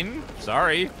 Fine.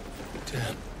 Sorry.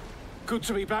 Good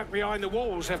to be back behind the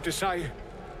walls, have to say.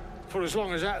 For as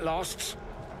long as that lasts.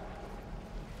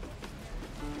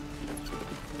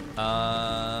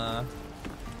 I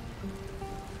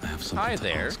have something Hi to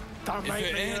there. ask. If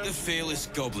it ain't the fearless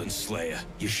goblin slayer,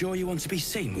 you sure you want to be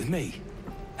seen with me?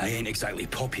 I ain't exactly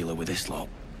popular with this lot.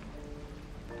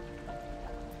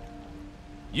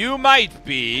 You might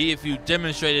be if you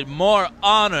demonstrated more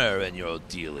honor in your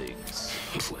dealings.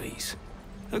 Please.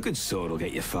 A good sword will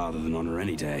get you farther than honor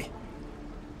any day.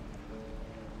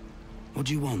 What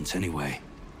do you want, anyway?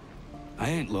 I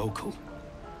ain't local.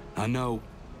 I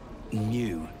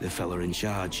knew the fella in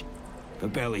charge,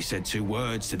 but barely said 2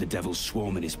 words to the devil's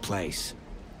swarm in his place.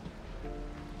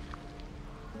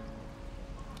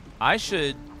 I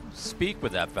should speak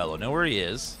with that fellow. Know where he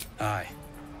is. Aye.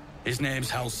 His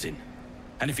name's Halsin.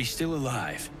 And if he's still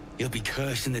alive, he'll be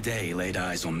cursing the day he laid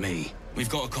eyes on me. We've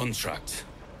got a contract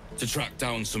to track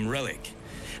down some relic,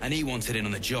 and he wanted in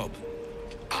on the job.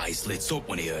 Eyes lit up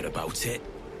when he heard about it.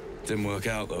 Didn't work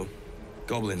out, though.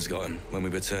 Goblins got him when we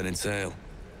were turning tail.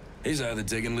 He's either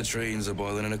digging latrines or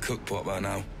boiling in a cookpot by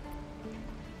now.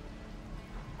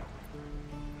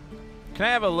 Can I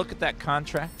have a look at that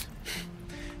contract?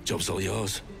 Job's all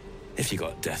yours, if you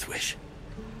got a death wish.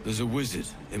 There's a wizard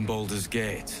in Baldur's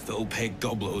Gate that'll pay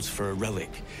gobloads for a relic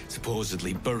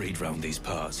supposedly buried round these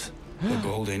parts. But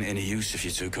gold ain't any use if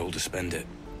you're too cold to spend it.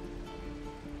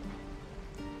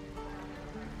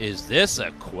 Is this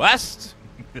a quest?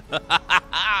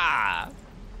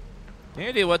 Any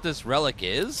idea what this relic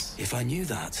is? If I knew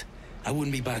that, I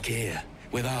wouldn't be back here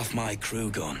with half my crew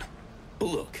gone. But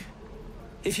look,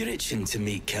 if you're itching to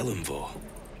meet Kellenvor,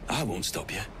 I won't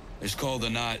stop you. It's called the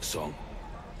Night Song.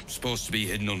 Supposed to be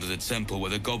hidden under the temple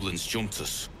where the goblins jumped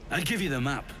us. I'd give you the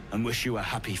map and wish you a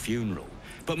happy funeral,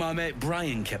 but my mate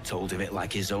Brian kept hold of it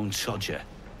like his own todger.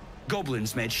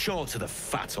 Goblins made sure to the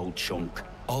fat old chunk.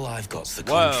 All I've got's the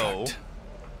contract.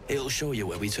 It'll show you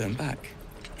where we turn back,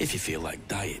 if you feel like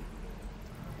dying.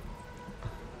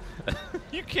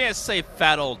 You can't say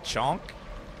fat old chunk.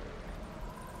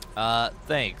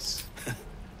 Thanks.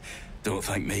 Don't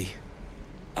thank me.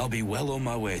 I'll be well on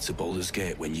my way to Baldur's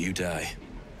Gate when you die.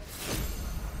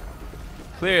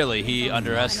 Clearly, he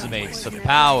underestimates the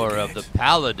power of the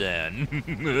paladin.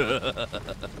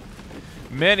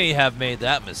 Many have made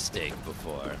that mistake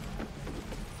before.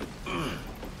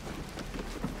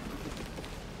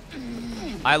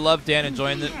 I love Dan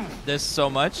enjoying this so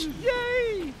much.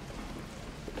 Yay!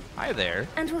 Hi there.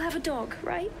 And we'll have a dog,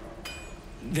 right?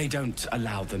 They don't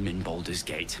allow them in Baldur's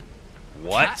Gate.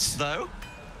 What? Cats, though?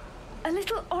 A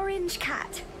little orange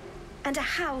cat. And a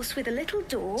house with a little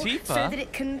door Tifa? so that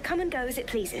it can come and go as it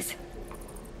pleases.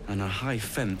 And a high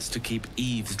fence to keep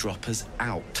eavesdroppers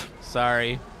out.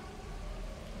 Sorry.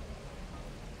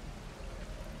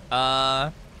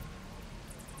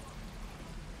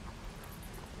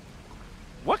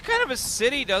 What kind of a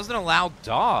city doesn't allow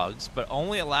dogs, but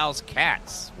only allows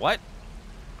cats? What?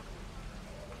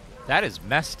 That is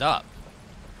messed up.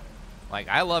 Like,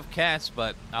 I love cats,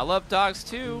 but I love dogs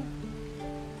too.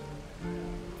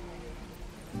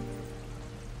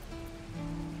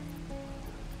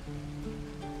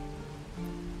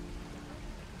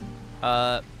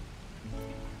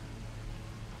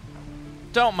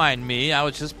 Don't mind me, I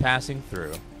was just passing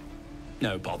through.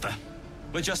 No bother.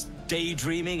 We're just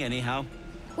daydreaming anyhow.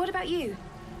 What about you?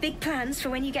 Big plans for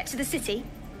when you get to the city?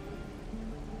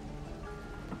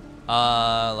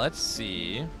 Let's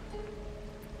see.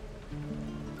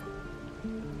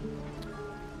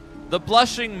 The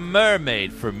Blushing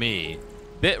Mermaid for me.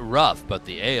 Bit rough, but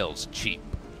the ale's cheap.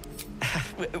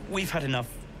 We've had enough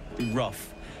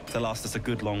rough to last us a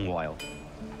good long while.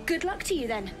 Good luck to you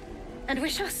then. And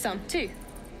wish us some, too.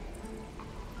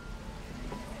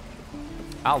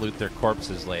 I'll loot their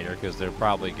corpses later, because they'll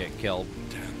probably get killed.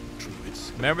 Damn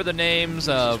druids. Remember the names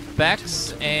of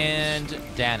Bex and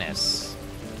Danis.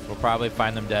 We'll probably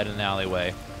find them dead in an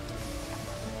alleyway.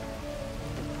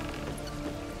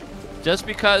 Just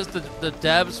because the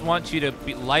devs want you to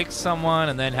like someone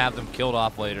and then have them killed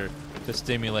off later to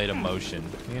stimulate emotion.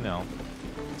 You know,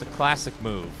 it's a classic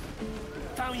move.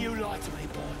 Don't you lie to me,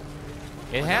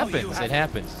 boy. It happens. It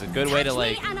happens. It's a good way to,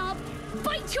 like, And I'll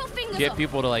bite your fingers get off.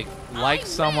 people to, like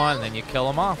someone and then you kill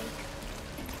them off.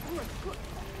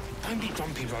 Don't be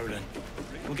grumpy, Roland.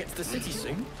 We'll get to the city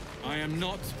soon. I am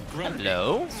not grumpy.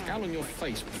 Hello? Scowl on your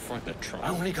face would frighten a child.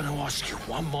 Only gonna ask you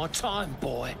one more time,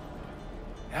 boy.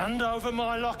 Hand over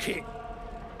my locket.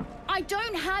 I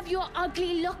don't have your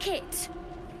ugly locket.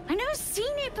 I never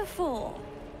seen it before.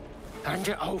 Hand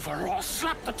it over or I'll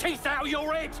slap the teeth out of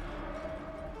your head.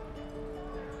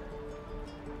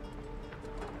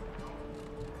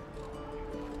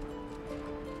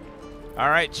 All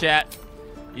right, chat.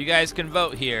 You guys can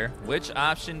vote here. Which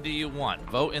option do you want?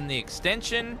 Vote in the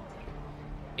extension,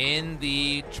 in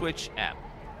the Twitch app.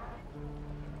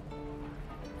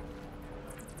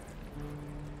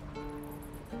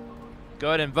 Go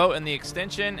ahead and vote in the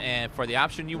extension and for the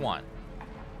option you want.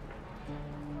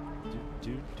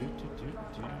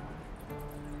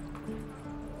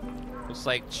 Looks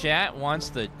like chat wants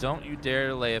the "Don't you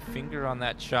dare lay a finger on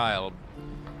that child."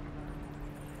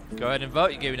 Go ahead and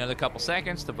vote. You give you another couple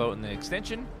seconds to vote in the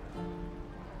extension.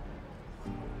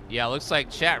 Yeah, looks like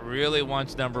chat really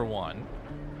wants number one.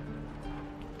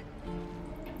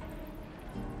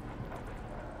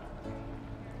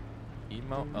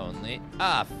 Emo only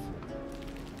off.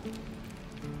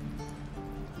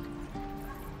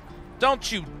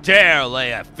 Don't you dare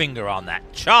lay a finger on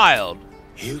that child.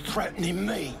 You threatening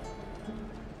me?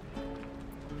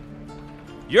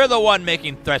 You're the one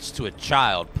making threats to a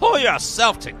child. Pull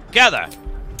yourself together.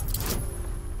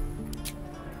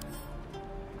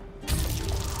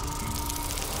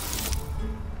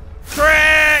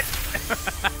 Crit!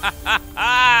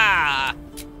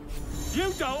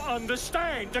 You don't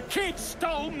understand. The kid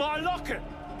stole my locket.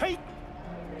 He...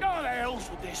 Oh, the hell's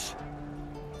with this?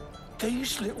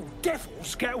 These little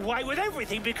devils get away with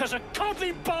everything because of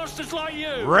coddling bastards like you.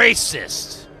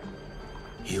 Racist.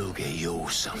 You'll get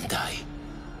yours someday.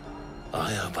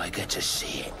 I hope I get to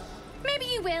see it. Maybe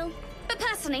you will, but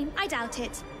personally, I doubt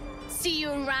it. See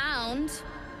you around.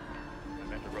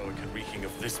 That heroic and reeking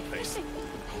of this place.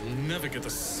 I'll never get the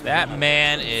smell. That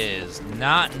man is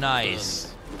not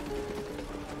nice.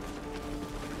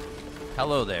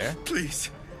 Hello there.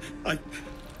 Please.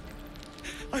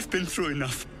 I've been through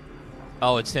enough.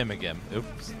 Oh, it's him again.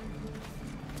 Oops.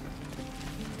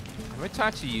 Have I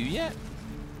talked to you yet?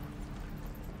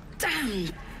 Damn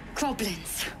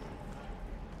goblins.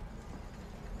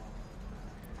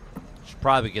 Should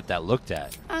probably get that looked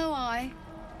at. Oh, I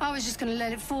was just gonna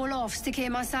let it fall off, stick it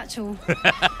in my satchel.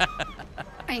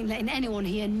 Ain't letting anyone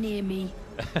here near me.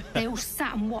 They all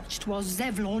sat and watched while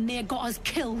Zevlor near got us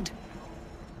killed.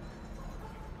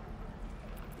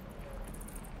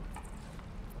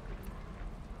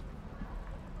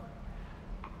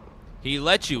 He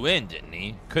let you in, didn't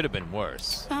he? Could have been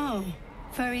worse. Oh,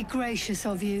 very gracious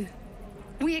of you.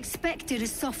 We expected a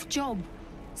soft job.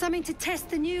 Something to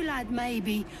test the new lad,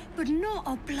 maybe, but not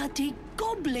a bloody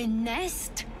goblin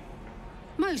nest.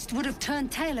 Most would have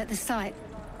turned tail at the sight,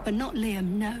 but not Liam,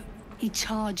 no. He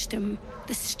charged him,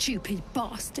 the stupid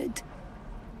bastard.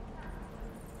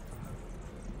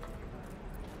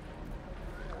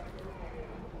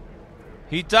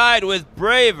 He died with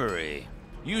bravery.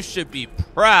 You should be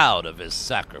proud of his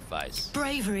sacrifice.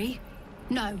 Bravery?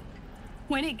 No.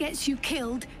 When it gets you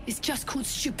killed, it's just called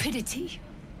stupidity.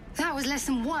 That was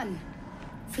lesson one.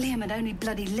 If Liam had only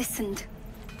bloody listened.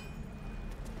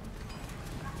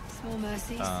 Small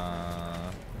mercies.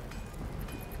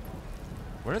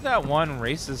 Where did that one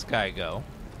racist guy go?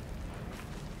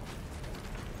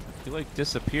 You like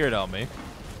disappeared on me.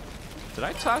 Did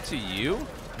I talk to you?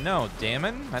 No,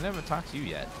 Damon. I never talked to you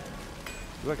yet.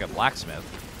 You look like a blacksmith.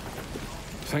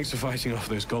 Thanks for fighting off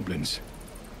those goblins.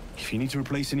 If you need to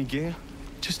replace any gear,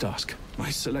 just ask. My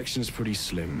selection's pretty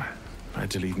slim. I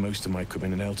had to leave most of my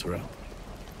equipment in Elturel.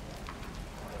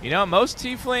 You know, most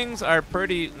tieflings are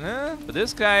pretty, but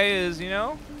this guy is, you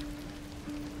know,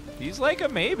 he's like a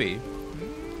maybe.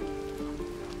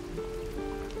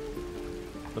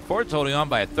 The fort's holding on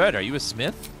by a thread. Are you a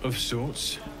smith? Of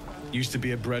sorts. Used to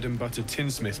be a bread and butter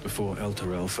tinsmith before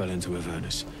Elturel fell into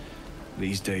Avernus.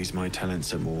 These days, my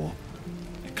talents are more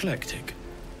eclectic.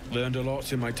 Learned a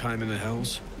lot in my time in the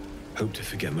Hells. Hope to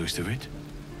forget most of it.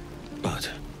 But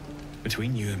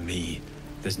between you and me,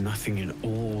 there's nothing in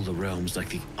all the realms like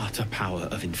the utter power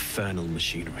of infernal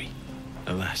machinery.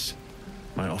 Alas,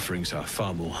 my offerings are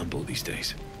far more humble these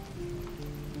days.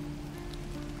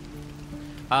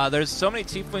 There's so many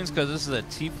tieflings because this is a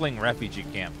tiefling refugee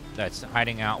camp that's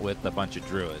hiding out with a bunch of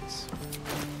druids.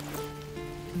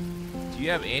 Do you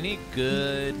have any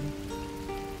good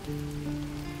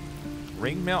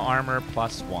ringmail armor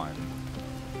 +1?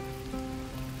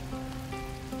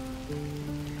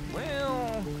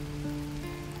 Well,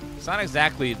 it's not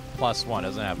exactly +1. It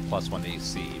doesn't have +1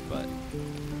 AC, but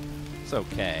it's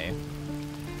okay.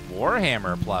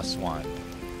 Warhammer +1.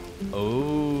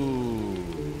 Oh.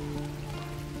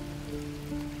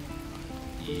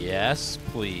 Yes,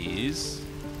 please.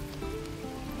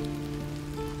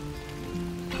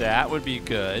 That would be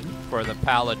good for the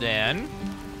paladin.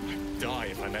 Die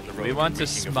if I met the road. We want to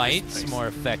smite more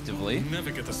effectively.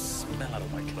 Never get the smell out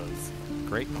of my clothes.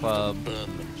 Great club,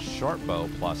 shortbow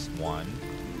 +1,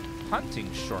 hunting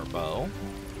shortbow,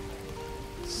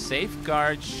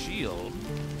 safeguard shield.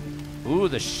 Ooh,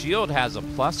 the shield has a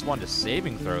 +1 to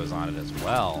saving throws on it as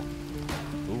well.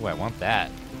 Ooh, I want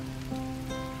that.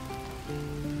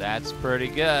 That's pretty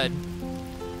good.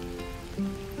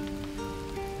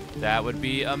 That would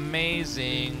be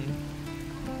amazing.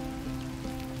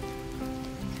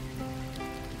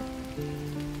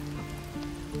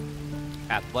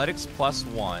 Athletics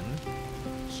 +1.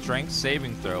 Strength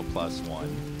saving throw +1.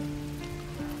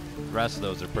 The rest of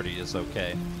those are pretty just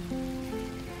okay.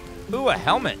 Ooh, a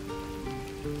helmet.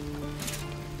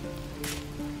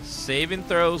 Saving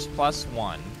throws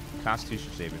 +1.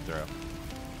 Constitution saving throw.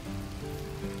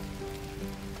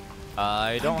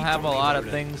 I don't have a lot of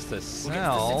things to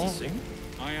sell.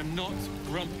 I am not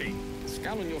grumpy.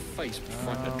 Scowl on your face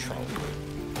before I troll.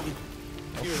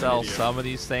 I'll sell some of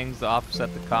these things to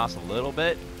offset the cost a little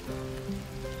bit.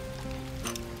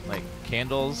 Like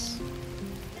candles,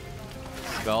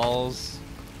 skulls,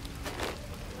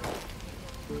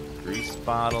 grease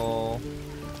bottle,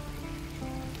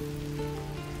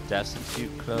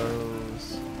 destitute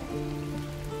clothes,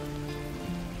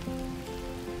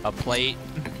 a plate.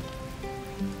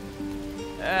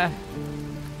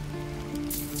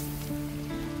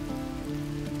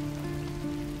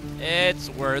 It's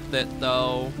worth it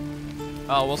though.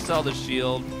 Oh, we'll sell the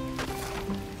shield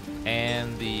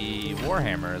and the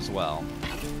warhammer as well.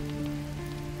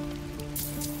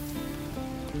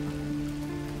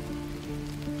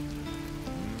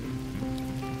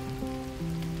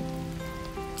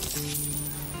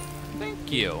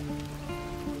 Thank you.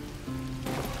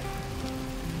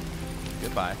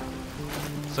 Goodbye.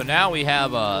 So now we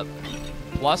have a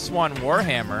 +1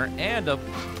 warhammer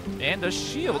and a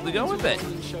shield to go with it.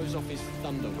 Shows off his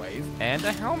thunder wave. And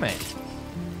a helmet.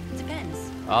 Depends.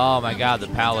 Oh my god, the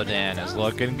paladin is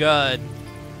looking good.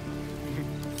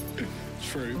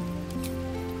 True.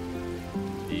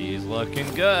 He's looking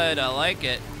good. I like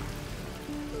it.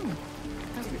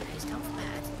 Doesn't taste half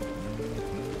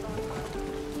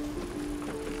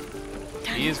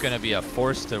bad. He's gonna be a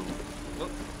force to. Oh,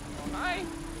 hi.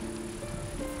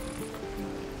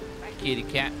 Hi, kitty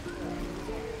cat.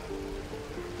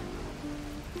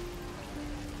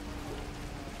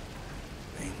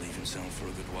 Ain't leaving town for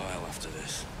a good while after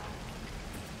this.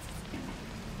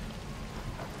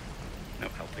 No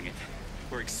helping it.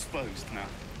 We're exposed now.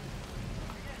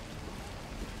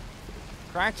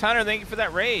 Cracked Hunter, thank you for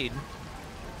that raid.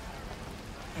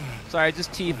 Sorry,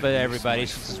 just Tifa, everybody.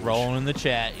 She's just rolling in the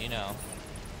chat, you know.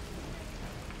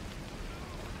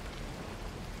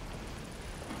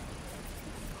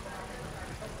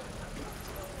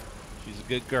 She's a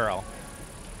good girl.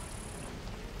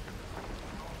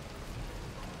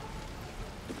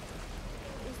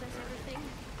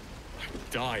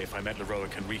 Die if I met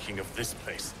Leroic and reeking of this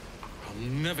place. I'll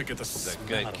never get the smell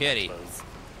good out of kitty. my clothes.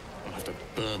 I'll have to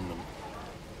burn them.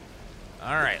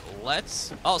 All right,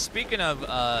 let's. Oh, speaking of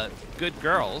good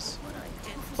girls,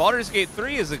 Baldur's Gate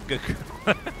 3 is a good.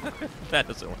 That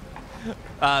doesn't work.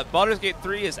 Baldur's Gate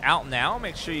 3 is out now.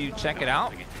 Make sure you check it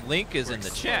out. Link is in the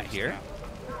chat here.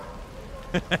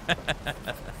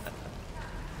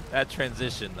 That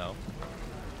transition, though.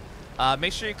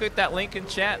 Make sure you click that link in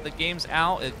chat. The game's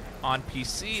out on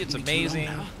PC. It's amazing.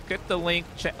 Click the link.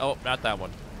 Oh, not that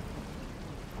one.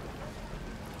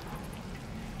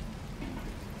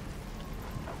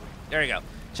 There you go.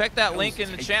 Check that link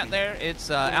in the chat there. It's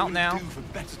out now.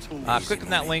 Clicking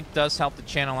that link does help the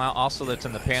channel out. Also, that's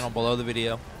in the panel below the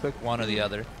video. Click one or the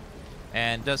other.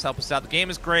 And does help us out. The game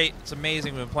is great. It's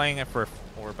amazing. We've been playing it for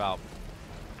about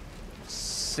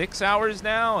 6 hours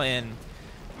now, and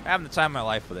having the time of my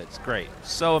life with it. It's great.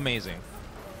 So amazing.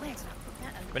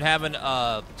 Been having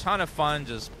a ton of fun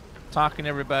just talking to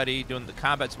everybody. Doing the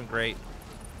combat's been great.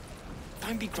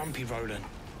 Don't be grumpy, Roland.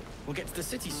 We'll get to the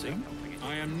city soon.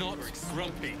 I am not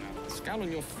grumpy. Scowl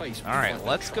on your face. All right,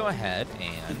 let's go ahead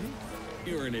and...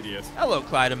 You're an idiot. Hello,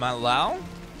 Clyde and my Lau.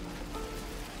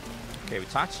 Okay, we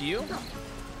talked to you.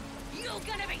 You're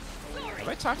gonna be sorry. Have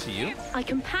I talked to you? I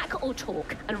can pack or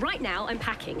talk, and right now I'm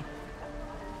packing.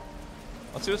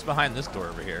 Let's see what's behind this door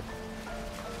over here.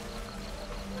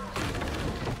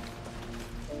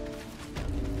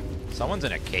 Someone's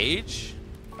in a cage?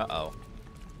 Uh-oh.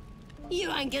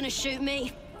 You ain't gonna shoot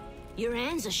me. Your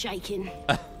hands are shaking.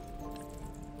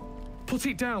 Put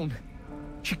it down.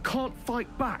 She can't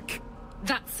fight back.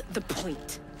 That's the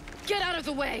point. Get out of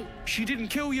the way. She didn't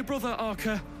kill your brother,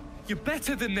 Arca. You're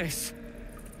better than this.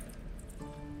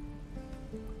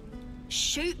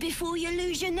 Shoot before you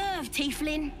lose your nerve,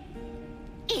 Tiefling.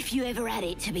 If you ever had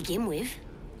it to begin with.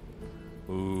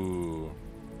 Ooh.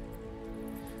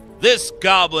 This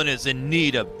goblin is in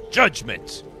need of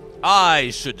judgment. I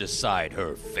should decide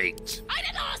her fate. I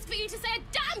didn't ask for you to say a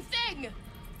damn thing!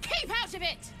 Keep out of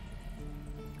it!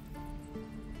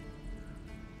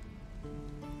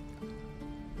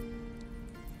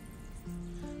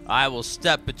 I will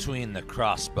step between the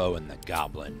crossbow and the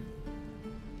goblin.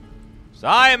 So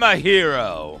I am a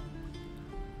hero.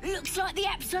 Looks like the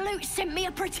Absolute sent me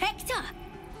a protector.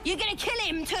 You gonna kill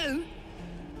him too?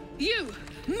 You,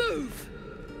 move!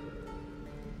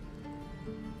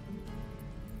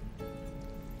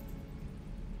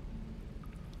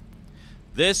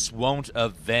 This won't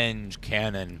avenge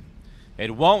Canon.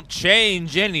 It won't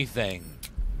change anything.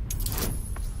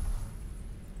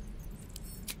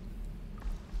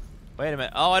 Wait a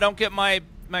minute. Oh, I don't get my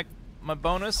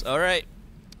bonus? All right.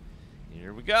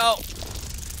 Here we go.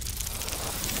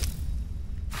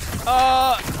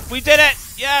 We did it!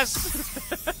 Yes!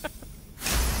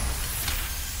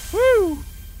 Woo!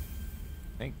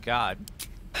 Thank God.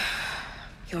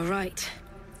 You're right.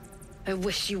 I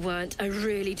wish you weren't. I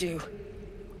really do.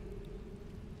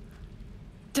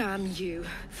 Damn you.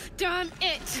 Damn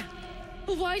it!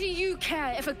 Why do you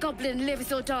care if a goblin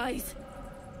lives or dies?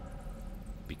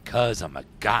 Because I'm a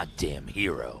goddamn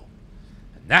hero.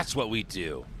 And that's what we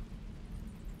do.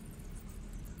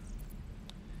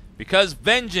 Because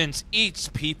vengeance eats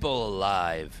people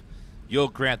alive, you'll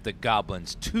grant the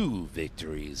goblins 2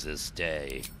 victories this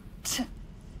day.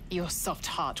 Your soft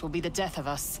heart will be the death of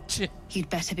us. You'd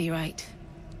better be right.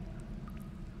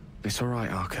 It's all right,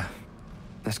 Arca.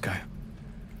 Let's go.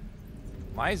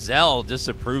 My Zell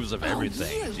disapproves of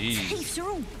everything. You Jeez. thieves are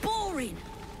all boring.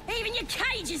 Even your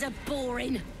cages are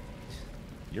boring.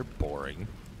 You're boring.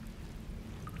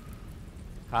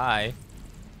 Hi.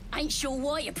 Ain't sure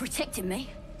why you're protecting me.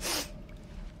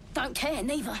 Don't care,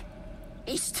 neither.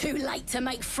 It's too late to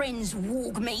make friends,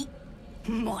 warg meat.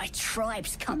 My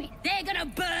tribe's coming. They're gonna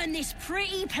burn this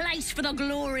pretty place for the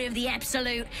glory of the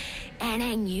Absolute and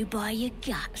hang you by your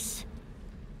guts.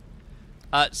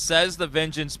 Says the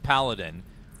Vengeance Paladin.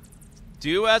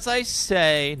 Do as I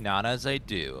say, not as I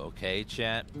do. Okay,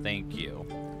 chat? Thank you.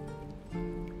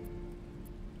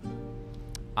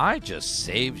 I just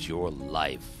saved your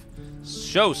life.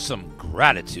 Show some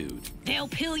gratitude. They'll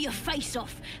peel your face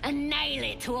off and nail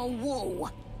it to a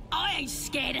wall. I ain't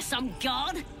scared of some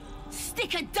god.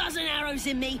 Stick a dozen arrows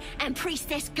in me and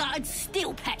Priestess Gut'd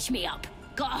still patch me up.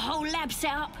 Got a whole lab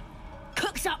set up.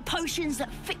 Cooks up potions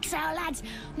that fix our lads,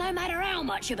 no matter how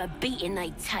much of a beating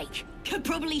they take. Could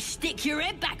probably stick your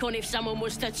head back on if someone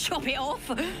was to chop it off.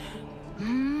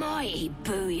 Mighty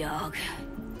booyog.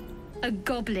 A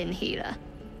goblin healer.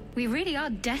 We really are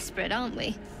desperate, aren't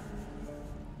we?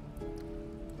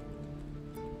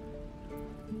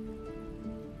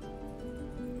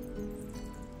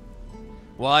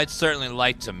 Well, I'd certainly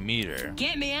like to meet her.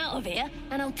 Get me out of here,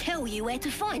 and I'll tell you where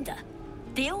to find her.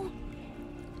 Deal?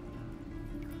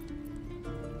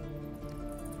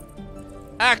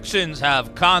 Actions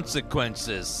have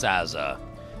consequences, Saza.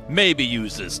 Maybe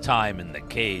use this time in the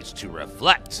cage to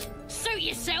reflect. Suit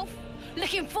yourself.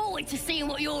 Looking forward to seeing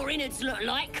what your innards look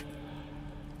like.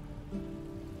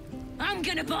 I'm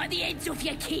gonna bite the heads off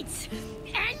your kids,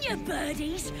 and your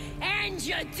birdies, and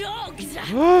your dogs.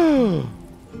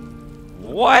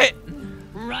 What?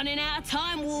 Running out of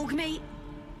time, Wargmeat.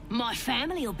 My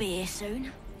family will be here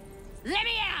soon. Let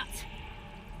me out!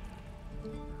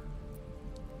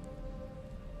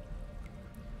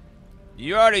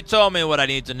 You already told me what I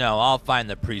need to know. I'll find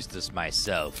the priestess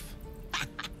myself.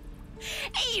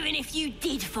 Even if you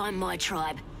did find my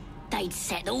tribe, they'd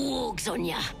set the wargs on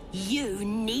ya. You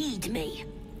need me.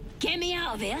 Get me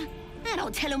out of here, and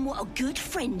I'll tell them what a good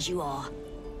friend you are.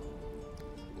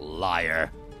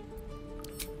 Liar.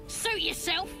 Suit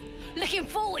yourself. Looking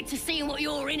forward to seeing what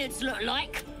your innards look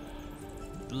like.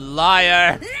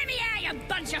 Liar. Let me out, you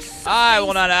bunch of softies. I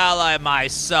will not ally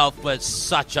myself with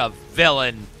such a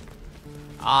villain.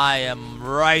 I am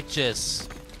righteous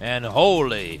and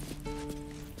holy.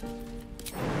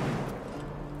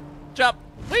 Jump.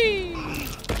 Whee!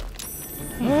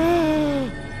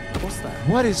 What's that?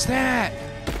 What is that?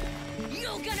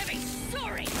 You're gonna be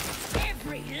sorry.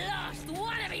 Every last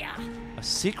one of you. A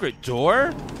secret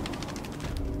door?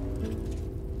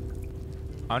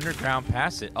 Underground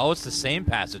passage. Oh, it's the same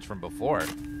passage from before.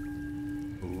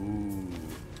 Ooh.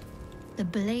 The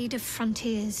Blade of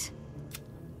Frontiers.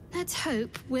 Let's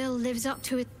hope Will lives up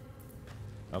to it.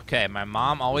 Okay, my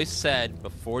mom always said,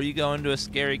 before you go into a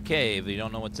scary cave, you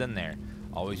don't know what's in there,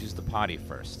 always use the potty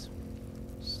first.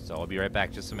 So I'll be right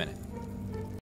back just a minute.